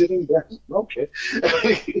camera sitting down. Okay.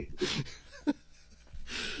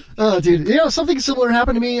 Dude, you know, something similar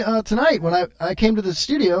happened to me tonight when I came to the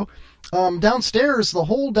studio. Downstairs, the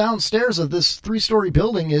whole downstairs of this 3-story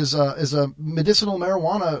building is a medicinal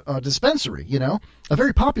marijuana dispensary. You know, a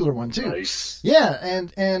very popular one too. Nice. Yeah,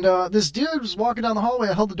 and this dude was walking down the hallway.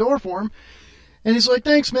 I held the door for him, And he's like,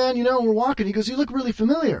 thanks, man. You know, we're walking. He goes, you look really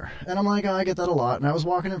familiar. And I'm like, oh, I get that a lot. And I was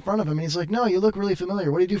walking in front of him, and he's like, no, you look really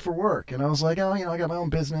familiar. What do you do for work? And I was like, oh, you know, I got my own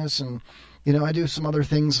business, and, you know, I do some other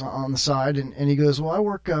things on the side. And he goes, well, I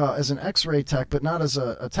work as an X-ray tech, but not as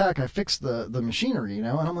a tech. I fix the machinery, you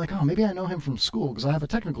know. And I'm like, oh, maybe I know him from school because I have a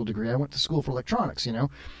technical degree. I went to school for electronics, you know.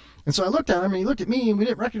 And so I looked at him, and he looked at me, and we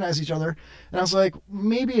didn't recognize each other. And I was like,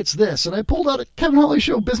 maybe it's this. And I pulled out a Kevin Holly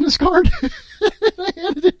Show business card, and I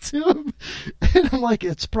handed it to him. And I'm like,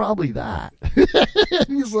 it's probably that. And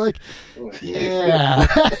he's like, yeah.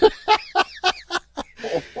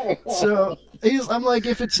 So I'm like,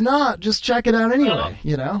 if it's not, just check it out anyway,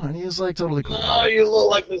 you know? And he was like, totally cool. Oh, you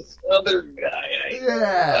look like this other guy.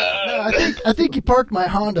 Yeah. No, I think he parked my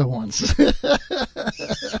Honda once.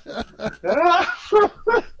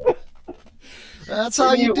 That's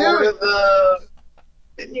how you do it.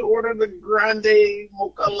 Didn't you order the grande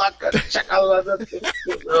mocha latte chocolate?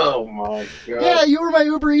 Oh my god! Yeah, you were my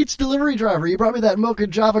Uber Eats delivery driver. You brought me that mocha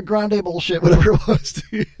Java grande bullshit, whatever it was,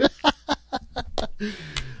 dude.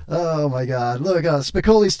 Oh my god! Look,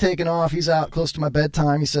 Spicoli's taking off. He's out close to my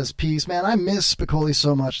bedtime. He says, "Peace, man. I miss Spicoli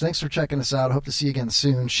so much. Thanks for checking us out. I hope to see you again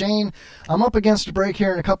soon." Shane, I'm up against a break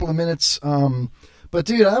here in a couple of minutes. But,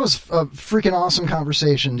 dude, that was a freaking awesome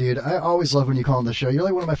conversation, dude. I always love when you call on the show. You're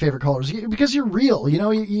like one of my favorite callers because you're real. You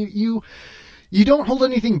know, you don't hold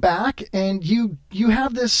anything back, and you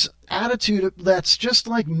have this attitude that's just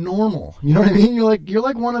like normal. You know what I mean? You're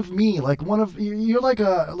like one of me, you're like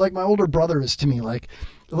my older brother is to me. Like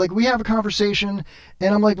we have a conversation,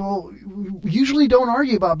 and I'm like, well, we usually don't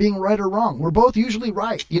argue about being right or wrong. We're both usually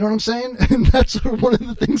right. You know what I'm saying? And that's one of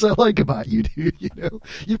the things I like about you, dude. You know,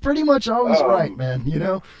 you're pretty much always right, man. You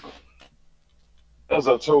know. As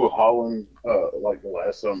I told Holland, like the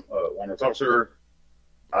last time when I talked to her,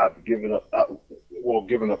 I've given up.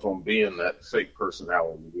 Given up on being that fake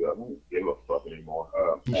personality. I don't give a fuck anymore.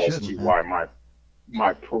 As to why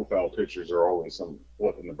my profile pictures are always some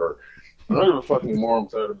flipping the bird. I don't give a fuck anymore. I'm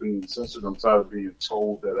tired of being censored. I'm tired of being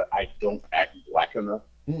told that I don't act black enough.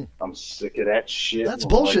 I'm sick of that shit. That's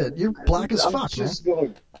bullshit. Like, you're black as fuck,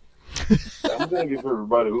 man. I'm gonna give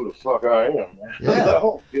everybody who the fuck I am, man. Yeah.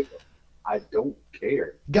 I don't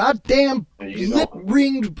care. Goddamn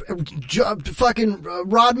lip-ringed, fucking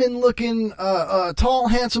Rodman-looking, tall,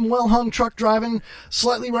 handsome, well-hung, truck-driving,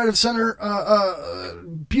 slightly right of center,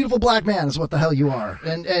 beautiful black man is what the hell you are.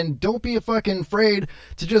 And don't be fucking afraid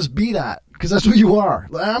to just be that, because that's what you are.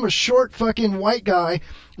 I'm a short fucking white guy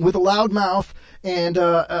with a loud mouth and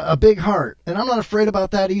a big heart, and I'm not afraid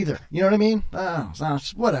about that either. You know what I mean?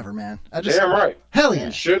 Whatever, man. Damn right. Hell yeah.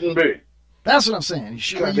 You shouldn't be. That's what I'm saying. You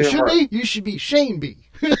should be Shane B.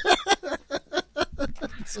 And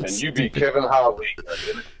you be Kevin Holly.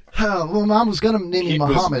 Well, Mom was going to name me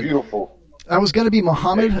Muhammad. Beautiful. I was going to be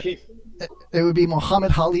Muhammad. It would be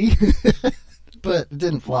Muhammad Ali, but it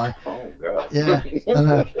didn't fly. Oh, God. Yeah.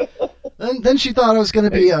 And then she thought I was going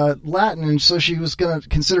to be Latin, and so she was going to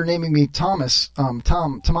consider naming me Thomas,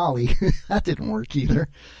 Tamale. That didn't work either.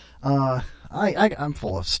 I'm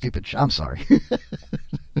full of stupid shit. I'm sorry.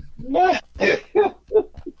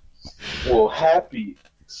 Well, happy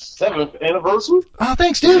 7th anniversary. Oh,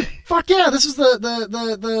 thanks, dude. Fuck yeah. This is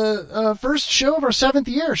the first show of our 7th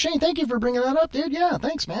year. Shane, thank you for bringing that up, dude. Yeah,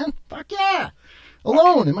 thanks, man. Fuck yeah.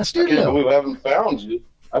 Alone in my studio. I can't believe I haven't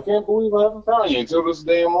found you. Until this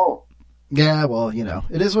damn moment. Yeah, well, you know,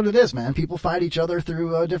 it is what it is, man. People find each other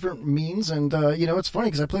through different means, and, you know, it's funny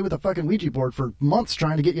because I played with a fucking Ouija board for months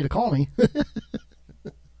trying to get you to call me.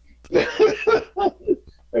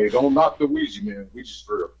 Hey, don't knock the Ouija, man. Ouija's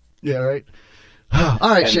real. Yeah, right. All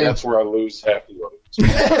right, and Shane. That's where I lose half the audience.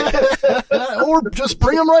 Or just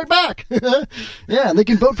bring them right back. Yeah, and they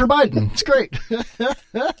can vote for Biden. It's great.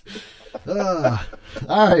 All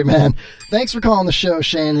right, man. Thanks for calling the show,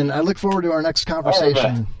 Shane, and I look forward to our next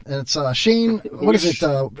conversation. And it's Shane. What is it?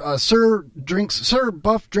 Sir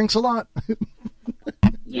Buff drinks a lot.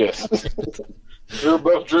 Yes. Sir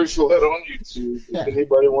Buff drinks a lot on YouTube. If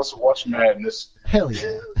anybody wants to watch Madness. Hell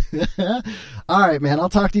yeah. All right, man. I'll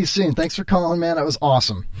talk to you soon. Thanks for calling, man. That was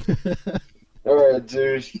awesome. All right,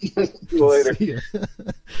 dude. See you later. See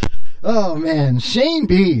Oh, man. Shane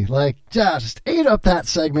B. Just ate up that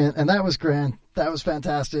segment, and that was grand. That was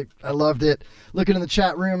fantastic. I loved it. Looking in the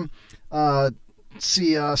chat room,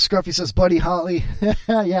 Scruffy says, Buddy Holly.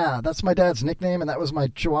 Yeah, that's my dad's nickname, and that was my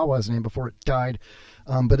Chihuahua's name before it died.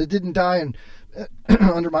 But it didn't die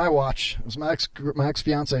under my watch. It was my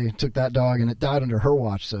ex-fiance took that dog, and it died under her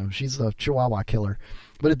watch, so she's the Chihuahua killer.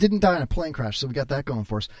 But it didn't die in a plane crash, so we got that going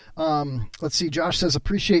for us. Let's see. Josh says,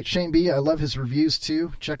 appreciate Shane B. I love his reviews,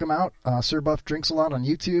 too. Check him out. Sir Buff drinks a lot on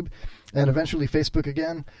YouTube. and eventually Facebook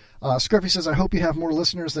again. Scruffy says, I hope you have more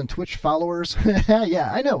listeners than Twitch followers.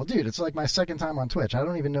 Yeah, I know. Dude, it's like my second time on Twitch. I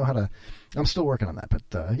don't even know how to... I'm still working on that.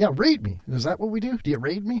 But, yeah, raid me. Is that what we do? Do you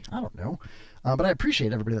raid me? I don't know. But I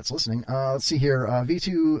appreciate everybody that's listening. Let's see here.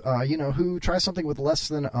 V2, you know who? Try something with less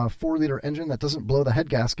than a 4-liter engine that doesn't blow the head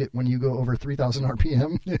gasket when you go over 3,000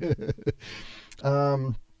 RPM.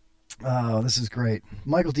 Oh, this is great.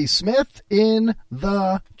 Michael D. Smith in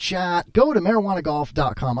the chat. Go to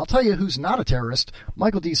marijuanagolf.com. I'll tell you who's not a terrorist.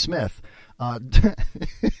 Michael D. Smith. Go to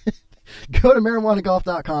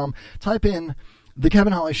marijuanagolf.com. Type in The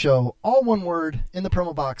Kevin Holly Show, all one word, in the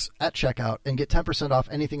promo box at checkout, and get 10% off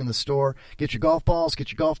anything in the store. Get your golf balls,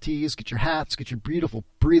 get your golf tees, get your hats, get your beautiful,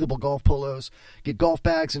 breathable golf polos, get golf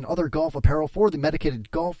bags and other golf apparel for the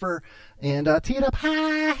medicated golfer, and tee it up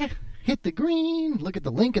high. Hit the green. Look at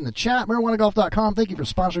the link in the chat, marijuanagolf.com. Thank you for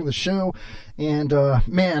sponsoring the show. And,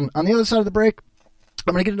 man, on the other side of the break,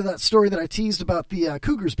 I'm going to get into that story that I teased about the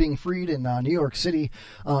cougars being freed in New York City.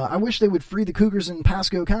 I wish they would free the cougars in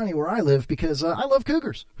Pasco County where I live because I love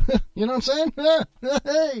cougars. You know what I'm saying?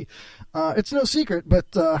 Hey, it's no secret, but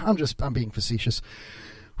I'm being facetious.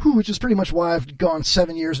 Which is pretty much why I've gone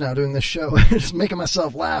 7 years now doing this show. Just making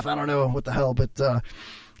myself laugh. I don't know what the hell, but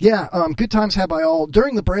yeah, good times had by all.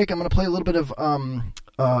 During the break, I'm going to play a little bit of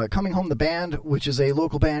Coming Home the Band, which is a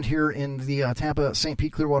local band here in the Tampa, St.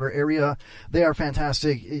 Pete, Clearwater area. They are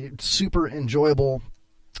fantastic, super enjoyable.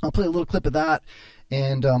 I'll play a little clip of that,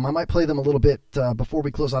 and I might play them a little bit before we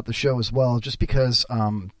close out the show as well, just because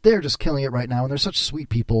they're just killing it right now, and they're such sweet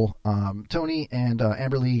people. Tony and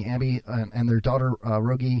Amberly, Abby, and their daughter,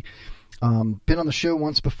 Rogie, been on the show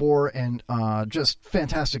once before, and just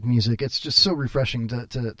fantastic music. It's just so refreshing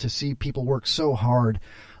to see people work so hard.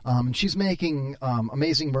 And she's making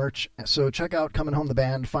amazing merch, so check out Coming Home the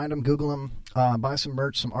Band. Find them, Google them, buy some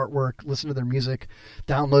merch, some artwork, listen to their music,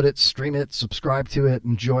 download it, stream it, subscribe to it,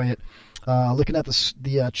 enjoy it. Looking at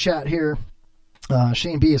the chat here,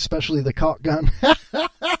 Shane B, especially the caulk gun.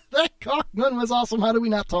 That caulk gun was awesome. How do we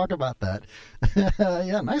not talk about that?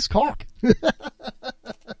 Yeah, nice caulk.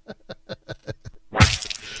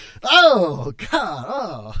 Oh,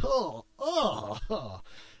 God. Oh.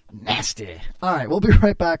 Nasty. All right, we'll be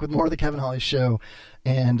right back with more of the Kevin Holly Show,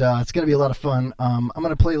 and it's going to be a lot of fun. I'm going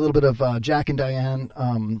to play a little bit of Jack and Diane,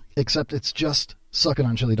 except it's just sucking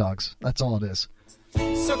on chili dogs. That's all it is.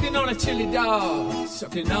 Sucking on a chili dog,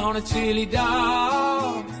 sucking on a chili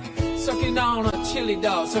dog, sucking on a chili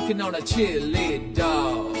dog, sucking on a chili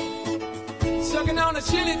dog, sucking on a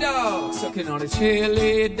chili dog, sucking on a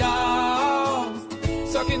chili dog,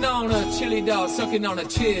 sucking on a chili dog, sucking on a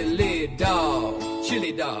chili dog,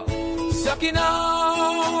 chili dog, sucking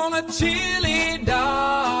on a chili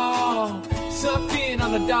dog, sucking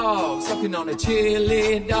on a dog, sucking on a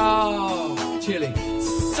chili dog, chili,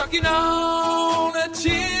 sucking on a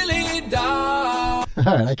chili dog. All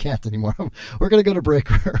right, I can't anymore. We're going to go to break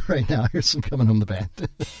right now. Here's some Coming Home the Band.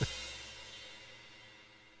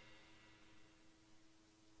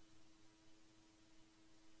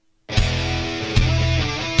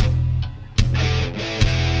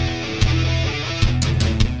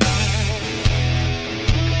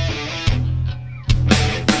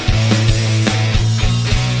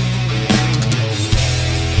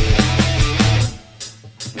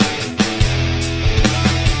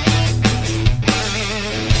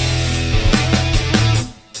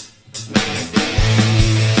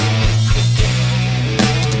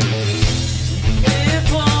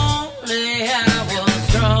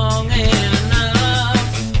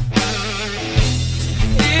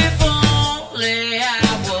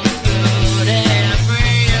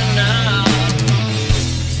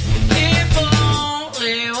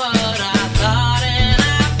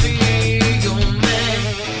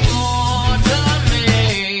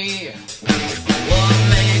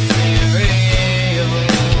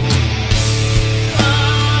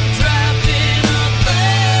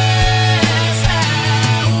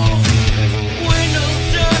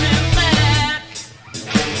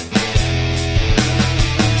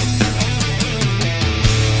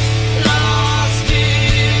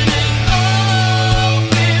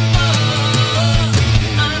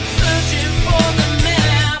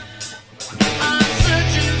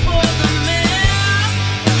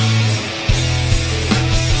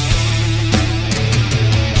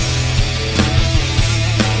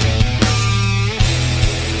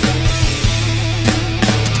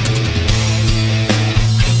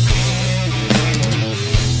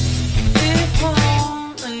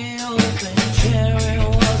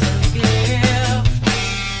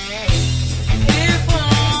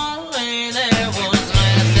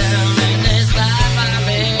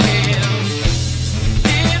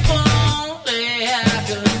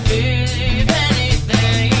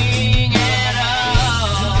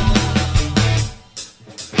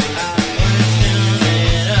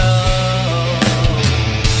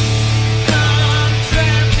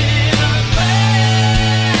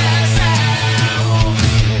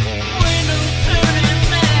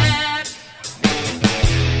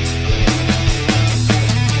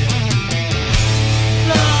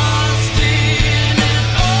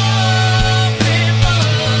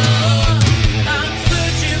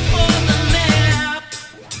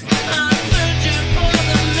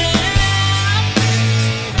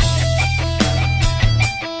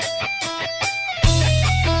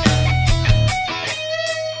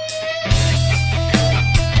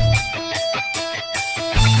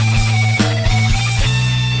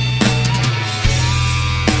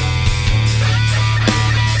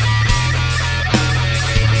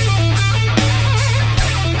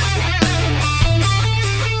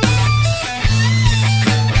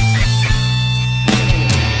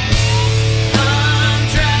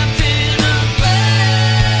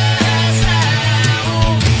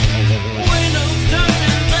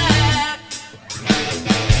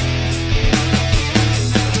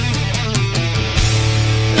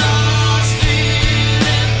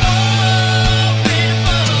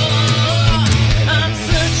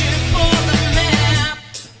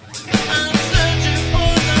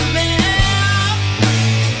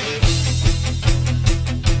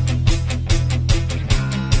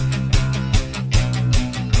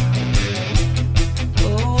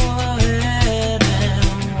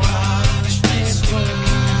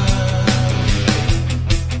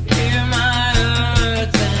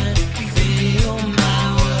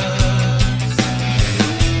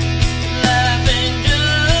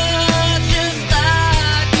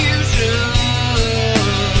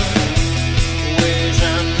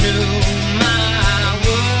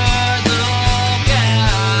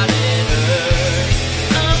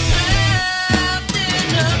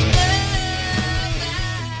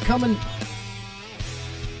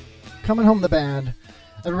 Coming Home the Band.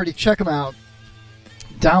 Everybody check them out.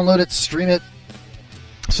 Download it, stream it,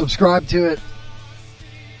 subscribe to it,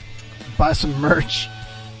 buy some merch.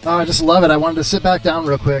 Oh, I just love it. I wanted to sit back down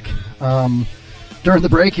real quick. During the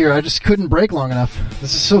break here, I just couldn't break long enough.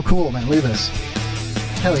 This is so cool, man. Look at this.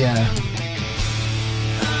 Hell yeah.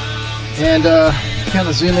 And kind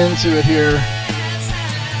of zoom into it here.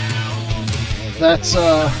 That's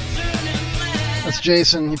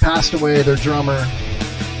Jason. He passed away, their drummer.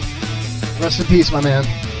 Rest in peace, my man.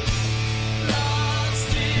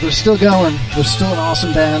 They're still going. They're still an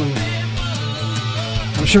awesome band.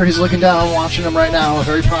 I'm sure he's looking down and watching them right now. I'm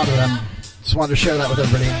very proud of them. Just wanted to share that with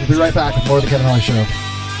everybody. We'll be right back with more of the Kevin Holly Show.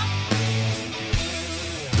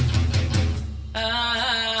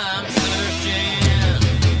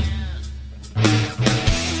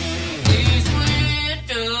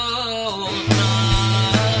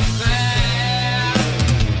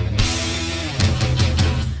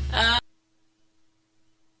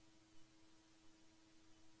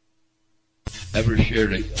 Ever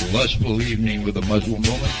shared a lustful evening with a Muslim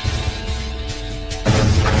woman?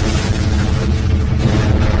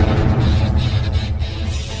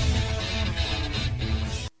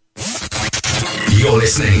 You're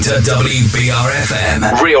listening to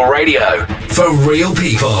WBRFM, Real Radio for real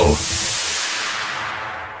people.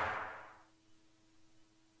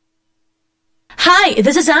 Hi,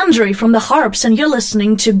 this is Andrew from the Harps, and you're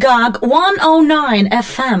listening to GOG 109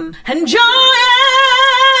 FM. Enjoy it!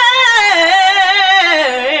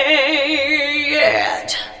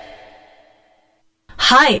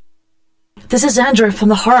 Hi, this is Andrew from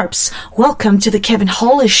the Harps. Welcome to the Kevin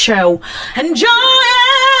Holly Show. Enjoy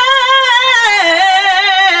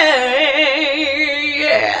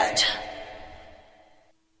it!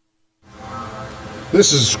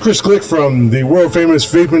 This is Chris Glick from the world-famous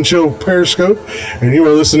Vaping Show Periscope, and you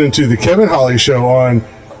are listening to the Kevin Holly Show on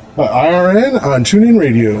IRN on TuneIn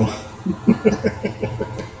Radio.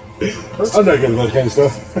 I'm not good about that kind of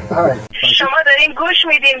stuff. All right. شما دارین گوش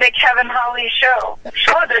میدین به کوین هالی شو.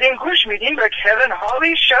 شما دارین گوش میدین به کوین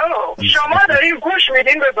هالی شو. شما دارین گوش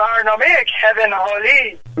میدین به برنامه کوین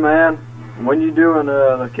هالی. Man, when you doing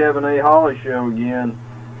the Kevin A. Holly Show again?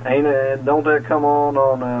 Don't that come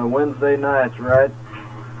on Wednesday nights, right?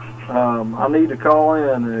 I need to call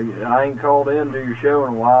in. I ain't called in to your show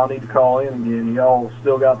in a while. I need to call in again. Y'all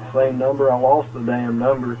still got the same number? I lost the damn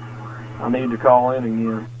number. I need to call in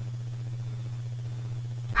again.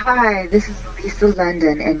 Hi, this is Lisa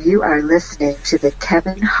London, and you are listening to the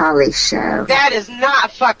Kevin Holly Show. That is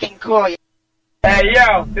not fucking cool. Hey,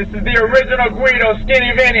 yo, this is the original Guido,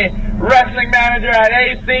 Skinny Vinny, wrestling manager at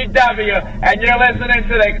ACW, and you're listening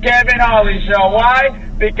to the Kevin Holly Show. Why?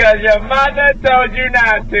 Because your mother told you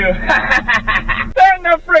not to. Turn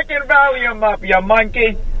the freaking volume up, you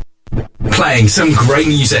monkey. Playing some great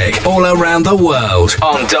music all around the world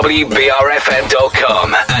on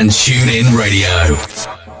WBRFM.com and TuneIn Radio.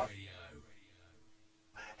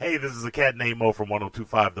 Hey, this is a cat named Mo from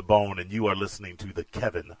 102.5 The Bone, and you are listening to the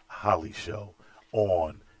Kevin Holly Show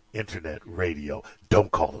on Internet Radio. Don't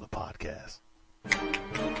call it a podcast.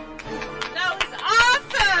 That was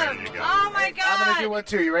awesome! Oh my god! I'm going to do one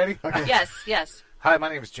too. You ready? Okay. Yes. Hi, my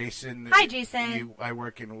name is Jason. Hi, Jason. I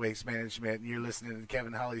work in waste management, and you're listening to the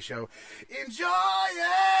Kevin Holly Show. Enjoy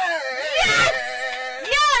it!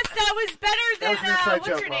 Yes, that was better than, what's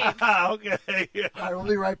your name? Okay. All right, we'll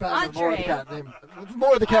be right back with more of the cat name.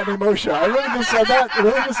 More of the cat named Mo Show. I really just said that. It's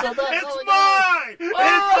mine! It's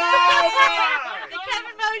all mine! The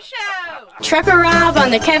Kevin Mo Show! Trucker Rob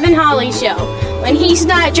on the Kevin Holly Show. When he's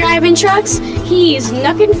not driving trucks, he's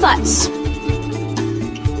knucking futz.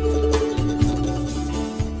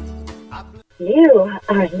 You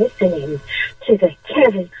are listening to the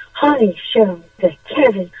Kevin Holly Show. The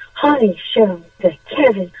Kevin Holly Show. The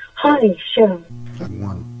Kevin Holly Show.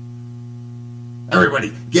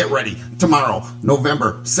 Everybody, get ready. Tomorrow,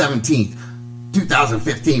 November 17th,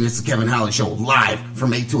 2015, it's the Kevin Holly Show live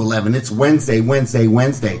from 8 to 11. It's Wednesday.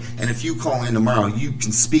 And if you call in tomorrow, you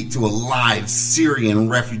can speak to a live Syrian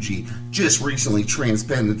refugee just recently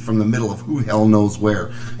transplanted from the middle of who hell knows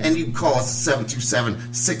where. And you can call us at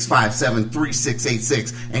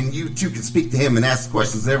 727-657-3686. And you too can speak to him and ask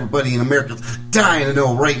questions that everybody in America's dying to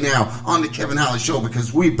know right now on the Kevin Holly Show,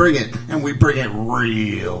 because we bring it, and we bring it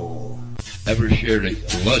real. Ever shared a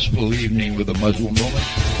lustful evening with a Muslim woman?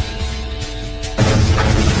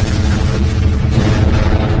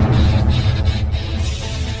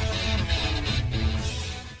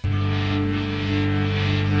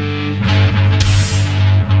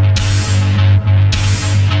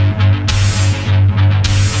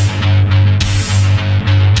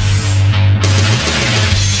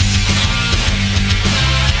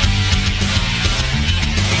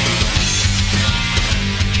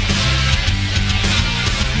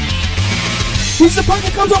 He's the punk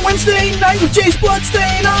that comes on Wednesday night with Jay's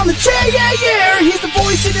Bloodstain on the chair, yeah. He's the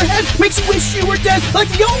voice in your head, makes you wish you were dead, like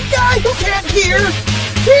the old guy who can't hear.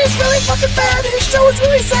 He's really fucking bad, his show is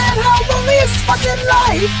really sad. How lonely is his fucking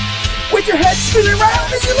life? With your head spinning around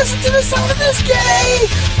as you listen to the sound of this gay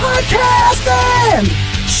podcast. And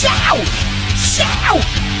shout, shout,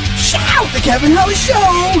 shout, the Kevin Holly Show.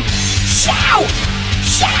 Shout,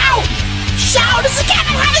 shout, shout, it's the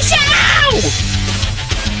Kevin Holly Show.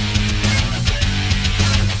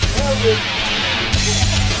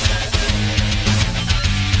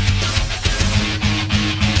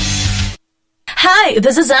 Hi,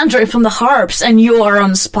 this is Andre from the Harps, and you are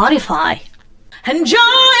on Spotify. Enjoy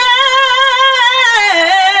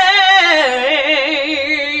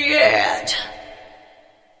it!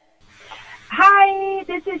 Hi,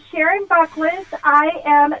 this is Sharon Buckles. I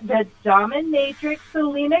am the dominatrix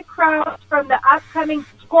Selena Krause from the upcoming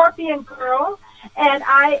Scorpion Girl, and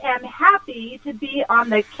I am happy to be on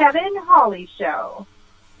the Kevin Holly Show.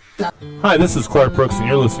 Hi, this is Clark Brooks, and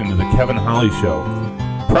you're listening to the Kevin Holly Show.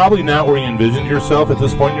 Probably not where you envisioned yourself at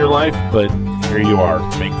this point in your life, but here you are.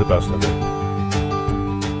 Make the best of it.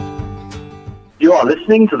 You are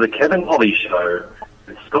listening to the Kevin Holly Show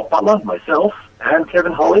with Scott Butler, myself, and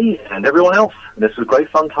Kevin Holly, and everyone else. And this was a great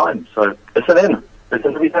fun time. So listen in.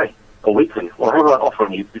 Listen every day. Or weekly. Or however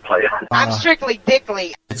often you play it. I'm strictly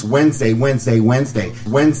dickly. It's Wednesday, Wednesday, Wednesday.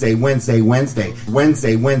 Wednesday, Wednesday, Wednesday.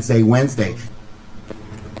 Wednesday, Wednesday, Wednesday.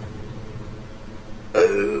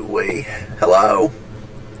 Oh, wait. Hello?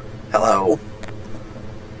 Hello?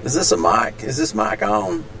 Is this a mic? Is this mic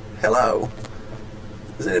on? Hello?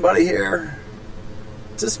 Is anybody here?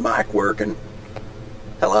 Is this mic working?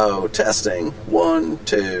 Hello? Testing. 1,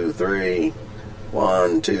 2, 3.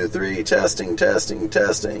 1, 2, 3. Testing, testing,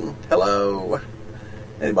 testing. Hello?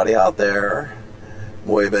 Anybody out there?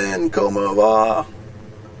 Muy bien, como va?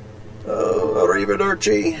 Oh,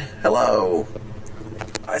 arrivederci. Hello?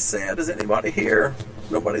 I said, is anybody here?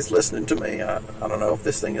 Nobody's listening to me. I don't know if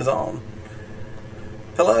this thing is on.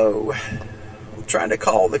 Hello? I'm trying to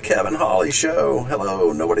call the Kevin Holly Show.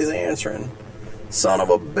 Hello? Nobody's answering. Son of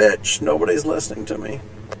a bitch. Nobody's listening to me.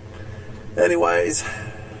 Anyways,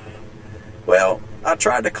 well, I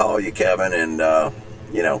tried to call you, Kevin, and,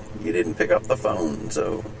 you didn't pick up the phone,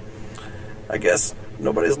 so I guess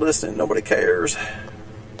nobody's listening. Nobody cares.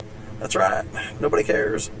 That's right. Nobody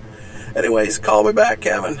cares. Anyways, call me back,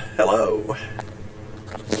 Kevin. Hello.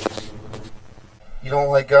 You don't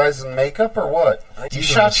like guys in makeup or what? You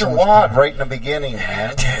shot your wad right in the beginning,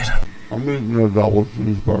 man. Dude. I'm eating a double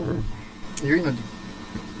cheeseburger. You're eating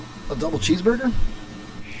a double cheeseburger?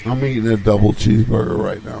 I'm eating a double cheeseburger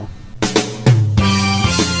right now.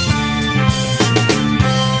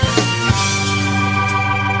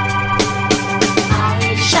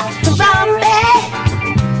 I shot the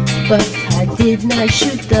zombie, but I did not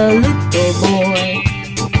shoot the little boy.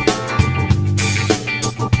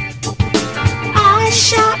 I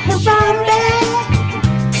shot Harambe,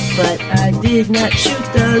 but I did not shoot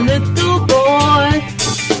the little boy.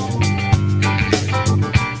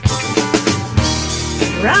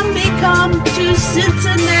 Harambe come to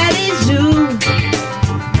Cincinnati Zoo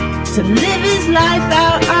to live his life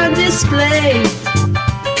out on display.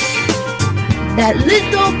 That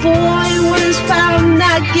little boy was found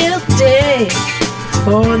not guilty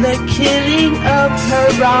for the killing of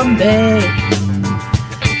Harambe.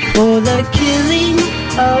 For the killing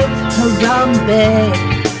of Harambe.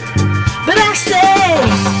 But I say,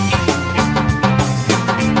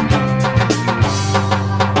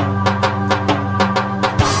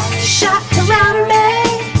 I shot Harambe,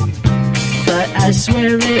 but I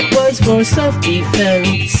swear it was for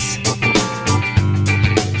self-defense.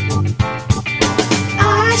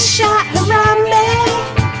 I shot Harambe,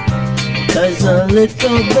 'cause a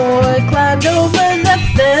little boy climbed over the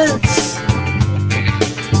fence.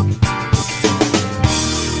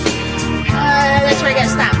 That's where I gotta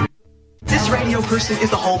stop. This radio person is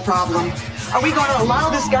the whole problem. Are we going to allow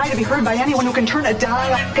this guy to be heard by anyone who can turn a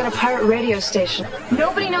dial? I've got a pirate radio station.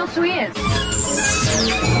 Nobody knows who he is.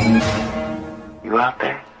 You out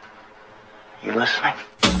there? You listening?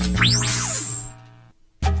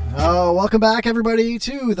 Oh, welcome back, everybody,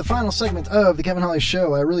 to the final segment of the Kevin Holly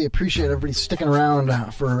Show. I really appreciate everybody sticking around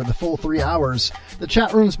for the full 3 hours. The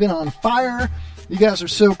chat room's been on fire. You guys are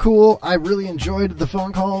so cool. I really enjoyed the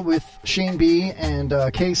phone call with Shane B and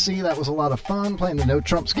KC. That was a lot of fun, playing the No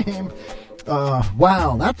Trumps game.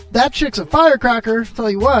 Wow, that chick's a firecracker. Tell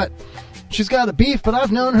you what, she's got a beef, but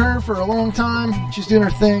I've known her for a long time. She's doing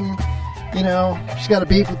her thing. You know, she's got a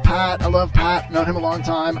beef with Pat. I love Pat. Known him a long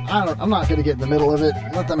time. I'm not going to get in the middle of it.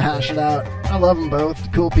 Let them hash it out. I love them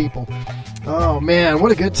both. Cool people. Oh, man,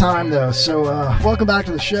 what a good time, though. So, welcome back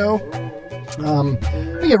to the show.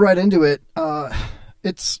 Let me get right into it.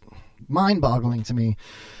 It's mind-boggling to me.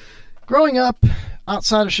 Growing up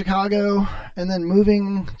outside of Chicago and then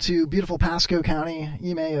moving to beautiful Pasco County,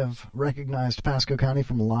 you may have recognized Pasco County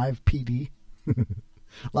from Live PD.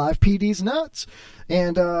 Live PD's nuts.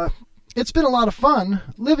 And it's been a lot of fun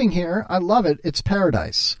living here. I love it. It's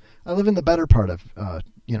paradise. I live in the better part of,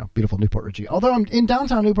 beautiful Newport Richey. Although I'm in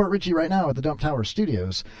downtown Newport Richey right now at the Dump Tower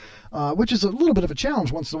Studios, which is a little bit of a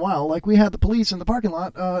challenge once in a while. Like we had the police in the parking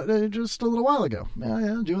lot just a little while ago.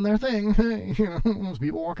 Yeah, doing their thing. There's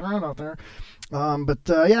people walking around out there.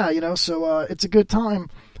 So it's a good time.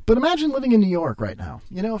 But imagine living in New York right now.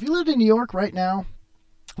 If you lived in New York right now,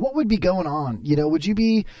 what would be going on? Would you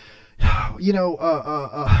be, would you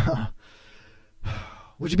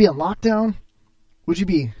be on lockdown? Would you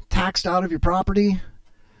be taxed out of your property,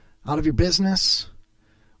 out of your business?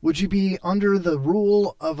 Would you be under the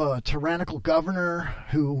rule of a tyrannical governor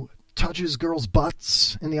who touches girls'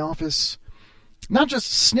 butts in the office? Not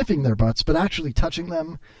just sniffing their butts, but actually touching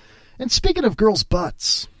them. And speaking of girls'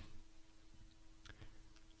 butts,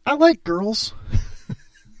 I like girls.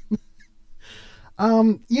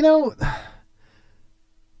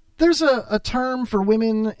 There's a term for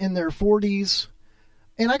women in their 40s,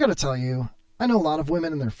 and I gotta tell you, I know a lot of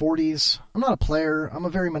women in their 40s. I'm not a player. I'm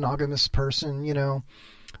a very monogamous person,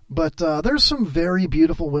 but there's some very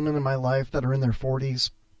beautiful women in my life that are in their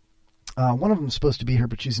 40s. One of them is supposed to be here,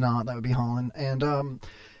 but she's not. That would be Holland. And,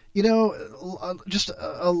 just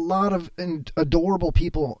a lot of adorable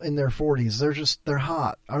people in their 40s. They're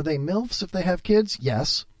hot. Are they MILFs if they have kids?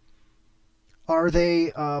 Yes. Are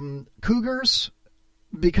they cougars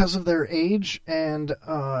because of their age and,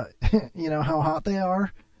 how hot they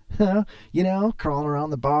are? Crawling around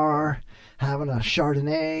the bar, having a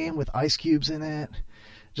Chardonnay with ice cubes in it,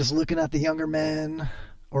 just looking at the younger men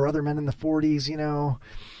or other men in the 40s,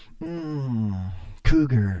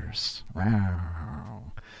 cougars.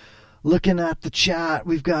 Wow. Looking at the chat,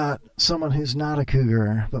 we've got someone who's not a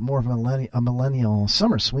cougar, but more of a millennial,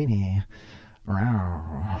 Summer Sweeney.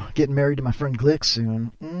 Wow. Getting married to my friend Glick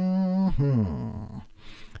soon.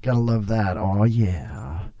 Gotta love that. Oh,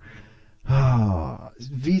 yeah. Oh,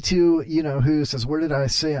 V2, who says, where did I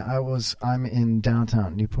say I'm in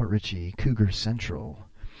downtown Newport Richey, Cougar Central.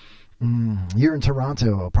 You're in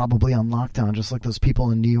Toronto, probably on lockdown, just like those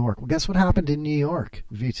people in New York. Well, guess what happened in New York?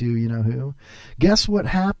 V2, who? Guess what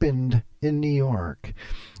happened in New York?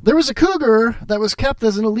 There was a cougar that was kept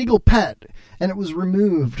as an illegal pet, and it was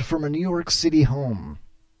removed from a New York City home.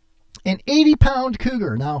 An 80-pound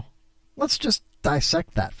cougar. Now, let's just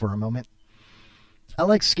dissect that for a moment. I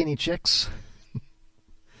like skinny chicks.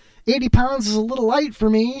 80 pounds is a little light for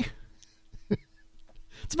me.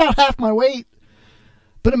 It's about half my weight.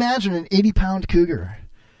 But imagine an 80-pound cougar.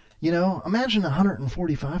 Imagine a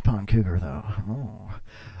 145-pound cougar, though. Oh.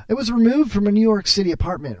 It was removed from a New York City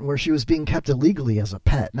apartment where she was being kept illegally as a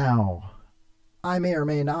pet. Now, I may or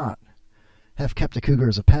may not have kept a cougar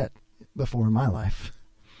as a pet before in my life.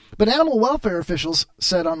 But animal welfare officials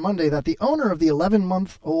said on Monday that the owner of the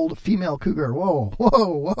 11-month-old female cougar...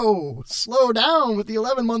 Whoa, slow down with the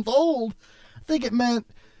 11-month-old. I think it meant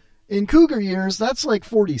in cougar years, that's like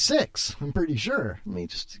 46, I'm pretty sure. Let me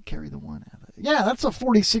just carry the one out. Yeah, that's a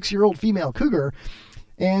 46-year-old female cougar,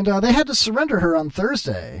 and they had to surrender her on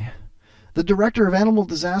Thursday. The director of Animal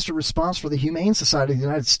Disaster Response for the Humane Society of the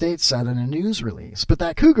United States said in a news release. But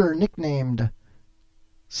that cougar, nicknamed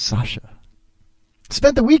Sasha,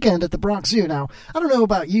 spent the weekend at the Bronx Zoo. Now, I don't know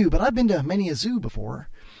about you, but I've been to many a zoo before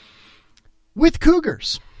with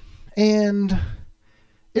cougars. And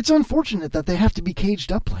it's unfortunate that they have to be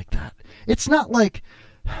caged up like that. It's not like,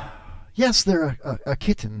 yes, they're a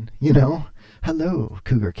kitten, Hello,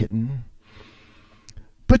 cougar kitten.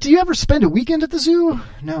 But do you ever spend a weekend at the zoo?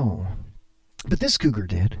 No. But this cougar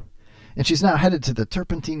did. And she's now headed to the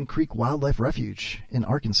Turpentine Creek Wildlife Refuge in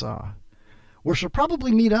Arkansas, where she'll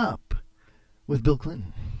probably meet up with Bill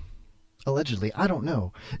Clinton. Allegedly. I don't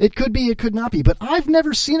know. It could be, it could not be. But I've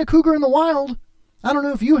never seen a cougar in the wild. I don't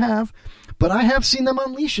know if you have, but I have seen them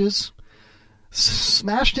on leashes,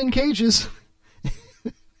 smashed in cages.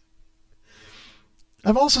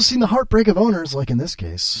 I've also seen the heartbreak of owners, like in this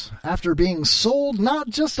case, after being sold not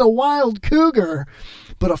just a wild cougar,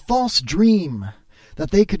 but a false dream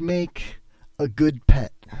that they could make a good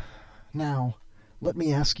pet. Now, let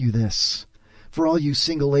me ask you this. For all you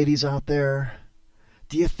single ladies out there,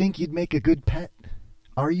 do you think you'd make a good pet?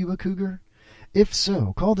 Are you a cougar? If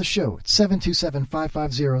so, call the show at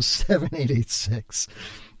 727-550-7886.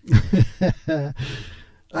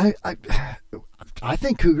 I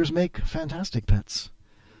think cougars make fantastic pets.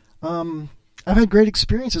 I've had great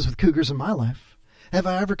experiences with cougars in my life. Have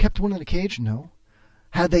I ever kept one in a cage? No.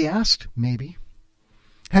 Had they asked? Maybe.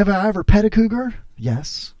 Have I ever pet a cougar?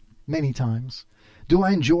 Yes, many times. Do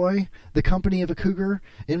I enjoy the company of a cougar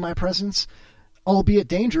in my presence? Albeit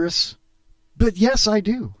dangerous, but yes, I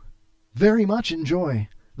do. Very much enjoy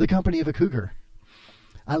the company of a cougar.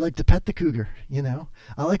 I like to pet the cougar, you know.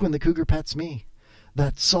 I like when the cougar pets me.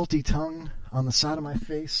 That salty tongue on the side of my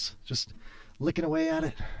face, just licking away at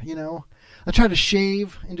it, you know. I try to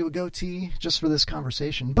shave into a goatee just for this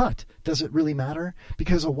conversation, but does it really matter?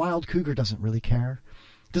 Because a wild cougar doesn't really care.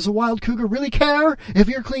 Does a wild cougar really care if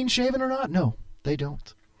you're clean shaven or not? No, they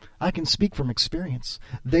don't. I can speak from experience.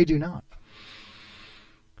 They do not.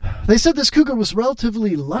 They said this cougar was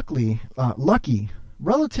relatively lucky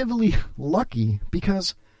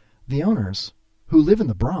because the owners, who live in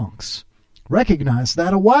the Bronx, recognize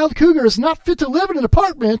that a wild cougar is not fit to live in an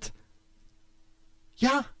apartment.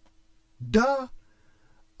 Yeah, duh.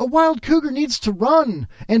 A wild cougar needs to run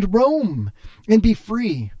and roam and be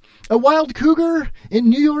free. A wild cougar in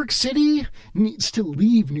New York City needs to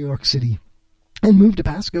leave New York City and move to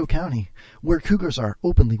Pasco County, where cougars are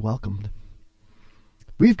openly welcomed.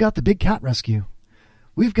 We've got the Big Cat Rescue.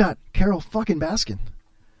 We've got Carol fucking Baskin.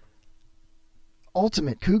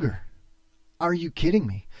 Ultimate cougar. Are you kidding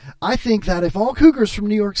me? I think that if all cougars from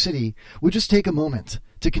New York City would just take a moment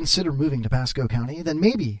to consider moving to Pasco County, then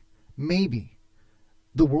maybe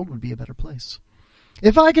the world would be a better place.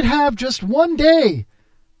 If I could have just one day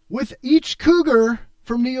with each cougar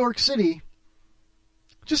from New York City,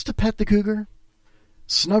 just to pet the cougar,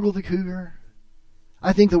 snuggle the cougar,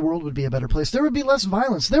 I think the world would be a better place. There would be less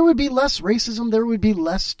violence. There would be less racism. There would be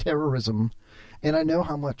less terrorism. And I know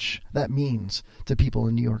how much that means to people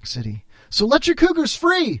in New York City. So let your cougars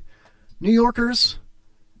free, New Yorkers.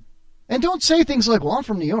 And don't say things like, well, I'm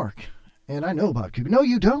from New York, and I know about cougars. No,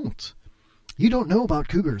 you don't. You don't know about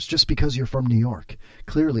cougars just because you're from New York,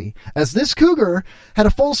 clearly. As this cougar had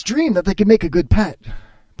a false dream that they could make a good pet.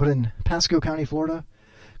 But in Pasco County, Florida,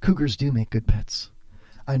 cougars do make good pets.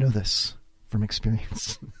 I know this from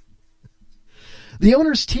experience. The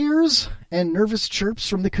owner's tears and nervous chirps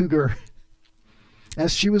from the cougar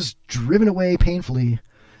as she was driven away painfully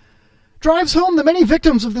drives home the many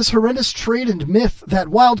victims of this horrendous trade and myth that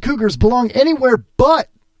wild cougars belong anywhere but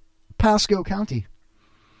Pasco County.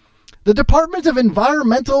 The Department of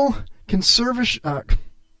Environmental Conservation...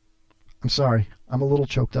 I'm sorry, I'm a little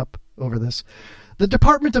choked up over this. The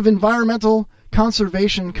Department of Environmental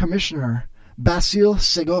Conservation Commissioner Basil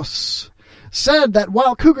Segos said that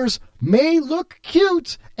while cougars may look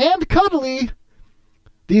cute and cuddly,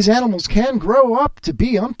 these animals can grow up to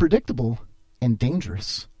be unpredictable and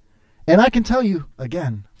dangerous. And I can tell you,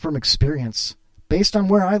 again, from experience, based on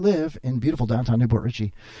where I live in beautiful downtown Newport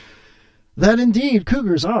Richey, that indeed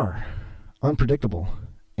cougars are unpredictable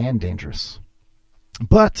and dangerous.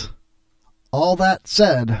 But all that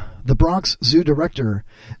said, the Bronx Zoo director,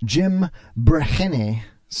 Jim Brechene,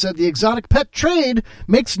 said the exotic pet trade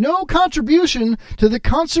makes no contribution to the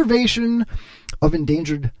conservation of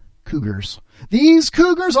endangered cougars. These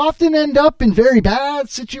cougars often end up in very bad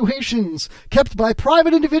situations, kept by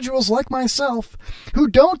private individuals like myself, who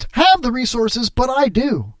don't have the resources, but I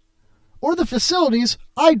do. Or the facilities,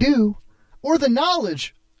 I do. Or the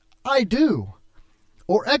knowledge, I do.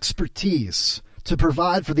 Or expertise to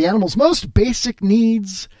provide for the animal's most basic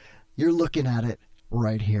needs. You're looking at it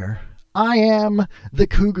right here. I am the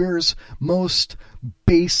cougar's most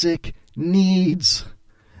basic needs.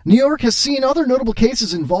 New York has seen other notable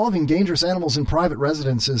cases involving dangerous animals in private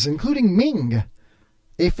residences, including Ming,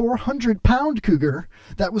 a 400-pound cougar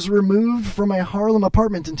that was removed from a Harlem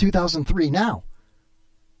apartment in 2003. Now,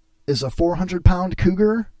 is a 400-pound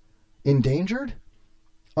cougar endangered,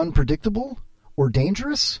 unpredictable, or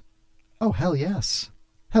dangerous? Oh, hell yes.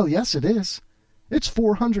 Hell yes, it is. It's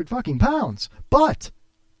 400 fucking pounds, but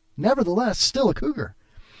nevertheless, still a cougar.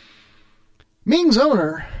 Ming's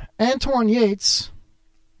owner, Antoine Yates,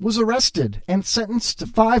 was arrested and sentenced to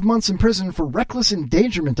 5 months in prison for reckless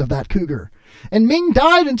endangerment of that cougar. And Ming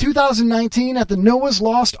died in 2019 at the Noah's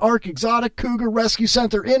Lost Ark Exotic Cougar Rescue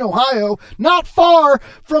Center in Ohio, not far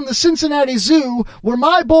from the Cincinnati Zoo, where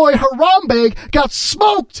my boy Harambe got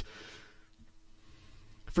smoked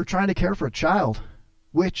for trying to care for a child,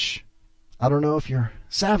 which, I don't know if you're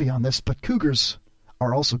savvy on this, but cougars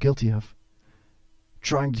are also guilty of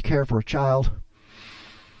trying to care for a child.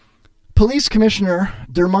 Police Commissioner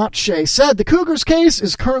Dermot Shea said the cougar's case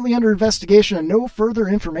is currently under investigation and no further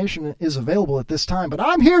information is available at this time. But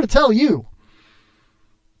I'm here to tell you,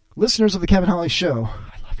 listeners of the Kevin Holly Show,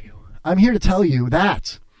 I love you. I'm here to tell you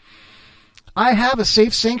that I have a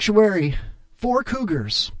safe sanctuary for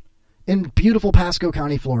cougars in beautiful Pasco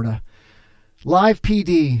County, Florida. Live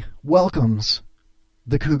PD welcomes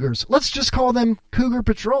the Cougars. Let's just call them Cougar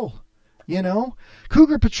Patrol. You know,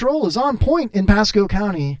 Cougar Patrol is on point in Pasco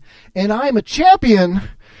County, and I am a champion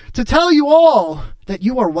to tell you all that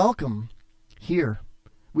you are welcome here.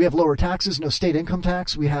 We have lower taxes, no state income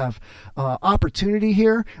tax. We have opportunity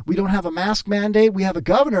here. We don't have a mask mandate. We have a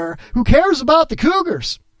governor who cares about the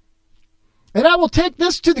Cougars. And I will take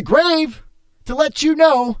this to the grave to let you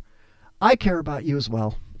know I care about you as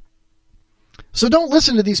well. So don't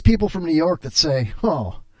listen to these people from New York that say,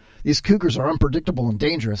 oh, these Cougars are unpredictable and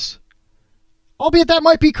dangerous. Albeit that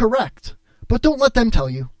might be correct, but don't let them tell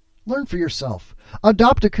you. Learn for yourself.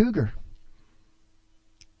 Adopt a Cougar.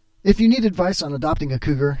 If you need advice on adopting a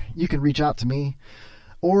Cougar, you can reach out to me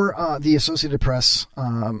or the Associated Press.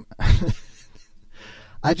 I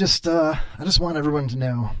just want everyone to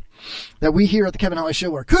know that we here at the Kevin Holly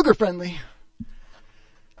Show are Cougar friendly.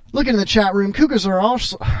 Looking in the chat room, Cougars are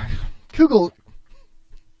also Kegels.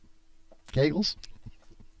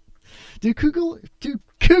 Do Cougars do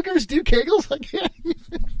Kegels? I can't even.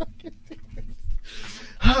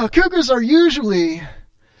 Cougars are usually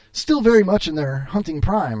still very much in their hunting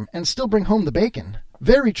prime and still bring home the bacon.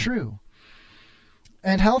 Very true.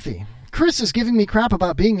 And healthy. Chris is giving me crap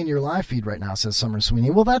about being in your live feed right now, says Summer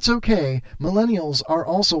Sweeney. Well, that's okay. Millennials are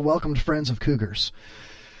also welcomed friends of Cougars.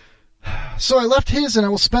 So I left his and I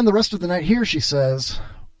will spend the rest of the night here, she says.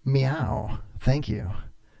 Meow. Thank you.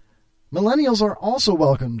 Millennials are also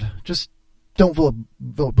welcomed. Just don't vote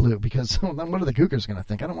blue, because what are the Cougars going to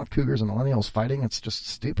think? I don't want Cougars and Millennials fighting. It's just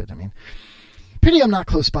stupid. I mean, pity I'm not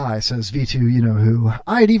close by, says V2 you-know-who.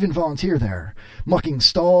 I'd even volunteer there. Mucking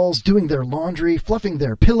stalls, doing their laundry, fluffing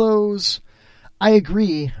their pillows. I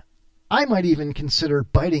agree. I might even consider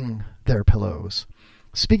biting their pillows.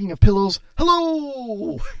 Speaking of pillows,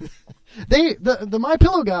 hello! The My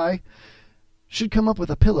Pillow guy should come up with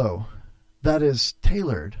a pillow that is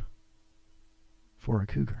tailored for a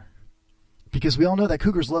cougar. Because we all know that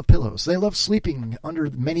cougars love pillows. They love sleeping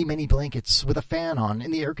under many, many blankets with a fan on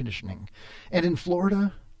in the air conditioning. And in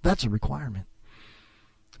Florida, that's a requirement.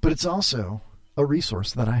 But it's also a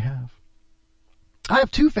resource that I have. I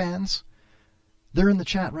have 2 fans. They're in the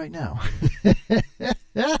chat right now.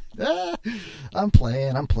 I'm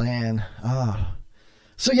playing.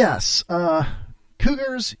 So yes,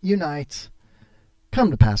 Cougars unite.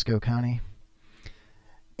 Come to Pasco County.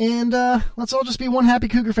 And let's all just be one happy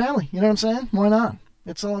Cougar family. You know what I'm saying? Why not?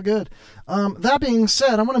 It's all good. That being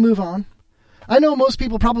said, I want to move on. I know most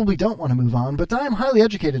people probably don't want to move on, but I am highly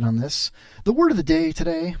educated on this. The word of the day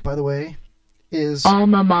today, by the way, is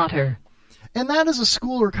alma mater. And that is a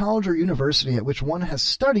school or college or university at which one has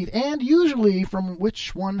studied and usually from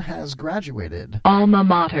which one has graduated. Alma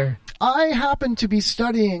mater. I happen to be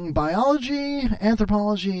studying biology,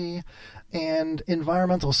 anthropology, and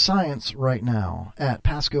environmental science right now at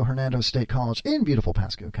Pasco Hernando State College in beautiful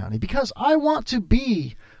Pasco County because I want to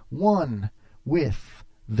be one with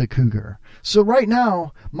the cougar. So right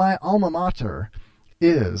now, my alma mater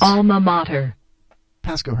is alma mater.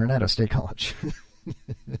 Pasco Hernando State College.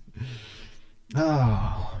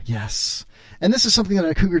 Oh, yes. And this is something that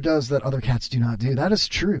a cougar does that other cats do not do. That is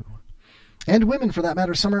true. And women, for that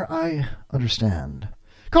matter. Summer, I understand.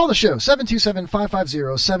 Call the show,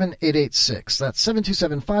 727-550-7886. That's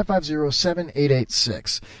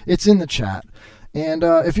 727-550-7886. It's in the chat. And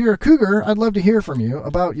if you're a cougar, I'd love to hear from you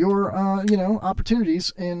about your,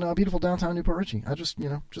 opportunities in beautiful downtown Newport Richey. I just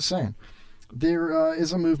saying. There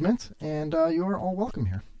is a movement, and you are all welcome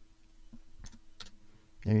here.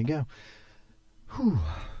 There you go. Whew.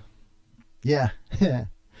 Yeah.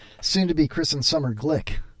 Soon to be Chris and Summer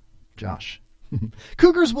Glick. Josh.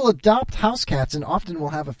 Cougars will adopt house cats and often will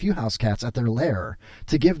have a few house cats at their lair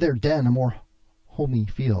to give their den a more homey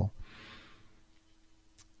feel.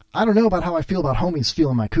 I don't know about how I feel about homies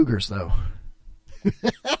feeling my cougars, though.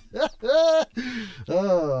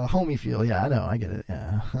 Oh, homey feel. Yeah, I know. I get it.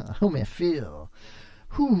 Yeah. Homey feel.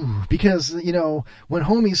 Whew, because, when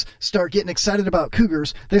homies start getting excited about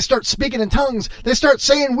cougars, they start speaking in tongues, they start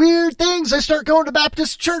saying weird things, they start going to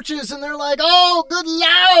Baptist churches, and they're like, oh, good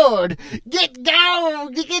Lord, get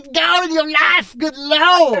down in your life, good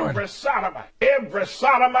Lord. Every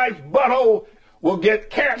sodomite's butthole will get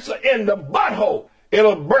cancer in the butthole.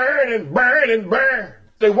 It'll burn and burn and burn.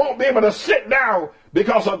 They won't be able to sit down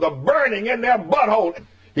because of the burning in their butthole.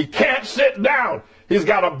 He can't sit down. He's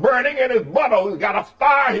got a burning in his butthole. He's got a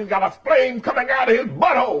fire. He's got a flame coming out of his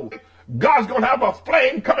butthole. God's going to have a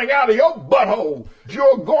flame coming out of your butthole.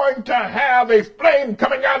 You're going to have a flame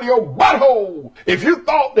coming out of your butthole. If you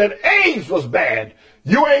thought that AIDS was bad,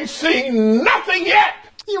 you ain't seen nothing yet.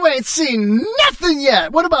 You ain't seen nothing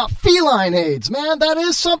yet. What about feline AIDS, man? That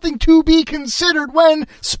is something to be considered when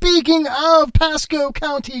speaking of Pasco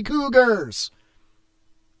County Cougars.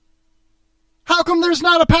 How come there's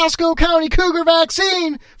not a Pasco County Cougar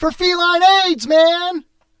vaccine for feline AIDS, man?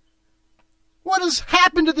 What has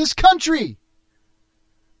happened to this country?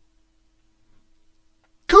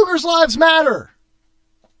 Cougars' lives matter.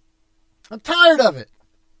 I'm tired of it.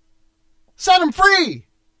 Set them free.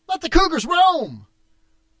 Let the Cougars roam.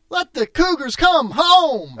 Let the Cougars come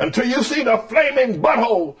home. Until you see the flaming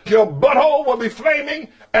butthole, your butthole will be flaming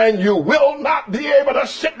and you will not be able to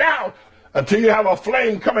sit down until you have a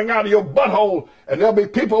flame coming out of your butthole, and there'll be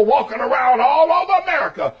people walking around all over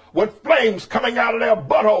America with flames coming out of their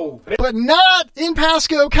butthole. But not in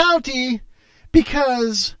Pasco County,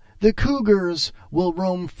 because the Cougars will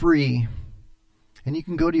roam free. And you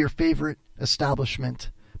can go to your favorite establishment,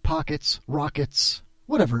 Pockets, Rockets,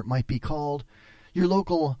 whatever it might be called, your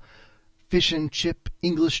local fish and chip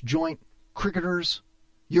English joint cricketers,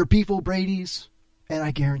 your Beef O'Brady's, and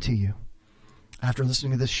I guarantee you, after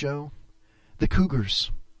listening to this show, the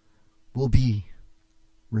Cougars will be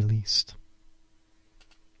released.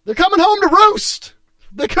 They're coming home to roost!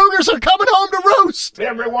 The Cougars are coming home to roost!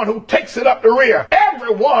 Everyone who takes it up the rear,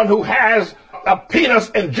 everyone who has a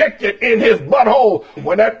penis injected in his butthole,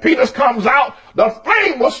 when that penis comes out, the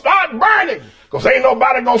flame will start burning, because ain't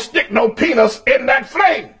nobody gonna stick no penis in that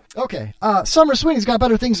flame. Okay, Summer Sweeney's got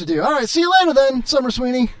better things to do. All right, see you later then, Summer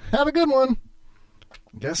Sweeney. Have a good one.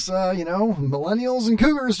 Guess, millennials and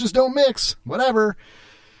Cougars just don't mix. Whatever.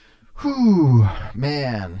 Whew,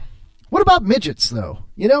 man. What about midgets, though?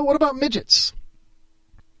 What about midgets?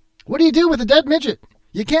 What do you do with a dead midget?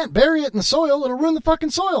 You can't bury it in the soil. It'll ruin the fucking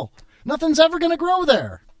soil. Nothing's ever going to grow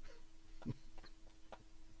there.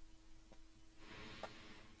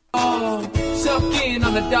 Oh, sucking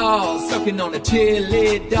on a doll, sucking on a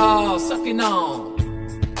chili doll, sucking on.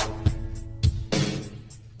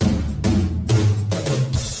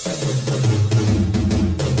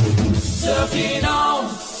 Sucking on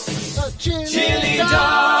a chili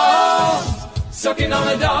dog. Sucking on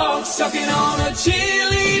a dog, sucking on a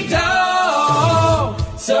chili dog.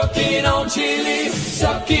 Sucking on chili,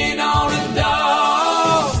 sucking on a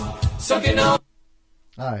dog. Sucking on.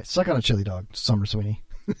 All right, suck on a chili dog, Summer Sweeney.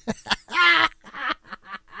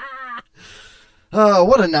 Oh,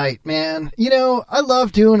 what a night, man. I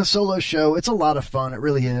love doing a solo show. It's a lot of fun. It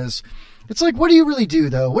really is. It's like, what do you really do,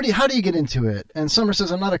 though? How do you get into it? And Summer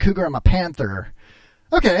says, I'm not a cougar, I'm a panther.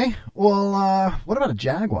 Okay, well, what about a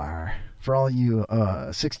jaguar? For all you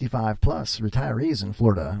 65-plus retirees in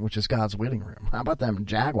Florida, which is God's waiting room. How about them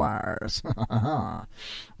jaguars?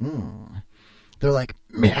 They're like,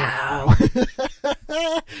 meow.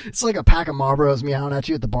 It's like a pack of Marlboros meowing at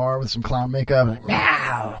you at the bar with some clown makeup. Like,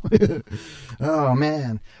 meow. Oh,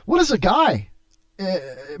 man. What is a guy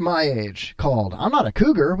my age called? I'm not a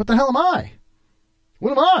cougar. What the hell am I?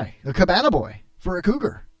 What am I? A cabana boy for a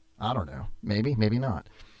cougar? I don't know. Maybe, maybe not.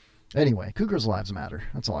 Anyway, Cougars' lives matter.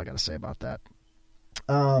 That's all I got to say about that.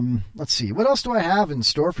 Let's see. What else do I have in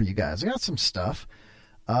store for you guys? I got some stuff.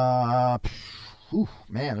 Man,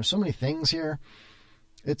 there's so many things here.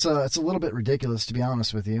 It's a little bit ridiculous, to be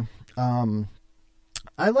honest with you.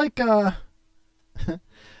 I like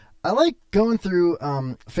going through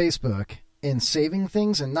Facebook and saving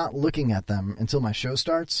things and not looking at them until my show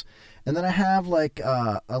starts. And then I have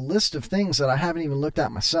a list of things that I haven't even looked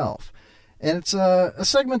at myself. And it's a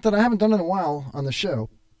segment that I haven't done in a while on the show.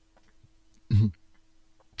 I'm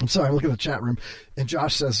sorry, I'm looking at the chat room. And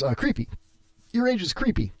Josh says, creepy. Your age is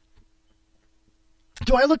creepy.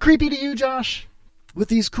 Do I look creepy to you, Josh? With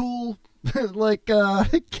these cool, cat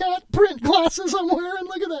print glasses I'm wearing?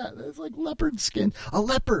 Look at that. It's like leopard skin. A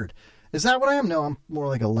leopard. Is that what I am? No, I'm more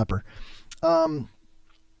like a leper.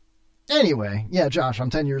 Anyway, yeah, Josh, I'm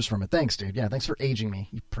 10 years from it. Thanks, dude. Yeah, thanks for aging me,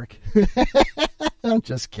 you prick. I'm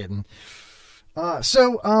just kidding.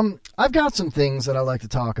 So I've got some things that I like to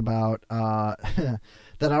talk about that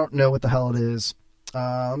I don't know what the hell it is.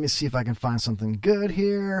 Let me see if I can find something good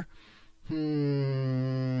here.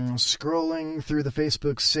 Scrolling through the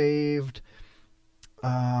Facebook saved.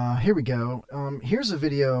 Here we go. Here's a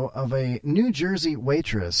video of a New Jersey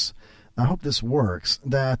waitress. I hope this works.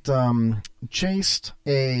 That chased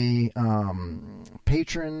a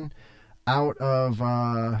patron out of...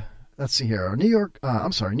 let's see here.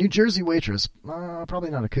 New Jersey waitress. Probably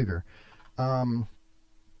not a cougar. A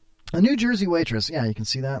New Jersey waitress. Yeah, you can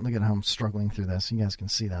see that. Look at how I'm struggling through this. You guys can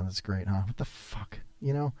see that. That's great, huh? What the fuck?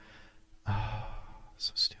 Oh,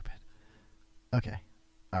 so stupid. Okay.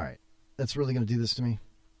 All right. That's really going to do this to me.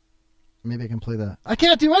 Maybe I can play the... I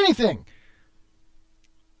can't do anything!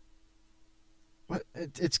 What?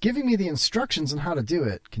 It's giving me the instructions on how to do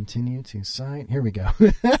it. Continue to sign. Here we go.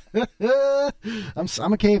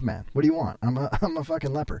 I'm a caveman. What do you want? I'm a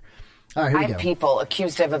fucking leper. All right, here we go. 5 people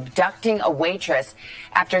accused of abducting a waitress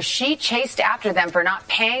after she chased after them for not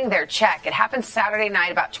paying their check. It happened Saturday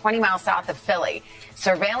night about 20 miles south of Philly.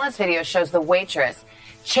 Surveillance video shows the waitress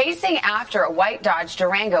chasing after a white Dodge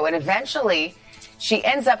Durango, and eventually she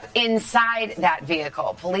ends up inside that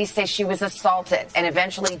vehicle. Police say she was assaulted and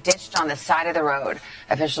eventually ditched on the side of the road.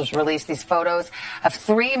 Officials released these photos of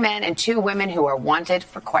 3 men and 2 women who are wanted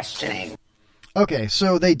for questioning. Okay,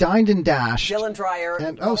 so they dined and dashed. Dylan Dreyer.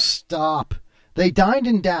 And, oh, stop. They dined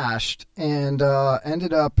and dashed and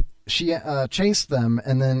ended up, she chased them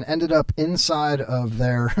and then ended up inside of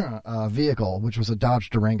their vehicle, which was a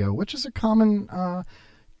Dodge Durango, which is a common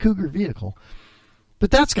cougar vehicle. But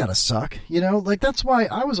that's got to suck, you know? Like, that's why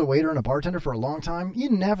I was a waiter and a bartender for a long time. You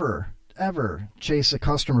never, ever chase a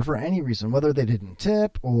customer for any reason, whether they didn't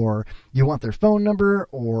tip or you want their phone number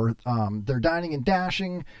or they're dining and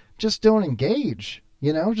dashing. Just don't engage,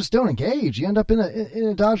 you know? Just don't engage. You end up in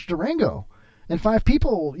a Dodge Durango. And 5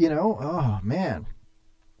 people, you know? Oh, man.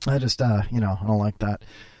 I just, you know, I don't like that.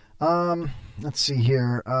 Let's see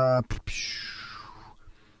here.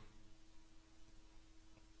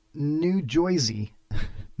 New Jersey.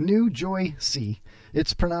 New Jersey.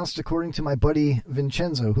 It's pronounced according to my buddy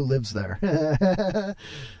Vincenzo, who lives there.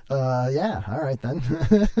 Yeah, all right then.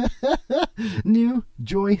 New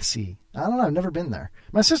Jersey. I don't know, I've never been there.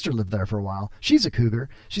 My sister lived there for a while. She's a cougar.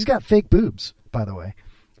 She's got fake boobs, by the way.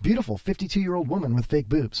 Beautiful 52-year-old woman with fake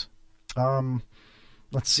boobs.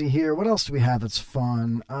 Let's see here. What else do we have that's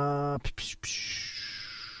fun? Oh,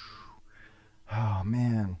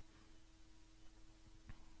 man.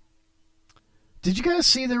 Did you guys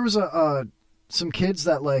see there was some kids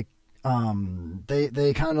that like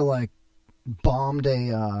they kind of like bombed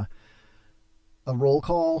a roll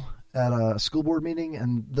call at a school board meeting,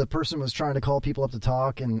 and the person was trying to call people up to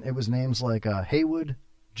talk, and it was names like Haywood,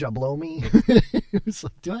 Jablomi. It was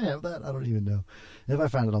like, do I have that? I don't even know. If I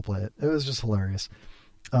find it, I'll play it. It was just hilarious.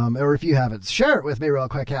 Or if you have it, share it with me real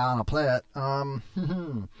quick, Al, and I'll play it.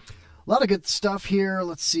 A lot of good stuff here.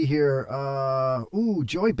 Let's see here.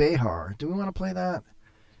 Joy Behar. Do we want to play that?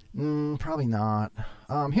 Probably not.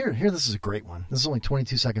 Here, this is a great one. This is only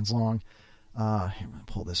 22 seconds long. Here, I'm going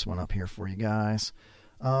to pull this one up here for you guys.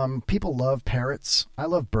 People love parrots. I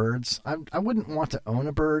love birds. I wouldn't want to own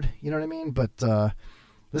a bird, you know what I mean? But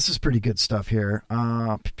this is pretty good stuff here.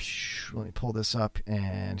 Let me pull this up,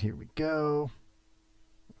 and here we go.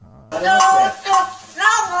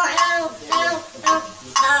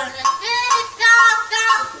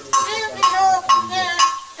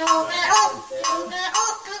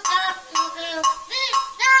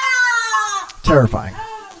 Terrifying.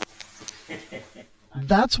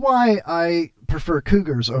 That's why I prefer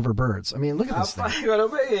cougars over birds. I mean, look at this thing.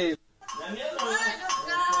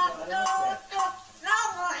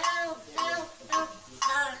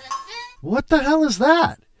 What the hell is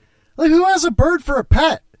that? Like, who has a bird for a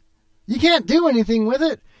pet? You can't do anything with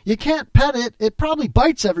it. You can't pet it. It probably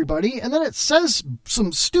bites everybody. And then it says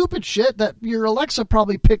some stupid shit that your Alexa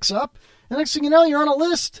probably picks up. And next thing you know, you're on a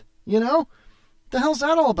list. You know? What the hell's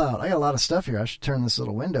that all about? I got a lot of stuff here. I should turn this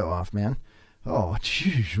little window off, man. Oh,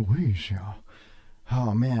 jeez.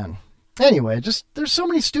 Oh, man. Anyway, just there's so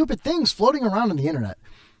many stupid things floating around on the internet.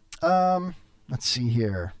 Let's see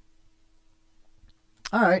here.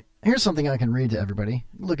 All right. Here's something I can read to everybody.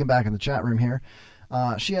 Looking back in the chat room here.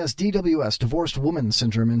 She has DWS, divorced woman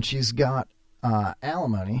syndrome, and she's got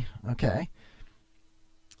alimony. Okay.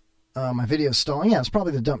 My video's stalling. Yeah, it's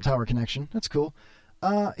probably the dump tower connection. That's cool.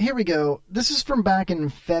 Here we go. This is from back in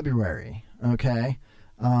February. Okay.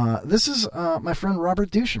 This is my friend Robert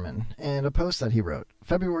Ducherman and a post that he wrote,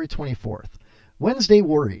 February 24th. Wednesday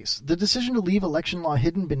worries. The decision to leave election law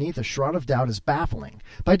hidden beneath a shroud of doubt is baffling.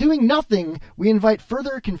 By doing nothing, we invite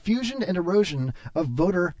further confusion and erosion of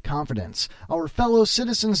voter confidence. Our fellow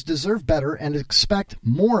citizens deserve better and expect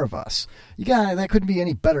more of us. Yeah, that couldn't be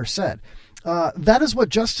any better said. That is what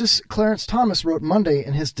Justice Clarence Thomas wrote Monday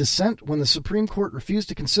in his dissent when the Supreme Court refused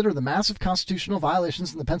to consider the massive constitutional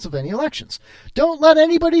violations in the Pennsylvania elections. Don't let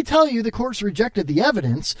anybody tell you the courts rejected the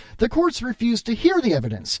evidence. The courts refused to hear the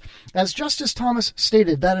evidence. As Justice Thomas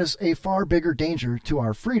stated, that is a far bigger danger to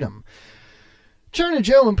our freedom. China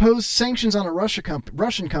Joe imposed sanctions on a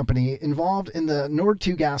Russian company involved in the Nord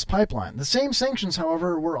 2 gas pipeline. The same sanctions,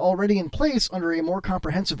 however, were already in place under a more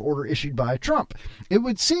comprehensive order issued by Trump. It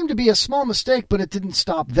would seem to be a small mistake, but it didn't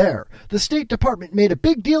stop there. The State Department made a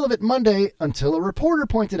big deal of it Monday until a reporter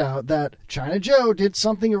pointed out that China Joe did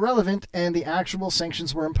something irrelevant and the actual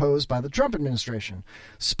sanctions were imposed by the Trump administration.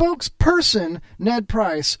 Spokesperson Ned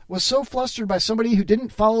Price was so flustered by somebody who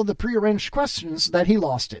didn't follow the prearranged questions that he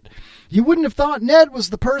lost it. You wouldn't have thought Ned was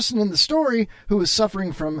the person in the story who was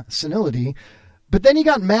suffering from senility, but then he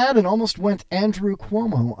got mad and almost went Andrew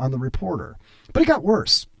Cuomo on the reporter. But it got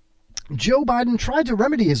worse. Joe Biden tried to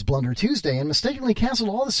remedy his blunder Tuesday and mistakenly canceled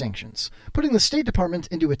all the sanctions, putting the State Department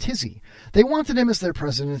into a tizzy. They wanted him as their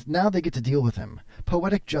president, now they get to deal with him.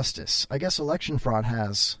 Poetic justice. I guess election fraud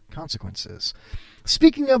has consequences.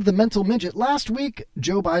 Speaking of the mental midget, last week,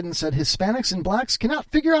 Joe Biden said Hispanics and blacks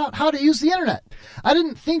cannot figure out how to use the internet. I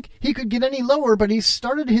didn't think he could get any lower, but he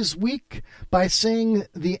started his week by saying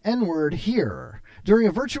the N-word here during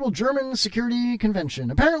a virtual German security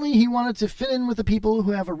convention. Apparently, he wanted to fit in with the people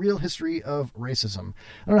who have a real history of racism.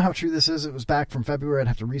 I don't know how true this is. It was back from February. I'd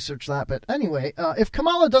have to research that. But anyway, if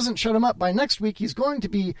Kamala doesn't shut him up by next week, he's going to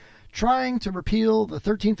be trying to repeal the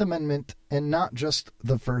 13th Amendment and not just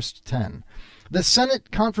the first 10. The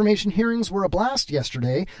Senate confirmation hearings were a blast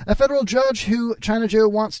yesterday. A federal judge who China Joe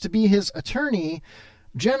wants to be his attorney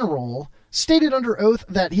general stated under oath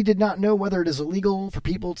that he did not know whether it is illegal for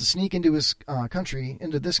people to sneak into his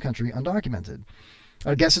into this country undocumented.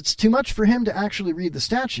 I guess it's too much for him to actually read the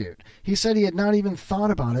statute. He said he had not even thought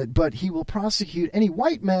about it, but he will prosecute any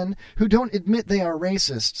white men who don't admit they are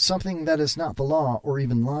racist, something that is not the law or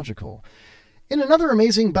even logical. In another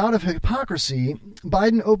amazing bout of hypocrisy,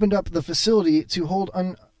 Biden opened up the facility to hold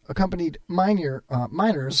unaccompanied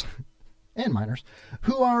minors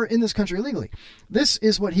who are in this country illegally. This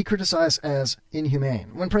is what he criticized as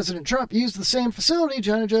inhumane. When President Trump used the same facility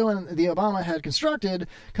China Joe and the Obama had constructed,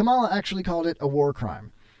 Kamala actually called it a war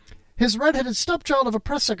crime. His red-headed stepchild of a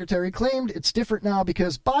press secretary claimed it's different now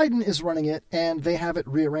because Biden is running it and they have it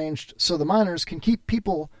rearranged so the minors can keep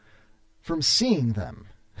people from seeing them.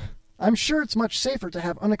 I'm sure it's much safer to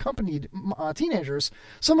have unaccompanied teenagers,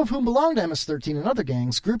 some of whom belong to MS-13 and other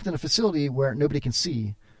gangs, grouped in a facility where nobody can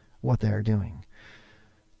see what they are doing.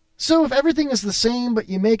 So if everything is the same, but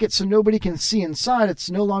you make it so nobody can see inside, it's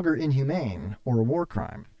no longer inhumane or a war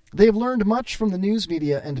crime. They have learned much from the news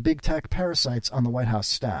media and big tech parasites on the White House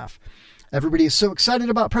staff. Everybody is so excited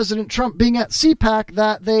about President Trump being at CPAC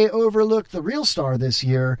that they overlooked the real star this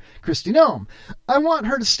year, Kristi Noem. I want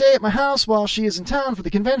her to stay at my house while she is in town for the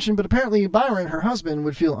convention, but apparently Byron, her husband,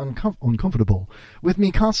 would feel uncomfortable with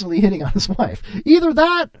me constantly hitting on his wife. Either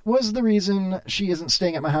that was the reason she isn't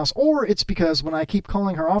staying at my house, or it's because when I keep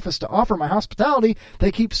calling her office to offer my hospitality,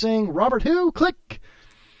 they keep saying, Robert who? Click.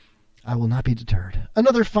 I will not be deterred.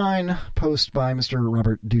 Another fine post by Mr.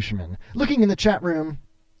 Robert Dushman. Looking in the chat room,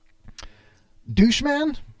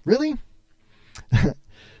 Doucheman? Really?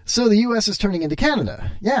 So the U.S. is turning into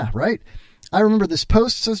Canada. Yeah, right. I remember this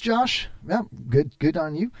post, says Josh. Yeah, good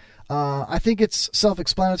on you. I think it's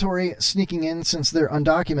self-explanatory, sneaking in since they're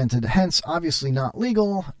undocumented, hence obviously not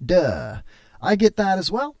legal. Duh. I get that as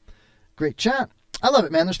well. Great chat. I love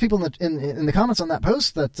it, man. There's people in the comments on that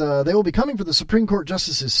post that they will be coming for the Supreme Court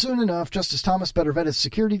justices soon enough. Justice Thomas better vet his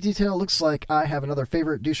security detail. Looks like I have another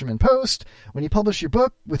favorite Dushman post. When you publish your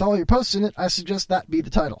book with all your posts in it, I suggest that be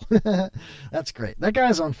the title. That's great. That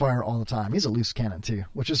guy's on fire all the time. He's a loose cannon, too,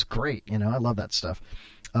 which is great. You know, I love that stuff.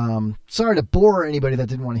 Sorry to bore anybody that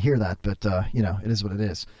didn't want to hear that, but, you know, it is what it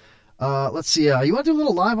is. Let's see. You want to do a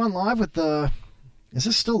little live on live with the... Is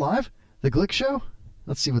this still live? The Glick Show?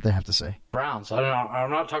 Let's see what they have to say. Browns. I'm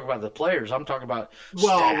not talking about the players. I'm talking about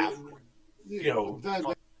staff. You know,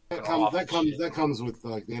 that comes with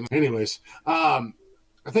anyways. I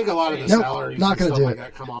think a lot of the salaries not going to do like it.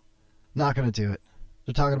 That come on. Not going to do it.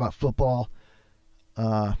 They're talking about football.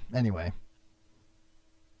 Anyway.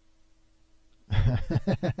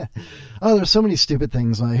 Oh, there's so many stupid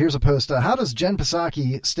things. Here's a post. How does Jen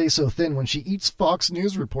Psaki stay so thin when she eats Fox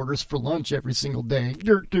News reporters for lunch every single day?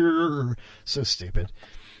 So stupid.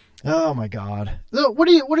 Oh my God. So what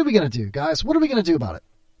are we going to do, guys? What are we going to do about it?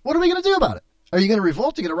 What are we going to do about it? Are you going to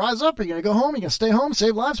revolt? Are you going to rise up? Are you going to go home? Are you going to stay home,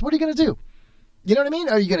 save lives? What are you going to do? You know what I mean?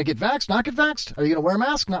 Are you going to get vaxxed, not get vaxxed? Are you going to wear a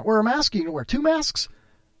mask, not wear a mask? Are you going to wear 2 masks?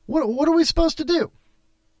 What are we supposed to do?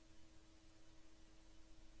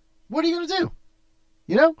 What are you going to do?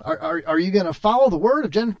 You know, are you going to follow the word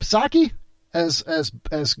of Jen Psaki as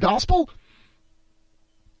gospel?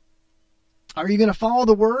 Are you going to follow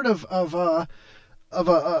the word of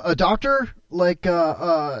a doctor like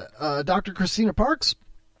Dr. Christina Parks?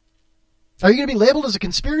 Are you going to be labeled as a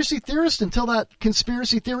conspiracy theorist until that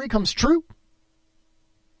conspiracy theory comes true?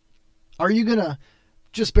 Are you going to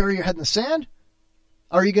just bury your head in the sand?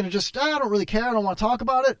 Are you going to just, I don't really care, I don't want to talk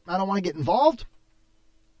about it, I don't want to get involved?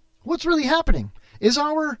 What's really happening? Is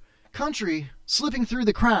our country slipping through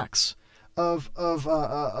the cracks of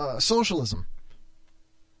socialism?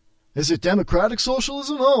 Is it democratic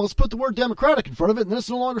socialism? Oh, let's put the word democratic in front of it, and then it's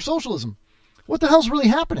no longer socialism. What the hell's really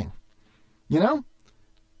happening? You know?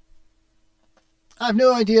 I have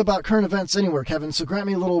no idea about current events anywhere, Kevin, so grant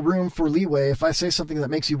me a little room for leeway if I say something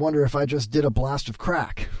that makes you wonder if I just did a blast of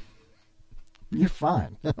crack. You're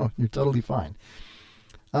fine. No, you're totally fine.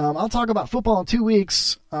 I'll talk about football in 2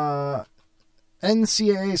 weeks.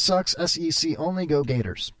 NCAA sucks, SEC only, go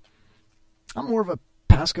Gators. I'm more of a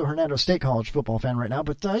Pasco Hernando State College football fan right now,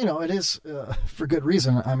 but, it is for good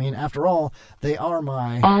reason. I mean, after all, they are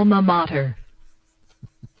my alma mater.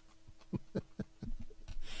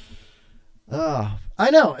 I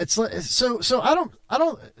know it's so I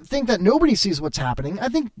don't think that nobody sees what's happening. I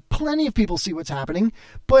think plenty of people see what's happening,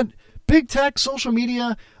 but big tech, social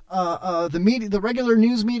media, the media, the regular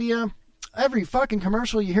news media, every fucking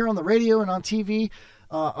commercial you hear on the radio and on TV,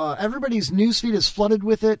 everybody's newsfeed is flooded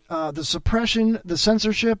with it. The suppression, the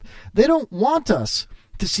censorship, they don't want us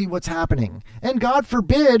to see what's happening. And God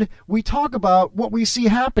forbid we talk about what we see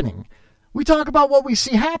happening. We talk about what we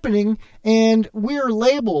see happening, and we're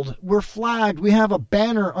labeled, we're flagged, we have a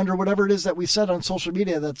banner under whatever it is that we said on social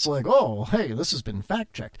media that's like, oh, hey, this has been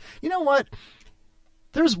fact-checked. You know what?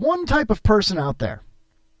 There's one type of person out there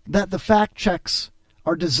that the fact checks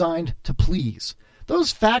are designed to please.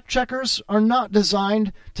 Those fact checkers are not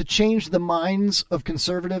designed to change the minds of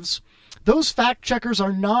conservatives. Those fact checkers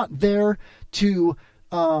are not there to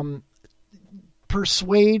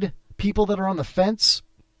persuade people that are on the fence.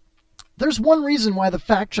 There's one reason why the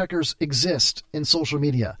fact checkers exist in social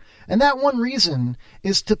media, and that one reason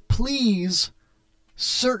is to please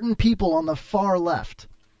certain people on the far left.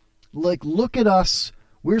 Like, look at us,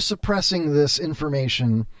 we're suppressing this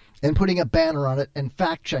information and putting a banner on it and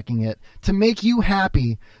fact-checking it to make you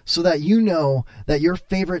happy so that you know that your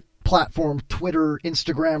favorite platform, Twitter,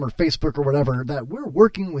 Instagram, or Facebook or whatever, that we're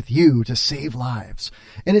working with you to save lives.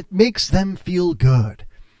 And it makes them feel good.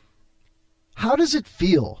 How does it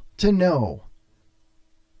feel to know,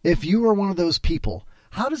 if you are one of those people,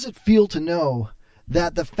 how does it feel to know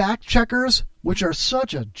that the fact checkers, which are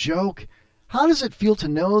such a joke, how does it feel to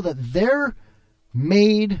know that they're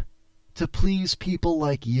made to please people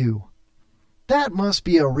like you? That must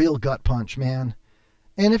be a real gut punch, man.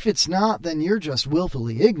 And if it's not, then you're just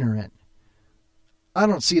willfully ignorant. I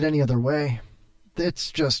don't see it any other way.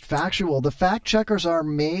 It's just factual. The fact checkers are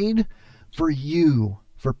made for you,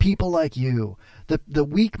 for people like you. The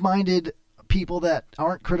weak-minded people that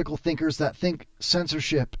aren't critical thinkers that think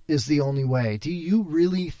censorship is the only way. Do you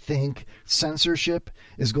really think censorship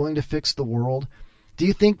is going to fix the world? Do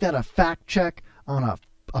you think that a fact check on a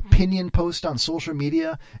opinion post on social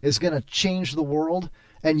media is going to change the world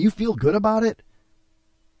and you feel good about it?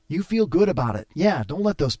 You feel good about it. Yeah, don't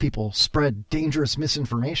let those people spread dangerous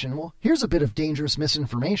misinformation. Well, here's a bit of dangerous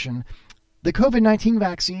misinformation. The COVID-19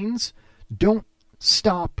 vaccines don't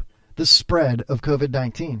stop the spread of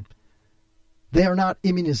COVID-19. They are not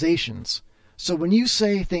immunizations. So when you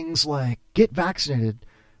say things like, get vaccinated,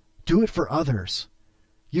 do it for others,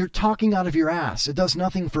 you're talking out of your ass. It does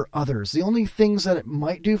nothing for others. The only things that it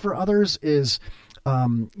might do for others is,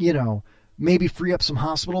 maybe free up some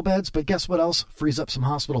hospital beds. But guess what else frees up some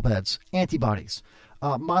hospital beds? Antibodies.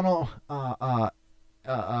 The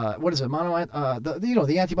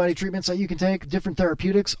antibody treatments that you can take, different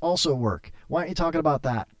therapeutics also work. Why aren't you talking about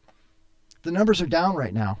that? The numbers are down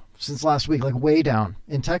right now since last week, like way down.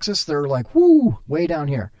 In Texas, they're like, way down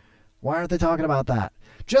here. Why aren't they talking about that?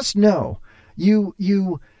 Just know,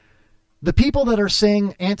 the people that are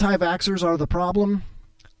saying anti-vaxxers are the problem,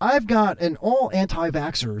 I've got an all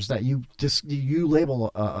anti-vaxxers that you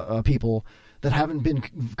label people that haven't been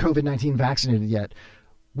COVID-19 vaccinated yet.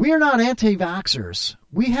 We are not anti-vaxxers.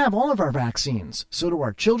 We have all of our vaccines. So do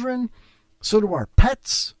our children. So do our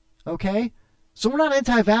pets. Okay? So we're not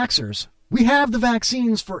anti-vaxxers. We have the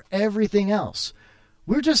vaccines for everything else.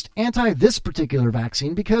 We're just anti this particular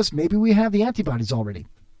vaccine because maybe we have the antibodies already.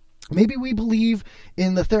 Maybe we believe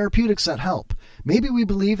in the therapeutics that help. Maybe we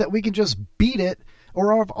believe that we can just beat it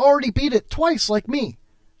or have already beat it twice like me.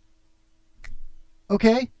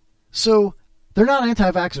 Okay? So they're not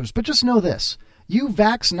anti-vaxxers, but just know this. You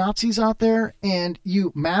vax Nazis out there and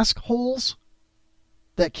you mask holes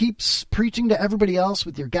that keeps preaching to everybody else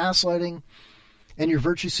with your gaslighting and your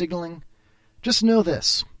virtue signaling, just know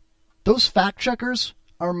this. Those fact checkers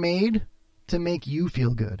are made to make you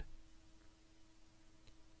feel good.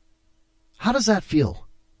 How does that feel?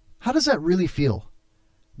 How does that really feel?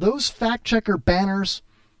 Those fact checker banners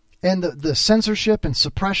and the censorship and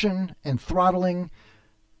suppression and throttling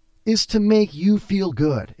is to make you feel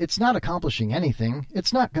good. It's not accomplishing anything.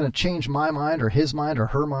 It's not going to change my mind or his mind or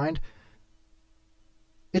her mind.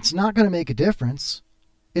 It's not going to make a difference.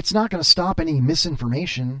 It's not going to stop any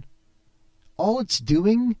misinformation. All it's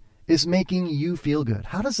doing is making you feel good.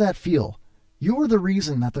 How does that feel? You're the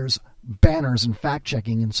reason that there's banners and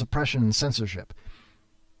fact-checking and suppression and censorship.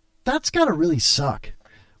 That's got to really suck.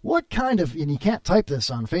 What kind of, and you can't type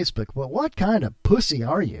this on Facebook, but what kind of pussy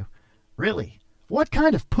are you? Really? What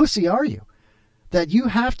kind of pussy are you? That you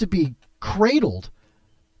have to be cradled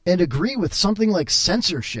and agree with something like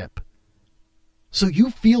censorship so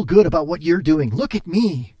you feel good about what you're doing. Look at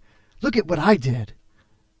me. Look at what I did.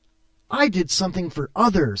 I did something for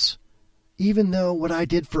others, even though what I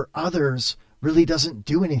did for others really doesn't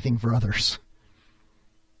do anything for others.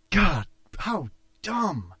 God, how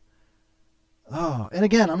dumb. Oh, and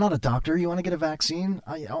again, I'm not a doctor. You want to get a vaccine?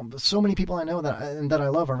 So many people I know that I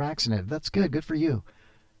love are vaccinated. That's good. Good for you.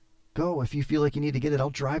 Go if you feel like you need to get it.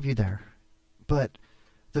 I'll drive you there. But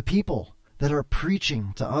the people that are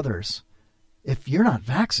preaching to others, if you're not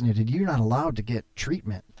vaccinated, you're not allowed to get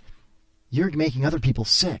treatment. You're making other people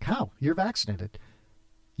sick. How? You're vaccinated.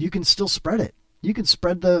 You can still spread it. You can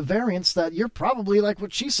spread the variants that you're probably, like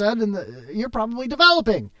what she said, you're probably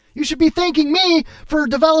developing. You should be thanking me for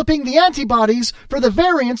developing the antibodies for the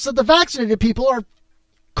variants that the vaccinated people are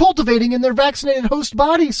cultivating in their vaccinated host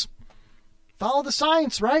bodies. Follow the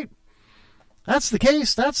science, right? That's the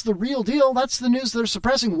case. That's the real deal. That's the news they're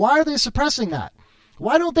suppressing. Why are they suppressing that?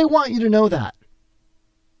 Why don't they want you to know that?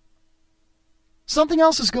 Something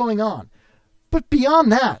else is going on. But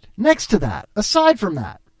beyond that, next to that, aside from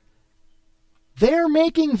that, they're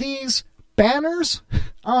making these banners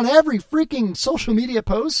on every freaking social media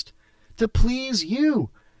post to please you,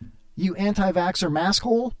 you anti-vaxxer mask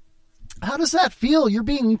hole. How does that feel? You're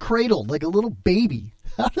being cradled like a little baby.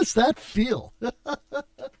 How does that feel?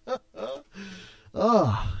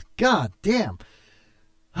 Oh, God damn.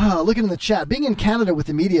 Oh, looking in the chat. Being in Canada with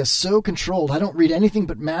the media is so controlled, I don't read anything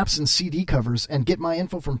but maps and CD covers and get my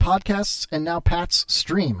info from podcasts and now Pat's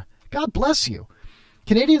stream. God bless you.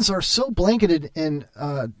 Canadians are so blanketed in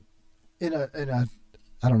a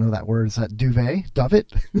I don't know that word. Is that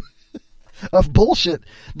duvet of bullshit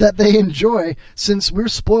that they enjoy, since we're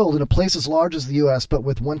spoiled in a place as large as the U.S. but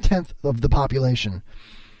with 1/10 of the population.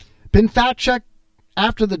 Been fact checked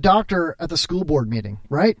after the doctor at the school board meeting,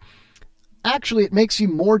 right? Actually, it makes you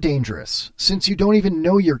more dangerous since you don't even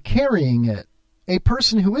know you're carrying it. A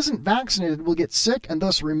person who isn't vaccinated will get sick and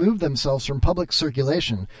thus remove themselves from public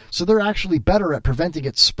circulation, so they're actually better at preventing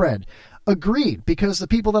its spread. Agreed, because the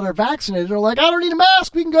people that are vaccinated are like, I don't need a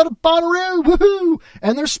mask, we can go to Bonnaroo, woohoo,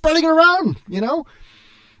 and they're spreading it around, you know?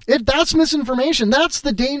 That's misinformation. That's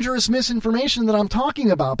the dangerous misinformation that I'm talking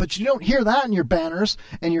about, but you don't hear that in your banners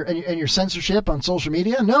and your censorship on social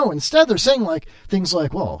media. No, instead they're saying things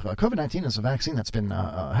like, well, COVID-19 is a vaccine that's been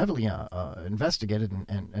heavily investigated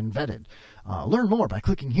and vetted. Learn more by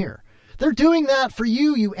clicking here. They're doing that for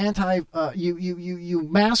you, you you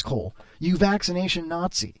mask hole, you vaccination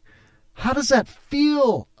Nazi. How does that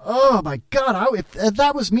feel? Oh my God! If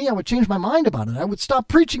that was me, I would change my mind about it. I would stop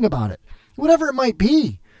preaching about it, whatever it might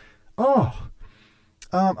be. Oh,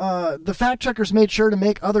 the fact checkers made sure to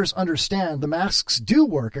make others understand the masks do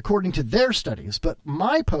work according to their studies, but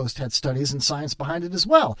my post had studies and science behind it as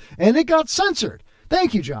well, and it got censored.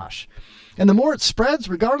 Thank you, Josh. And the more it spreads,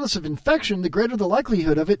 regardless of infection, the greater the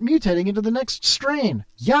likelihood of it mutating into the next strain.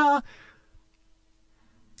 Yeah.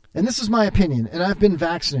 And this is my opinion, and I've been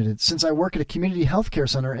vaccinated since I work at a community healthcare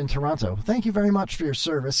center in Toronto. Thank you very much for your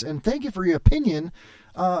service, and thank you for your opinion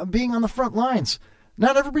being on the front lines.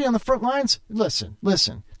 Not everybody on the front lines.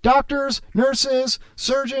 Listen. Doctors, nurses,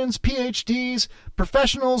 surgeons, PhDs,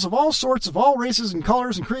 professionals of all sorts, of all races and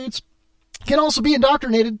colors and creeds can also be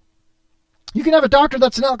indoctrinated. You can have a doctor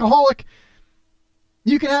that's an alcoholic.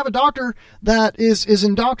 You can have a doctor that is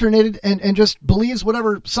indoctrinated and just believes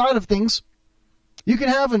whatever side of things. You can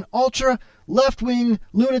have an ultra left-wing,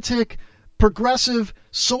 lunatic, progressive,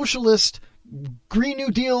 socialist, Green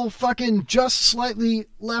New Deal, fucking just slightly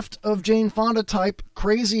left of Jane Fonda type,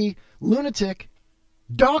 crazy, lunatic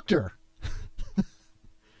doctor.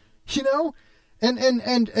 You know?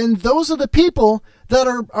 And those are the people that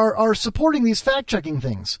are supporting these fact-checking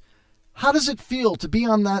things. How does it feel to be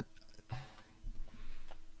on that?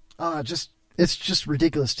 It's just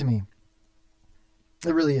ridiculous to me.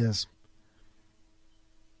 It really is.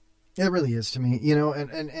 It really is to me, you know,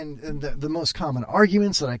 and the most common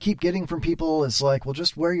arguments that I keep getting from people is like, well,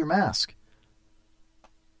 just wear your mask.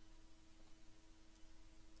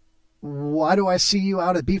 why do I see you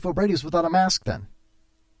out at Beef O'Brady's without a mask then?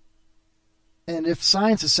 And if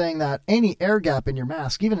science is saying that any air gap in your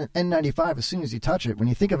mask, even an N95, as soon as you touch it, when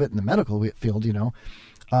you think of it in the medical field,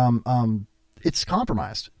 it's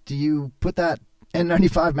compromised. Do you put that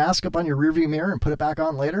N95 mask up on your rearview mirror and put it back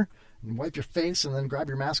on later? And wipe your face and then grab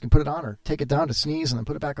your mask and put it on, or take it down to sneeze and then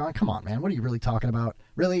put it back on? Come on, man. What are you really talking about?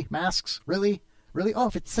 Really? Masks? Really? Really? Oh,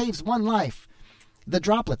 if it saves one life. The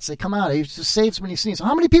droplets, they come out. It just saves when you sneeze.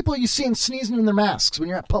 How many people are you seeing sneezing in their masks when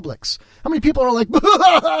you're at Publix? How many people are like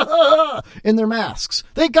in their masks?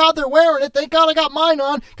 Thank God they're wearing it. Thank God I got mine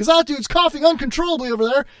on because that dude's coughing uncontrollably over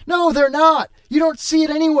there. No, they're not. You don't see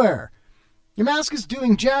it anywhere. Your mask is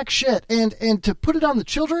doing jack shit. And to put it on the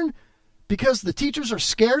children because the teachers are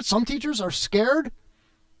scared. Some teachers are scared.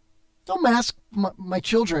 Don't mask my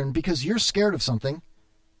children because you're scared of something.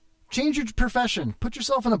 Change your profession. Put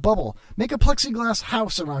yourself in a bubble. Make a plexiglass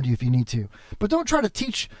house around you if you need to. But don't try to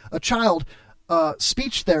teach a child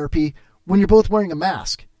speech therapy when you're both wearing a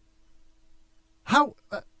mask. How?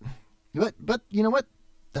 But you know what?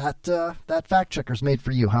 That fact checker's made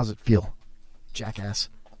for you. How's it feel? Jackass.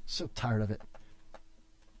 So tired of it.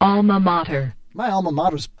 Alma mater. My alma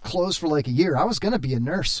mater's closed for like a year. I was going to be a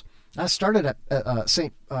nurse. I started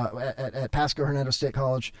at Pasco Hernando State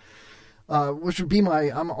College. Which would be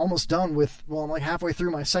I'm almost done with, I'm like halfway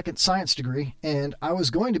through my second science degree, and I was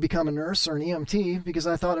going to become a nurse or an EMT because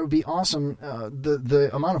I thought it would be awesome. The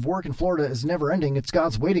amount of work in Florida is never ending. It's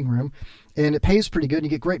God's waiting room, and it pays pretty good, and you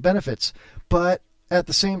get great benefits. But at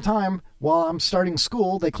the same time, while I'm starting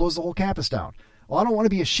school, they close the whole campus down. Well, I don't want to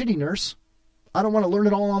be a shitty nurse. I don't want to learn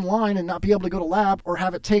it all online and not be able to go to lab or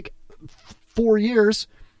have it take 4 years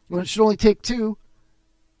when it should only take 2.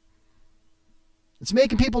 It's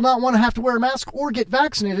making people not want to have to wear a mask or get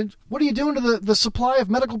vaccinated. What are you doing to the supply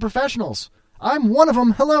of medical professionals? I'm one of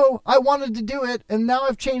them. Hello, I wanted to do it, and now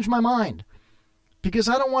I've changed my mind. Because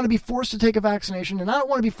I don't want to be forced to take a vaccination, and I don't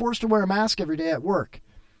want to be forced to wear a mask every day at work.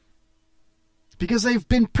 Because they've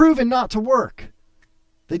been proven not to work.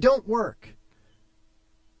 They don't work.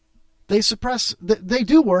 They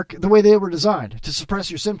do work the way they were designed, to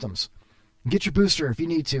suppress your symptoms. Get your booster if you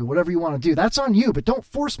need to, whatever you want to do. That's on you, but don't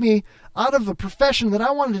force me out of a profession that I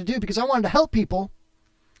wanted to do because I wanted to help people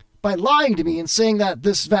by lying to me and saying that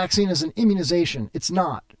this vaccine is an immunization. It's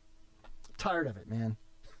not. I'm tired of it, man.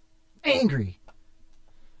 Angry.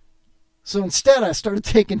 So instead, I started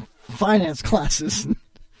taking finance classes.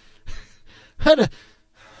 I had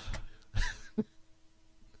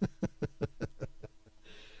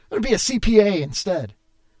to be a CPA instead.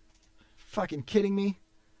 Fucking kidding me?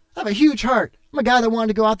 I have a huge heart. I'm a guy that wanted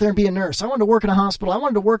to go out there and be a nurse. I wanted to work in a hospital. I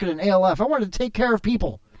wanted to work at an ALF. I wanted to take care of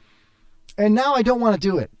people. And now I don't want to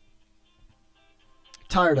do it.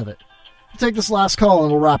 Tired of it. I'll take this last call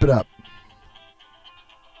and we'll wrap it up.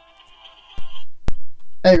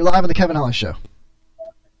 Hey, you're live on the Kevin Holly Show.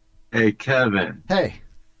 Hey, Kevin. Hey.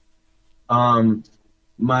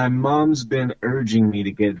 My mom's been urging me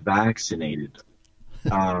to get vaccinated.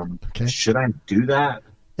 Okay. Should I do that?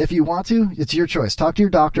 If you want to, it's your choice. Talk to your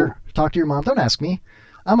doctor. Talk to your mom. Don't ask me.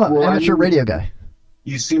 I'm an amateur radio guy.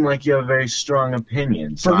 You seem like you have a very strong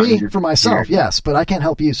opinion. So for myself, yes, but I can't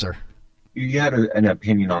help you, sir. You had an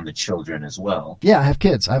opinion on the children as well. Yeah, I have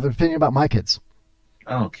kids. I have an opinion about my kids.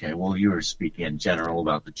 Okay, well, you were speaking in general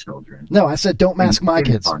about the children. No, I said don't mask my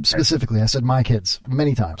kids specifically. I said my kids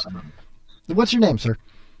many times. What's your name, sir?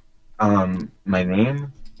 My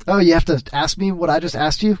name? Oh, you have to ask me what I just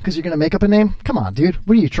asked you because you're going to make up a name? Come on, dude.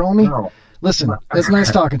 What are you, trolling me? No. Listen, it's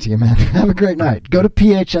nice talking to you, man. Have a great night. Go to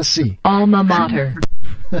PHSC. Alma mater.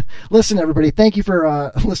 Listen, everybody, thank you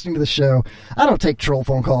for listening to the show. I don't take troll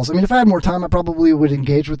phone calls. I mean, if I had more time, I probably would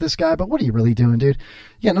engage with this guy, but what are you really doing, dude?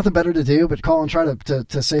 Yeah, nothing better to do but call and try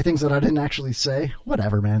to say things that I didn't actually say.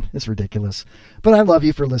 Whatever, man. It's ridiculous. But I love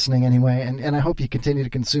you for listening anyway, and I hope you continue to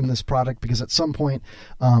consume this product because at some point,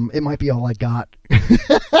 it might be all I got.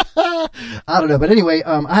 I don't know. But anyway,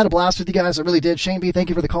 I had a blast with you guys. I really did. Shane B, thank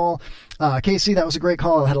you for the call. Casey, that was a great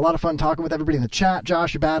call. I had a lot of fun talking with everybody in the chat.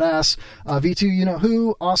 Josh, you're badass. V2, you know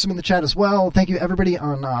who, awesome in the chat as well. Thank you everybody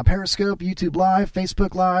on Periscope, YouTube Live,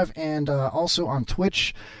 Facebook Live, and also on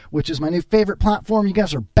Twitch, which is my new favorite platform. You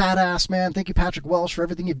guys are badass, man. Thank you, Patrick Welsh, for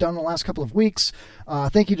everything you've done in the last couple of weeks.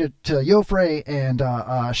 Thank you to Yofre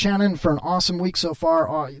and Shannon for an awesome week so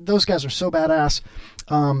far. Those guys are so badass.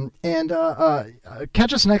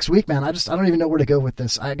 Catch us next week, man. I don't even know where to go with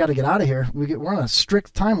this. I got to get out of here. We're on a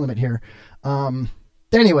strict time limit here.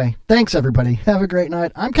 Anyway, thanks everybody. Have a great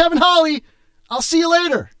night. I'm Kevin Holly. I'll see you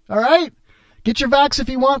later. All right. Get your vax if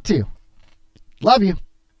you want to. Love you.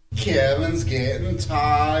 Kevin's getting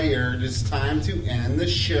tired. It's time to end the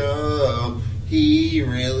show. He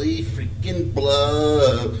really freaking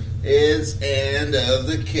blows. It's end of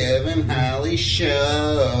the Kevin Holly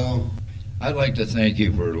Show. I'd like to thank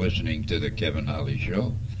you for listening to the Kevin Holly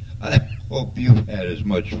Show. I hope you've had as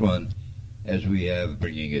much fun as we have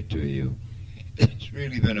bringing it to you. It's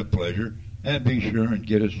really been a pleasure, and be sure and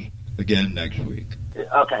get us again next week.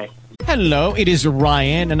 Okay. Hello, it is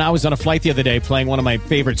Ryan, and I was on a flight the other day playing one of my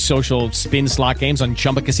favorite social spin slot games on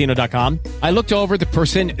ChumbaCasino.com. I looked over at the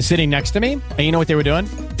person sitting next to me, and you know what they were doing?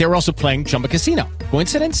 They were also playing Chumba Casino.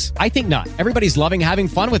 Coincidence? I think not. Everybody's loving having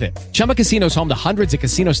fun with it. Chumba Casino is home to hundreds of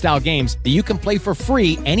casino-style games that you can play for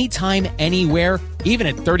free anytime, anywhere, even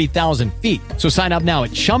at 30,000 feet. So sign up now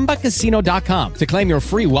at ChumbaCasino.com to claim your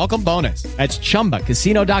free welcome bonus. That's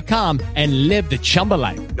ChumbaCasino.com and live the Chumba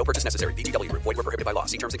life. No purchase necessary. VGW. Void where prohibited by law.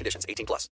 See terms and conditions. 18+.